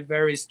work in the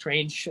very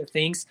strange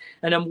things,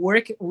 and I'm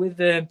working with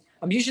the.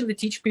 I'm usually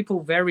teach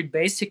people very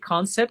basic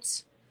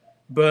concepts,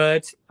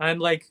 but I'm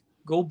like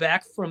go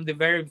back from the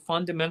very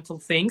fundamental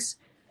things,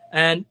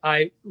 and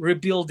I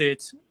rebuild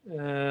it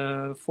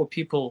for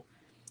people,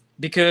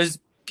 because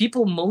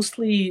people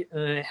mostly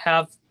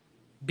have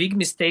big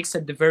mistakes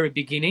at the very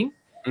beginning.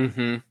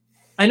 Mhm.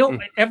 I know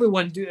Mm.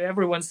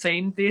 everyone's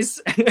saying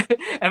this.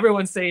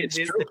 Everyone's saying It's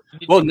this, true. that you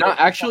need Well, to not work.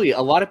 actually,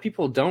 a lot of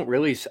people don't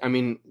really I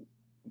mean,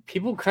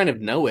 people kind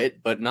of know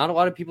it, but not a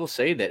lot of people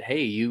say that,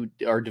 "Hey, you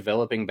are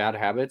developing bad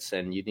habits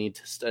and you need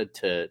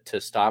to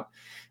stop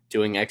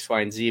doing X,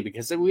 Y, and Z,"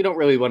 because we don't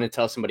really want to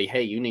tell somebody,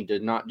 "Hey, you need to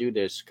not do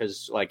this,"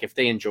 because like if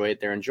they enjoy it,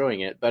 they're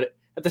enjoying it. But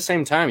at the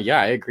same time, yeah,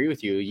 I agree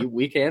with you.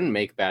 We can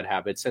make bad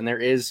habits, and there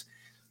is,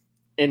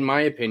 in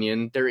my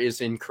opinion, there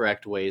is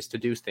incorrect ways to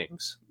do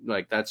things.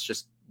 Like that's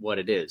just what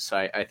it is.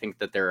 I think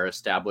that there are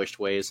established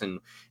ways, and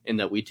in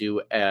that we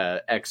do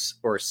X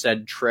or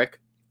said trick,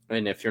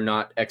 and if you're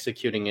not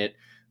executing it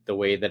the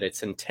way that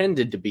it's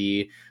intended to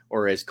be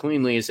or as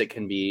cleanly as it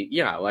can be,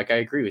 yeah, like I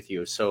agree with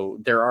you. So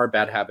there are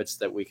bad habits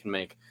that we can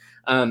make.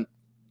 Um,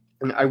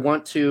 And I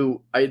want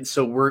to.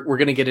 So we're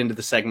going to get into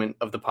the segment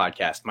of the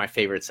podcast, my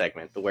favorite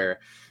segment, where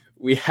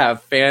we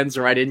have fans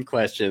write in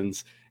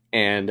questions,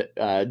 and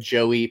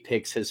Joey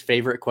picks his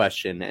favorite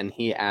question, and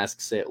he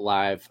asks it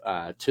live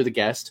to the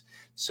guest.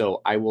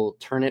 So I will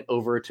turn it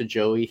over to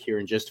Joey here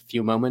in just a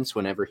few moments.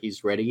 Whenever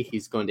he's ready,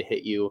 he's going to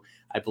hit you,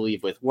 I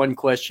believe, with one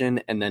question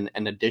and then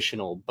an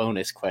additional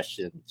bonus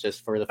question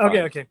just for the fun.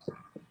 Okay.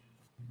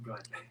 Go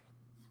ahead.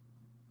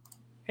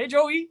 Hey,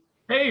 Joey.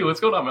 Hey, what's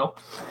going on, Mel?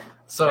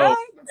 So,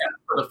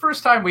 for the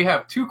first time, we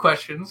have two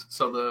questions.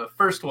 So the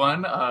first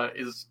one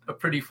is a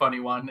pretty funny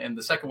one, and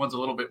the second one's a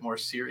little bit more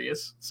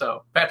serious.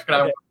 So Patrick and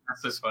I want to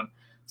ask this one.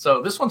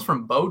 So this one's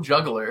from Bo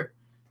Juggler.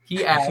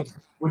 He asked,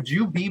 "Would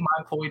you be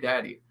my poi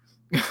daddy?"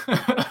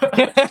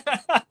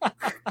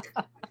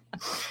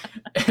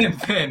 And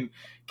then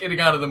getting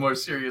out of the more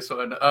serious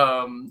one,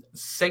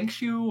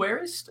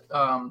 sanctuarist.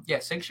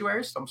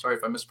 Sanctuarist. I'm sorry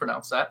if I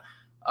mispronounced that.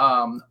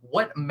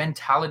 What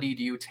mentality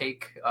do you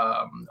take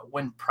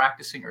when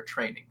practicing or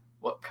training?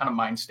 What kind of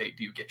mind state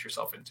do you get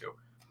yourself into?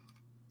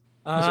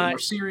 Is it more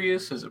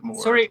serious? Is it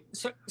more...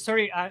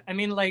 Sorry. I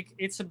mean, like,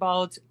 it's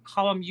about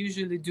how I'm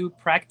usually do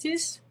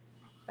practice.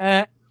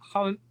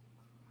 How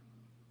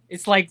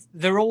it's like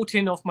the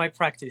routine of my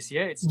practice.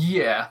 Yeah.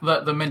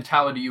 The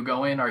mentality you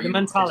go in. Are the you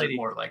mentality? Is it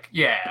more like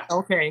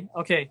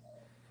Okay.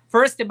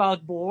 First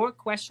about board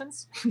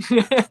questions.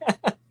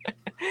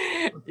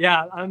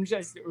 Yeah, I'm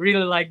just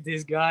really like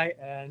this guy,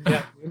 and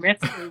we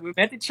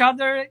met each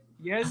other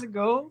years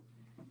ago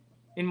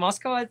in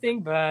Moscow, I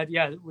think. But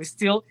yeah,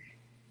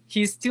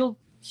 he's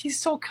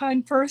so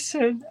kind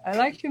person. I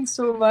like him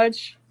so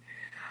much.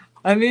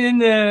 I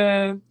mean,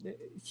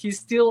 he's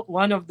still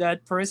one of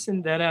that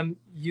person that I'm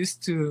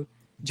used to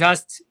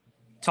just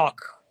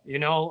talk,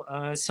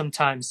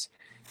 sometimes,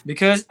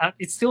 because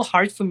it's still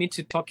hard for me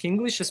to talk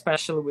English,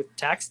 especially with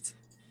text.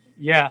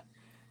 Yeah,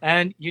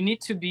 and you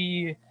need to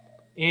be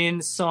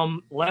in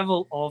some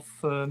level of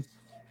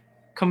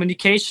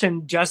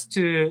communication just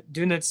to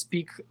do not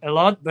speak a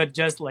lot, but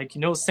just like,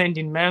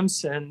 sending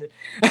memes and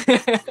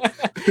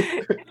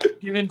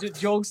giving the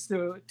jokes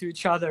to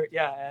each other.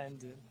 Yeah.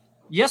 And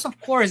yes, of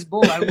course,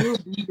 Bo, I will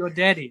be your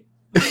daddy.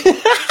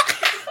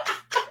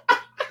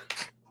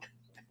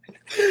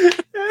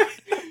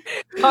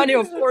 Honey,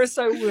 of course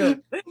I will.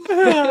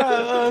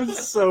 I'm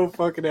so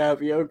fucking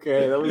happy.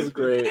 Okay, that was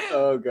great.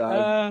 Oh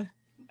God.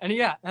 And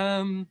yeah,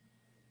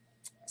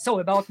 so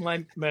about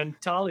my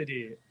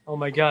mentality, oh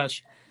my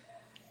gosh.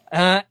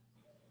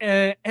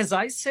 As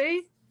I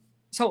say,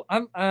 so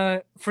I'm.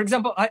 For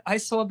example, I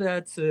saw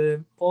that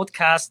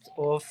podcast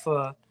of.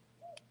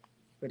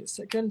 Wait a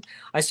second.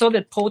 I saw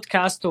that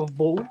podcast of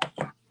Bo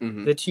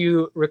that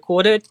you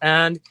recorded,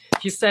 and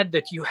he said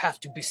that you have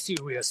to be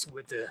serious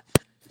with the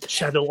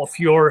schedule of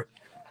your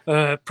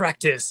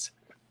practice.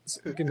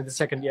 So, give me the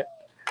second, yeah.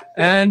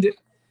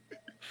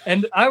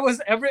 And I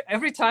was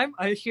every time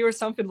I hear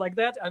something like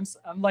that, I'm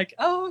like,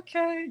 oh,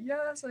 okay,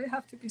 yes, I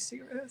have to be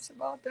serious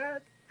about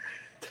that.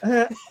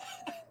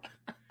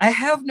 I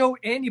have no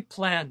any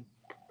plan.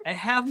 I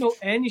have no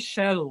any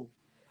schedule.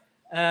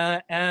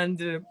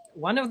 And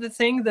one of the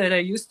things that I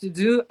used to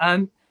do,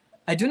 I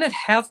do not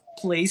have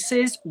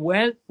places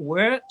where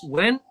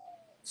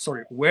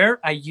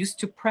I used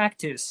to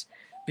practice,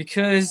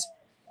 because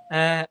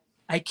I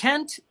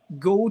can't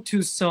go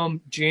to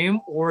some gym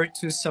or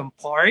to some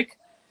park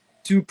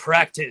to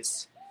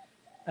practice.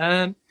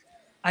 I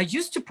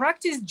used to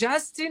practice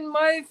just in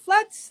my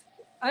flat.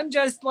 I'm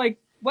just like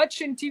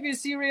watching TV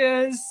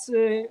series,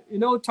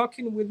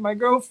 talking with my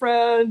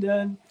girlfriend,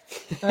 and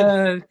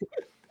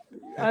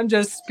I'm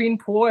just spin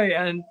poi,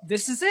 and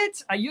this is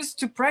it. I used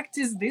to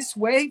practice this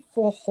way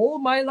for whole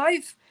my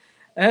life,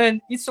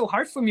 and it's so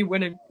hard for me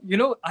when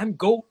I'm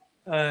go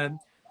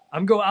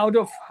out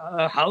of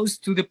house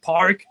to the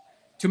park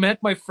to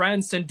meet my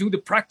friends and do the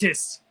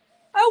practice.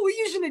 We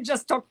usually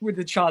just talk with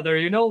each other,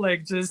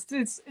 like just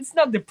it's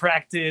not the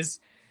practice.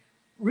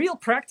 Real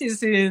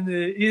practice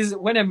is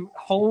when I'm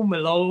home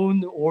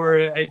alone, or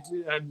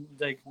I'm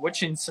like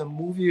watching some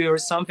movie or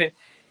something.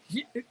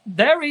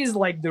 There is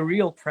like the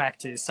real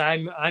practice.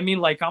 I'm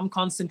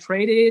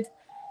concentrated.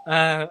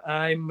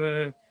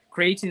 I'm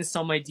creating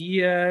some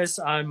ideas.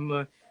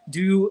 I'm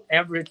do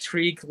every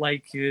trick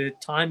like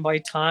time by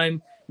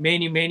time,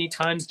 many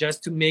times,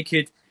 just to make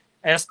it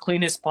as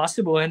clean as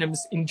possible. And I'm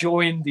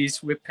enjoying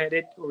this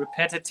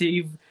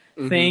repetitive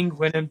thing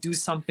when I do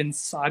something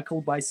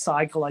cycle by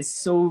cycle.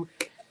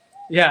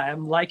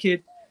 I'm like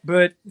it,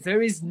 but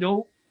there is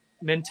no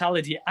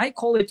mentality. I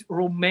call it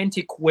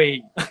romantic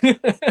way.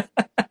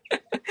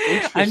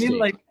 I mean,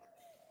 like,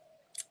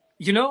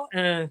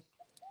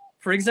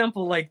 for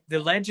example, like the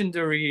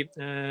legendary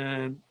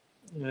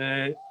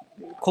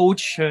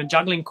coach,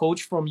 juggling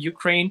coach from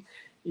Ukraine,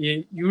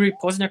 Yuri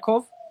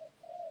Pozdnyakov.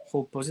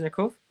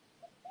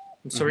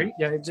 I'm sorry,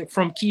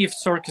 from Kiev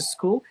Circus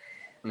School.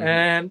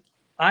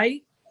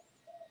 I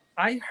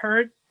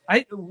heard.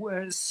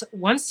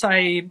 Once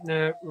I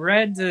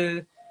read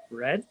the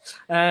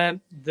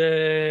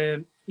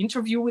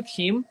interview with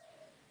him,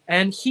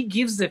 and he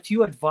gives a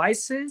few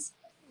advices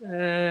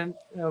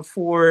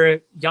for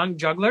young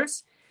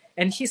jugglers,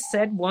 and he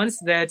said once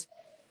that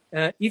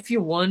if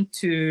you want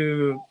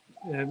to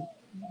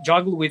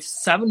juggle with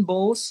 7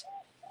 balls,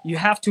 you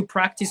have to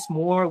practice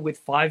more with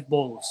 5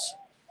 balls,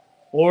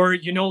 or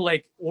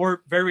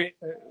or very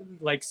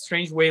like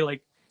strange way,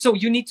 like, so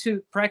you need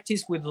to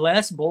practice with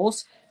less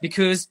balls,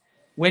 because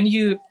when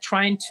you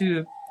trying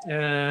to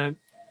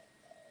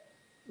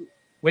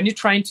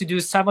do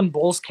 7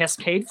 balls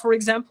cascade, for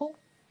example,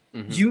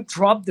 you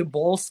drop the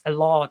balls a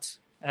lot,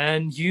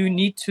 and you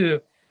need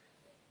to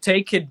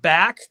take it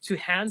back to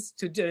hands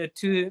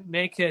to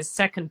make a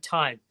second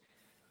time.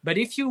 But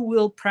if you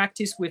will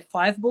practice with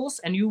 5 balls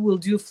and you will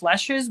do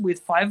flashes with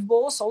 5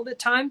 balls all the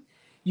time,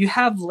 you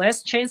have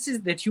less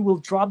chances that you will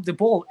drop the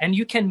ball, and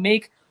you can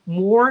make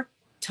more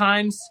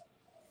times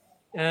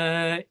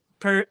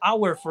per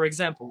hour, for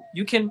example.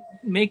 You can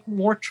make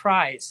more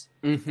tries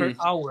per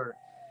hour.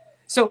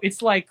 So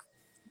it's like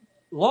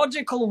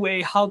logical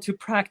way how to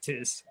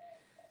practice.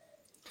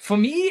 For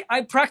me,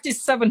 I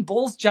practice 7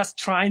 balls, just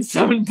trying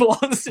 7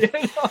 balls,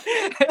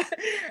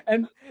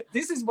 and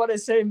this is what I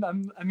say.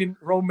 I mean,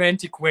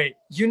 romantic way.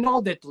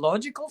 That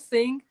logical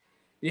thing.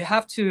 You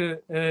have to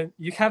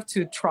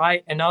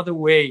try another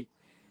way.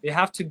 You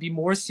have to be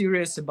more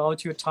serious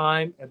about your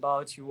time,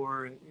 about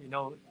your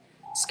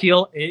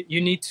skill.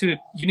 You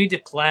need a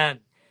plan.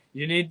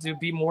 You need to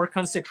be more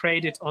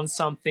concentrated on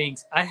some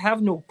things. I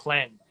have no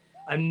plan.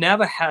 I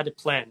never had a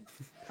plan.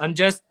 I'm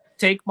just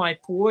take my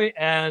poi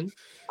and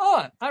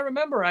I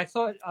remember I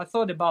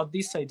thought about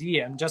this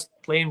idea. I'm just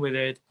playing with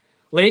it.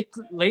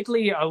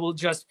 Lately, I will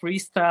just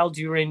freestyle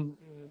during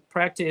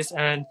practice,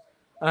 and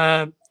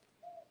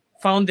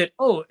found that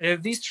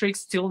this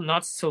trick's still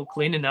not so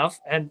clean enough,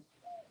 and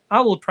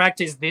I will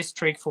practice this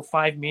trick for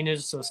 5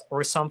 minutes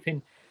or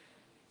something.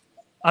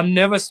 I'm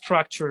never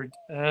structured,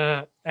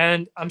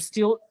 and I'm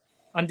still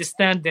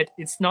understand that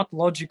it's not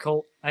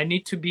logical. I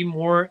need to be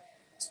more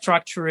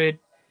structured,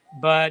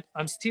 but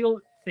I'm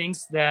still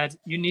thinks that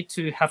you need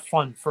to have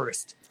fun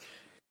first.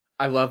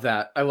 I love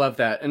that.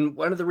 And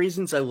one of the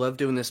reasons I love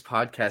doing this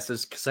podcast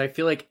is because I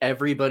feel like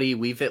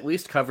we've at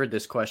least covered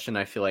this question,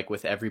 I feel like,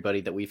 with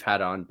everybody that we've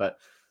had on, but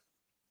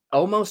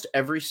almost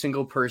every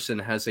single person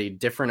has a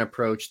different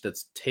approach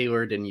that's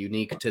tailored and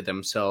unique to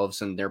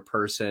themselves and their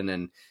person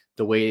and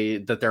the way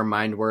that their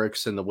mind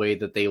works and the way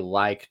that they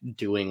like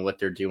doing what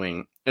they're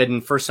doing.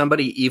 And for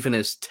somebody even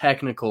as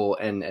technical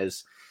and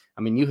as,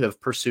 I mean, you have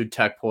pursued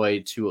tech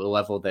poi to a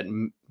level that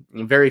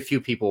very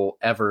few people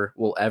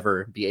will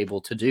ever be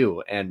able to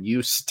do. And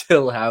you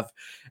still have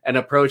an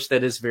approach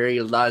that is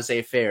very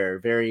laissez-faire,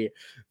 very,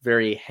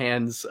 very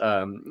hands,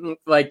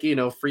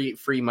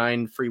 free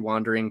mind, free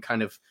wandering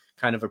kind of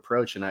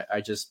approach. And I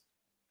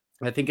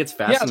think it's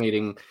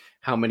fascinating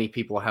how many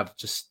people have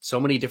just so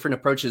many different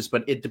approaches,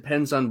 but it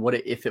depends on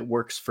if it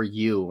works for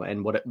you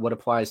and what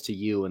applies to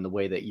you and the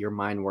way that your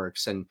mind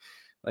works. And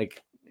I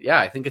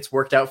think it's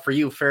worked out for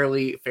you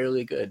fairly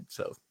good.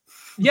 So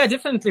yeah,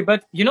 definitely.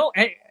 But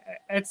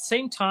at the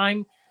same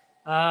time,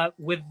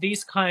 with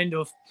this kind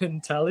of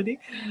mentality,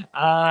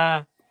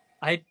 I'm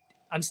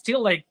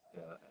still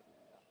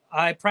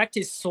I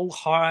practiced so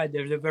hard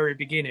at the very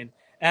beginning,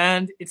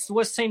 and it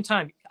was same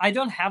time. I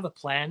don't have a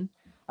plan.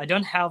 I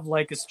don't have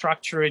a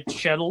structured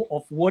schedule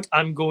of what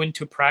I'm going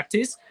to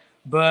practice,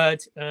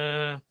 but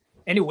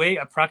anyway,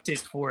 I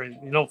practiced for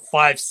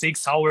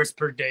 5-6 hours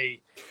per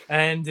day,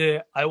 and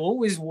I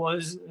always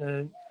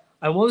wanted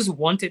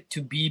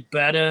to be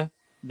better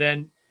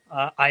than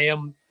I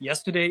am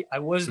yesterday. I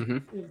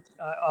wanted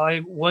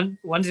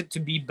to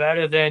be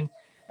better than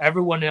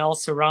everyone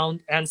else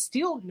around, and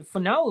still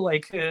for now,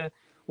 if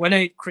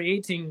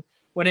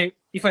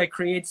I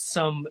create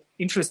some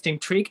interesting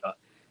trick.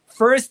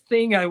 First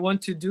thing I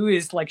want to do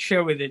is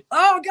share with it.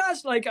 Oh gosh,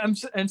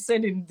 I'm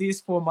sending this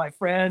for my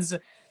friends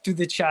to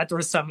the chat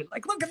or something.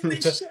 Look at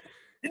this shit.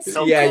 It's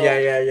so cool.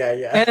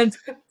 Yeah. And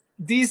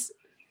this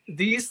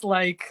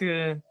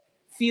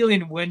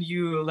feeling when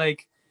you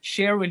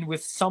sharing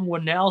with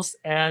someone else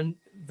and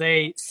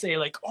they say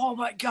oh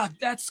my god,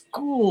 that's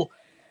cool,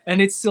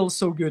 and it's still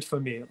so good for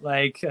me.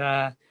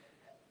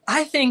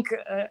 I think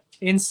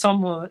in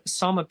some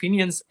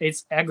opinions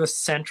it's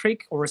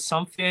egocentric or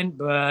something,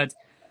 but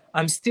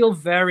I'm still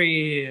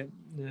very.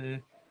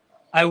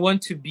 I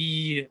want to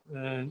be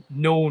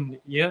known,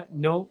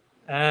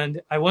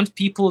 and I want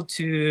people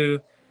to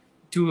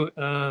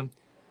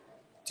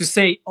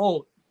say,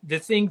 "Oh, the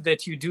thing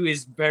that you do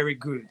is very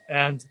good,"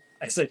 and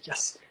I said,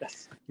 "Yes."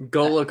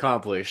 Goal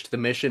accomplished. The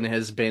mission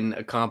has been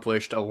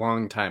accomplished a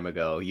long time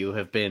ago. You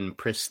have been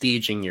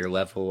prestiging your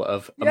level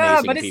of amazing people.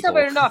 Yeah, but it's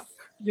never enough.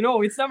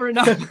 It's never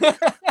enough.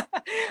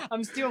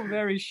 I'm still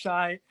very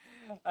shy.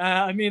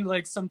 I mean,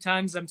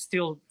 sometimes I'm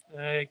still.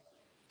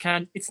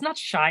 It's not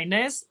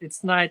shyness.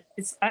 It's not.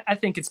 I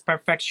think it's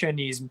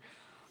perfectionism.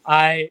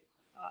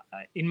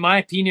 In my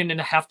opinion,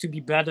 I have to be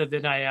better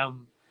than I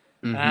am.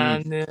 Mm-hmm.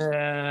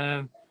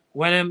 And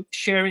when I'm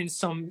sharing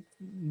some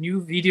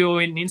new video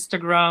in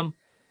Instagram,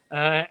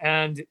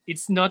 and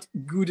it's not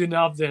good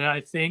enough, then I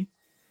think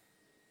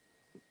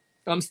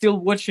I'm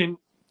still looking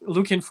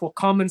for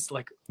comments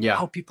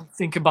how people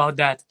think about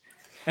that.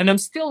 And I'm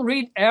still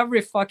read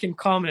every fucking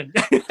comment.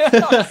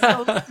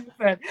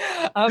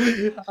 I'm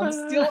so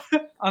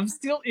stupid. I'm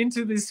still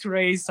into this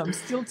race. I'm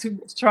still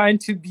trying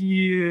to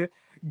be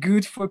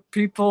good for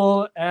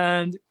people,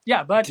 and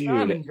yeah, but Dude,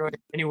 I'm enjoying it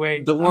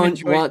anyway. the I'm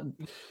enjoying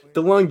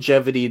the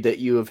longevity that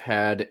you have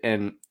had,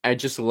 and I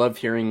just love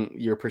hearing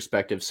your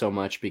perspective so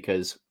much,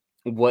 because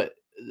what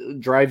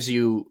drives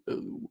you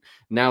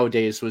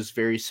nowadays was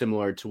very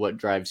similar to what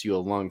drives you a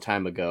long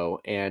time ago.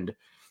 And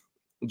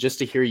just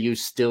to hear you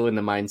still in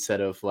the mindset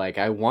of like,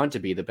 I want to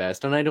be the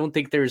best. And I don't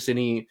think there's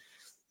any,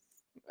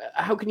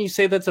 how can you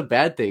say that's a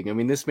bad thing? I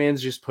mean, this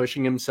man's just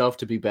pushing himself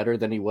to be better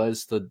than he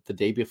was the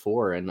day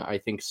before. And I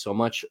think so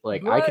much,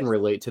 like, I can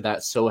relate to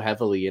that so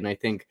heavily. And I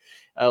think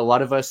a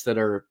lot of us that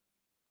are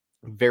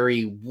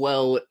very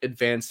well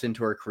advanced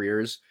into our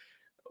careers,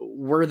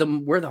 we're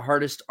the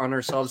hardest on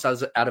ourselves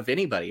out of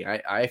anybody.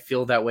 I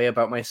feel that way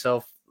about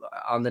myself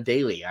on the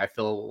daily. I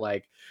feel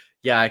like,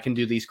 yeah, I can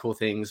do these cool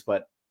things,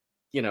 but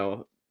you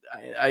know,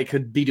 I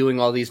could be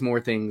doing all these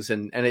more things,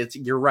 and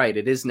you're right,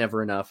 it is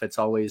never enough. It's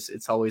always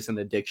an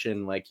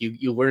addiction. Like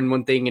you learn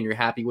one thing and you're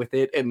happy with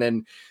it, and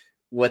then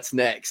what's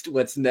next?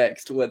 What's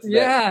next?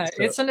 Yeah, so.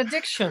 It's an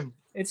addiction.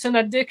 It's an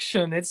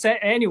addiction.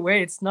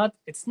 Anyway, it's not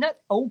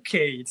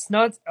okay. It's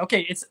not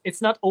okay.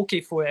 It's not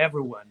okay for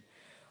everyone.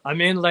 I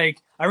mean,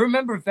 like, I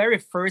remember very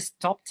first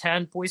top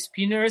 10 poi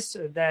spinners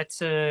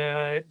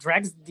that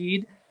Drax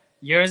did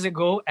years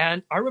ago,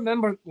 and I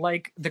remember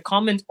like the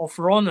comment of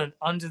Ronan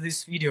under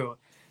this video.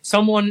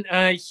 Someone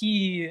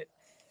he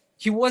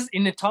was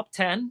in the top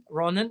 10.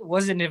 Ronan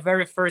was in the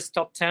very first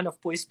top 10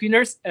 of poi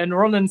spinners, and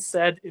Ronan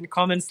said in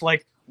comments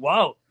like,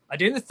 "Wow, I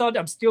didn't thought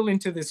I'm still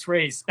into this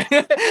race."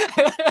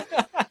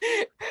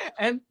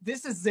 And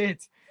this is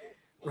it.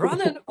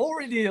 Ronan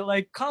already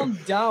like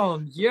calmed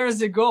down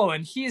years ago,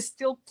 and he is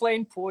still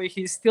playing poi.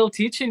 He's still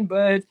teaching,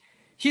 but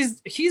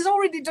he's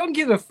already don't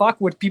give a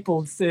fuck what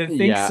people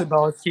thinks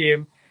about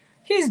him.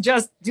 He's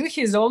just do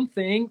his own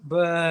thing,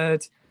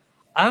 but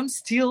I'm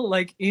still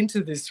like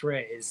into this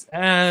race,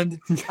 and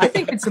I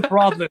think it's a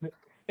problem.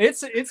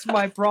 It's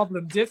my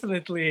problem,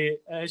 definitely.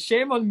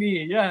 Shame on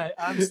me. Yeah,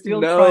 I'm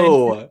still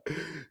trying.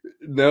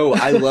 No,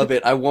 I love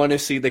it. I want to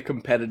see the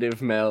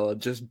competitive Mel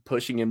just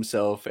pushing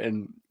himself,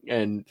 and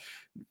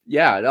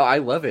yeah, no, I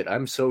love it.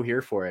 I'm so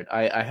here for it.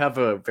 I have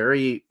a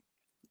very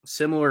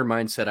similar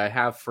mindset I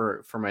have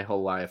for my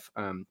whole life.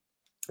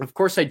 Of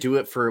course,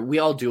 we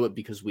all do it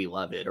because we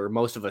love it, or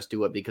most of us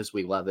do it because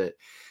we love it.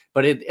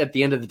 But at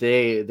the end of the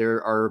day,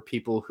 there are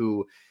people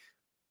who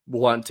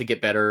want to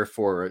get better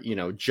for,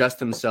 just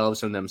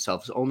themselves and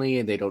themselves only,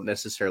 and they don't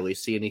necessarily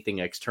see anything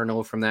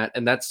external from that.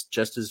 And that's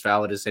just as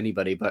valid as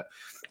anybody. But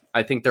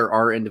I think there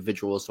are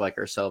individuals like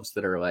ourselves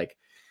that are like,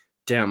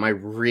 damn, I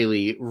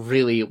really,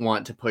 really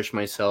want to push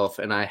myself,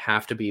 and I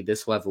have to be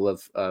this level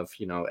of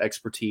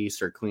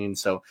expertise or clean.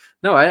 So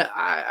no,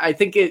 I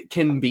think it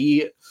can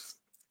be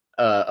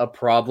a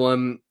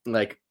problem.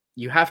 Like,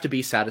 you have to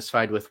be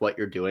satisfied with what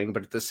you're doing,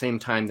 but at the same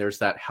time, there's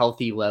that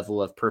healthy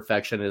level of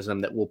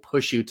perfectionism that will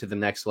push you to the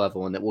next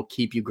level and that will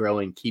keep you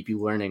growing, keep you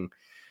learning.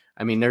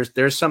 I mean,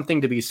 there's something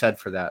to be said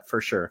for that,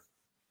 for sure.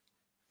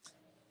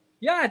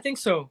 Yeah, I think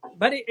so.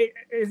 But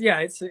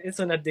it's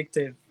an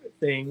addictive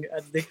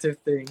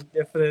thing,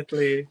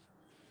 definitely.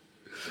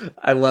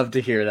 I love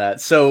to hear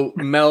that. So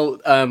Mel,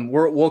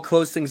 we'll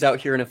close things out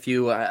here in a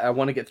few. I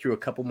want to get through a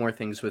couple more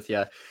things with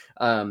you.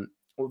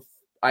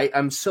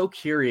 I'm so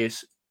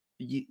curious.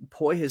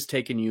 Poi has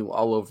taken you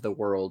all over the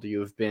world.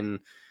 You've been,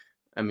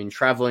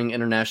 traveling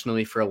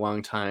internationally for a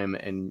long time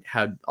and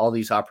had all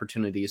these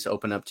opportunities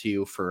open up to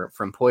you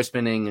from poi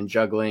spinning and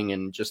juggling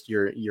and just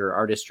your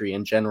artistry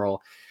in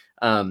general.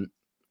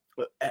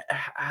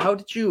 How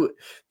did you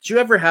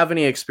ever have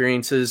any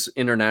experiences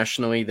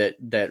internationally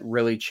that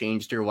really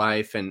changed your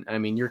life?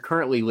 And you're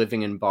currently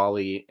living in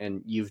Bali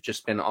and you've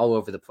just been all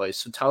over the place.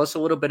 So tell us a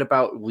little bit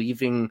about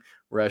leaving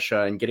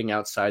Russia and getting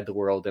outside the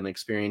world and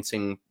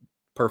experiencing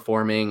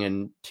performing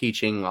and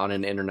teaching on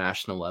an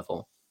international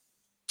level.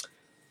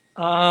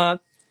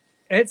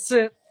 It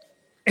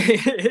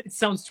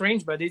sounds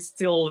strange, but it's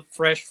still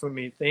fresh for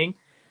me thing,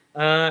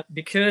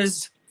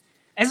 because,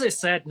 as I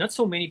said, not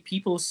so many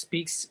people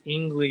speaks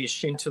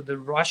English into the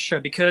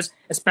Russia,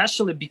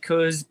 especially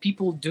because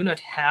people do not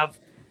have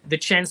the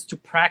chance to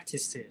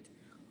practice it.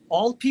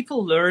 All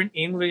people learn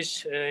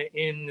English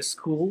in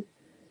school.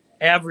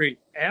 Every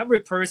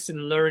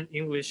person learn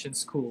English in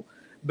school,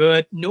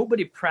 but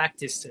nobody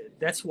practiced it.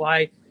 That's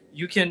why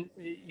you can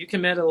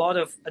meet a lot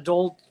of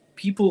adult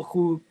people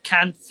who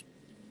can't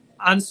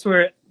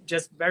answer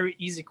just very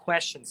easy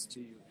questions to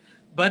you,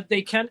 but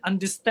they can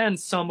understand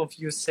some of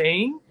you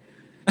saying.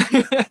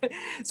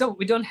 So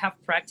we don't have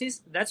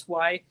practice. That's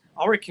why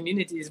our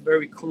community is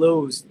very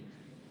closed,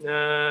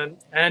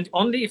 and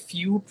only a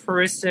few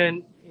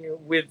person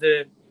with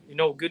the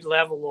good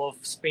level of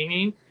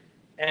spinning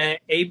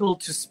able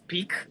to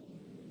speak,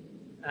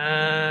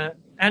 and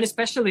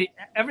especially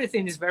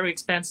everything is very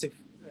expensive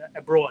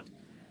abroad.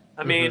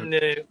 I mean,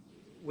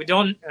 we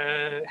don't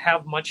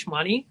have much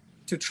money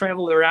to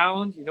travel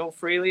around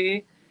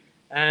freely,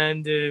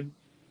 And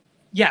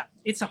yeah,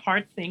 it's a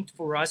hard thing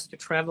for us to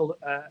travel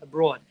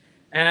abroad.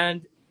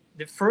 And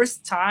the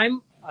first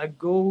time I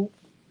go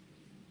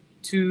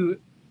to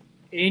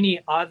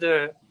any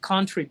other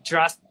country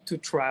just to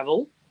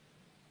travel,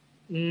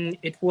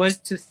 it was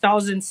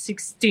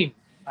 2016,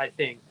 I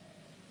think.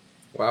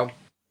 Wow.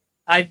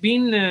 I've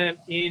been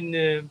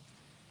in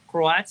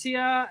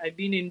Croatia. I've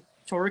been in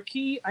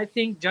Turkey, I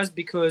think, just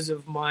because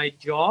of my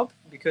job,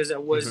 because I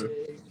was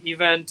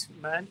event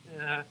man,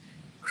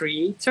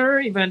 creator,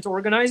 event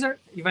organizer,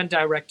 event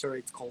director,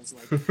 it's called.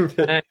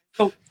 Like,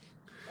 so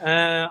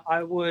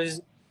I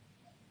was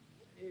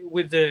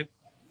with the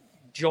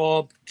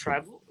job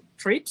travel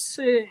trips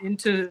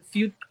into a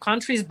few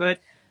countries, but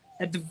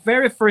at the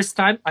very first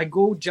time I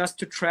go just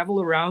to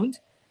travel around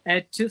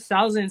at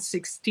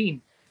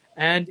 2016,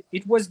 and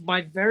it was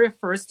my very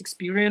first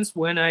experience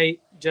when I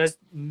just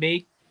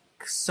make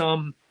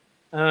some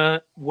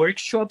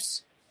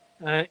workshops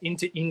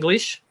into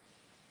English,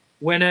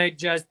 when I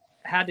just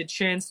had a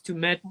chance to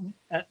meet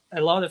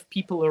a lot of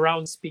people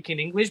around speaking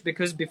English,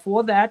 because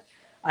before that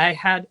I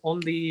had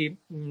only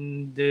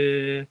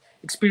the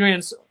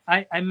experience.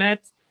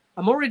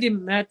 I'm already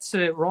met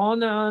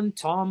Ronan,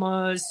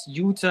 Thomas,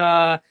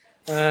 Utah,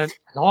 a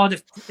lot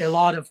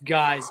of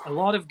guys.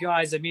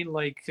 I mean,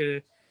 like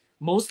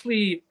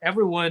mostly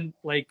everyone,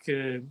 like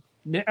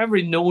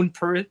every known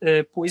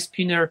poi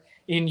spinner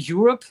in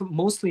Europe,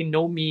 mostly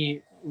know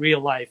me real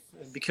life,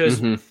 because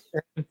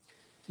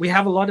we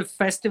have a lot of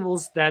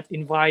festivals that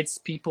invites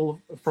people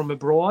from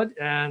abroad,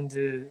 and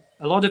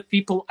a lot of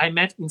people I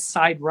met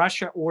inside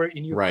Russia or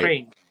in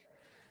Ukraine. Right.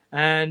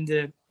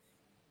 And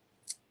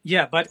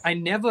yeah, but I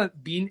never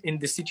been in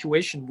the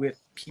situation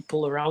with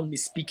people around me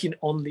speaking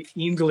only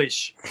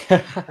English.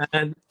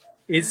 And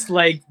it's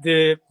like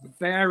the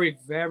very,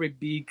 very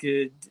big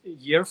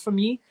year for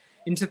me.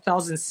 In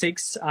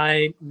 2006,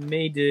 I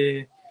made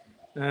a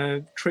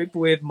trip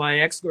with my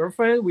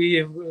ex-girlfriend.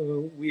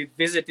 We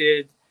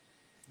visited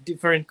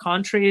different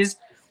countries.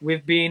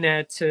 We've been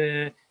at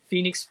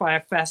Phoenix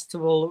Fire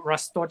Festival,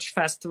 Rostoch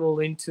Festival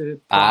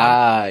into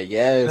Prague.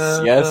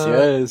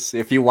 Yes.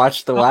 If you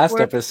watched the last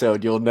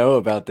episode, you'll know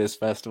about this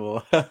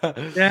festival.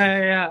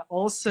 Yeah.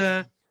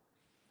 Also,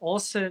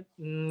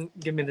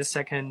 give me the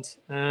second.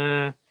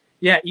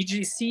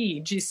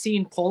 EGC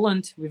in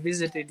Poland. We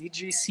visited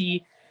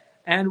EGC,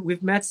 and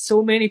we've met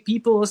so many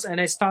people, and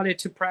I started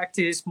to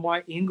practice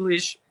my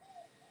English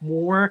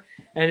more,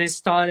 and I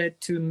started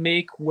to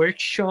make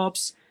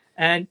workshops.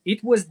 And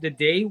it was the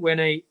day when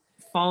I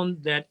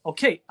found that,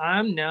 okay,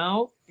 I'm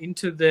now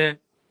into the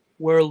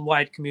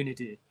worldwide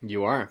community.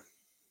 You are.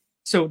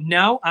 So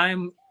now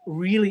I'm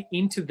really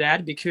into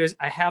that, because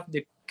I have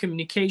the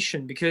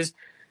communication, because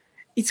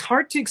it's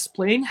hard to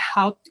explain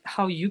how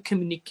you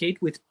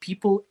communicate with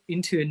people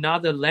into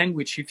another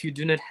language if you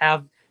do not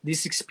have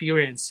this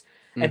experience.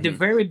 At the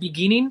very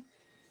beginning,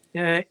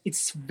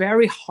 it's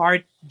very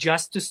hard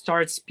just to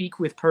start speak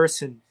with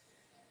person,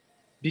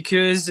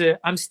 because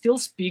I'm still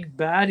speak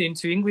bad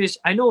into English.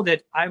 I know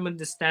that I'm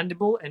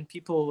understandable and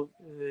people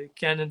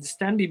can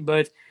understand me,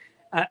 but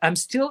I'm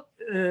still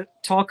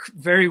talk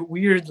very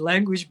weird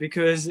language,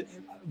 because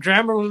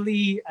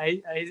grammarly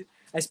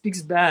I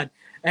speaks bad,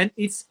 and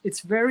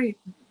it's very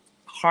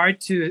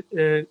hard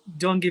to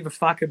don't give a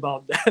fuck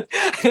about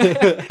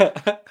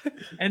that.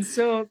 And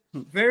so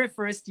very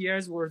first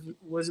years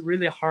was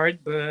really hard,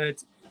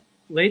 but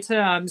later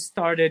I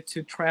started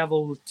to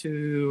travel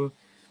to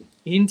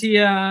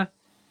India.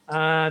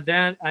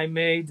 Then I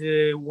made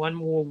one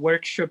more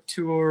workshop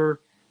tour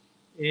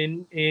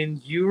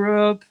in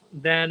Europe.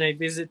 Then I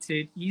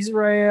visited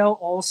Israel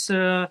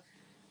also.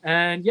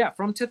 And yeah,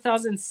 from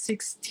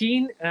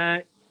 2016,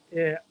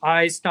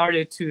 I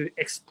started to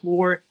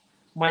explore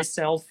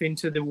myself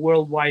into the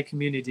worldwide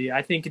community.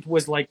 I think it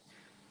was like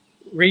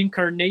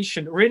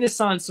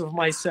renaissance of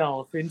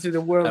myself into the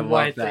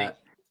worldwide thing.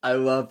 I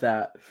love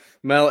that.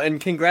 Mel, and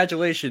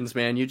congratulations,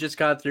 man. You just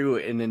got through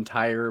an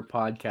entire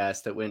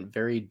podcast that went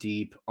very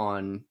deep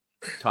on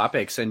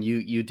topics, and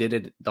you did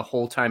it the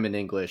whole time in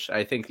English.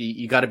 I think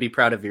you got to be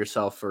proud of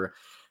yourself for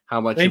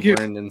how much you've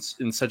learned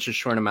in such a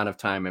short amount of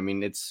time. I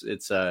mean, it's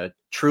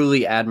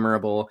truly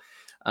admirable.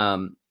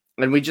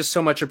 And we just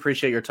so much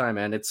appreciate your time,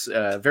 man. It's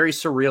a very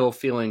surreal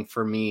feeling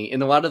for me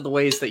in a lot of the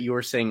ways that you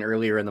were saying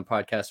earlier in the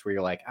podcast, where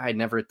you're like, I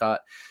never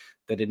thought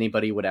that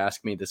anybody would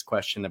ask me this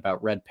question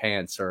about red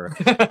pants or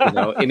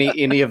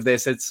any of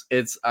this.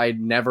 It's I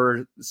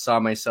never saw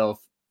myself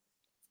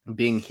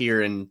being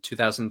here in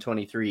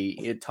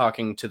 2023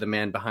 talking to the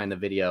man behind the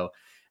video,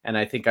 and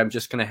I think I'm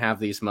just gonna have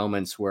these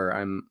moments where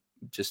I'm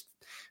just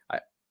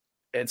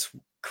it's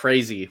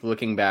crazy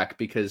looking back,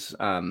 because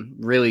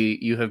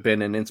really you have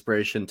been an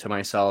inspiration to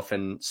myself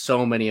and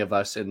so many of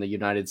us in the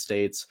United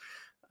States,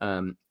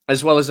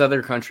 as well as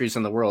other countries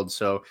in the world.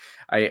 So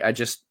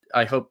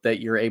I hope that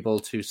you're able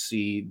to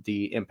see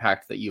the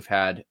impact that you've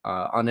had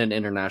on an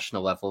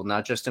international level,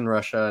 not just in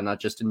Russia,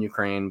 not just in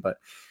Ukraine, but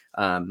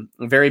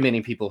very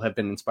many people have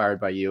been inspired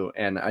by you.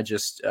 And I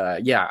just,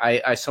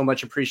 I so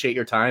much appreciate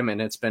your time.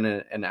 And it's been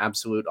an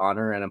absolute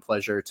honor and a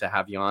pleasure to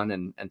have you on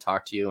and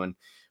talk to you. And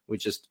we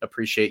just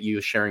appreciate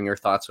you sharing your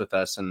thoughts with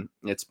us. And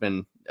it's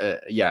been,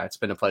 it's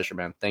been a pleasure,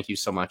 man. Thank you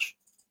so much.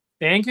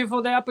 Thank you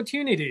for the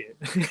opportunity.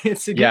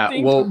 It's a good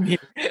thing for me.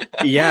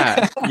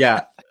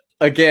 yeah.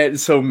 Again,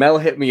 so Mel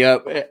hit me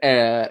up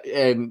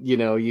and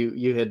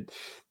you had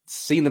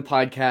seen the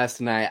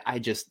podcast, and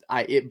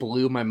it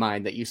blew my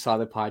mind that you saw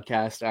the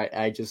podcast.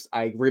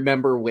 I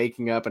remember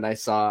waking up and I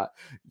saw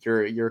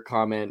your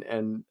comment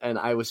and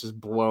I was just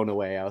blown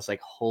away. I was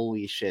like,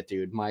 holy shit,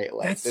 dude.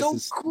 That's so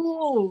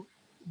cool.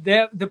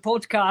 The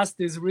podcast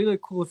is really a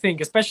cool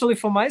thing, especially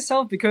for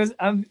myself, because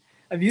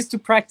I've used to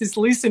practice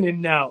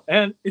listening now,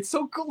 and it's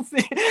so cool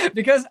thing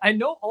because I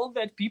know all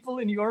that people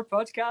in your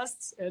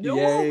podcasts, and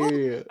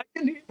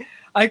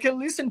I can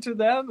listen to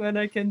them and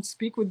I can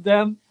speak with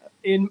them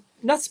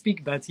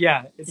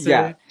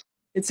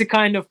it's a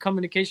kind of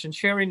communication,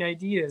 sharing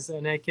ideas,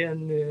 and I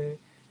can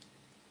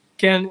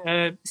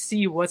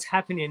see what's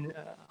happening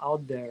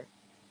out there.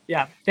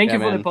 Yeah, thank you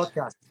for the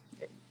podcast.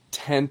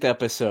 10th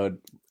episode.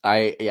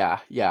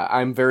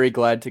 I'm very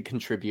glad to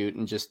contribute,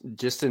 and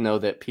just to know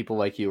that people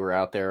like you are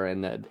out there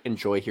and that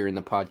enjoy hearing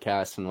the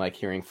podcast and like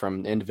hearing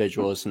from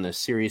individuals and the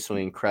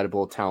seriously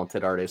incredible,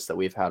 talented artists that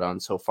we've had on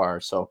so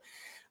far. So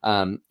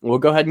we'll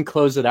go ahead and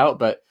close it out,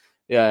 but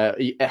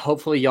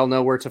hopefully y'all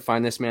know where to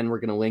find this man. We're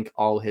going to link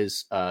all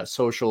his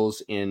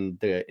socials in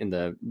the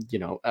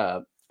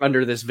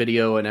under this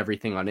video and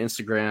everything on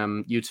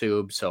Instagram,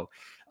 YouTube. So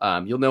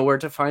you'll know where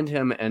to find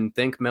him. And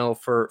thank Mel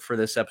for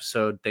this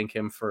episode. Thank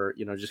him for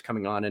just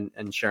coming on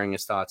and sharing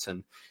his thoughts.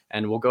 And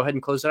we'll go ahead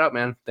and close it out,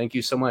 man. Thank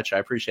you so much. I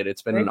appreciate it.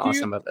 It's been an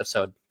awesome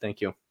episode. Thank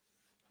you.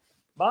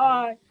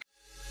 Bye.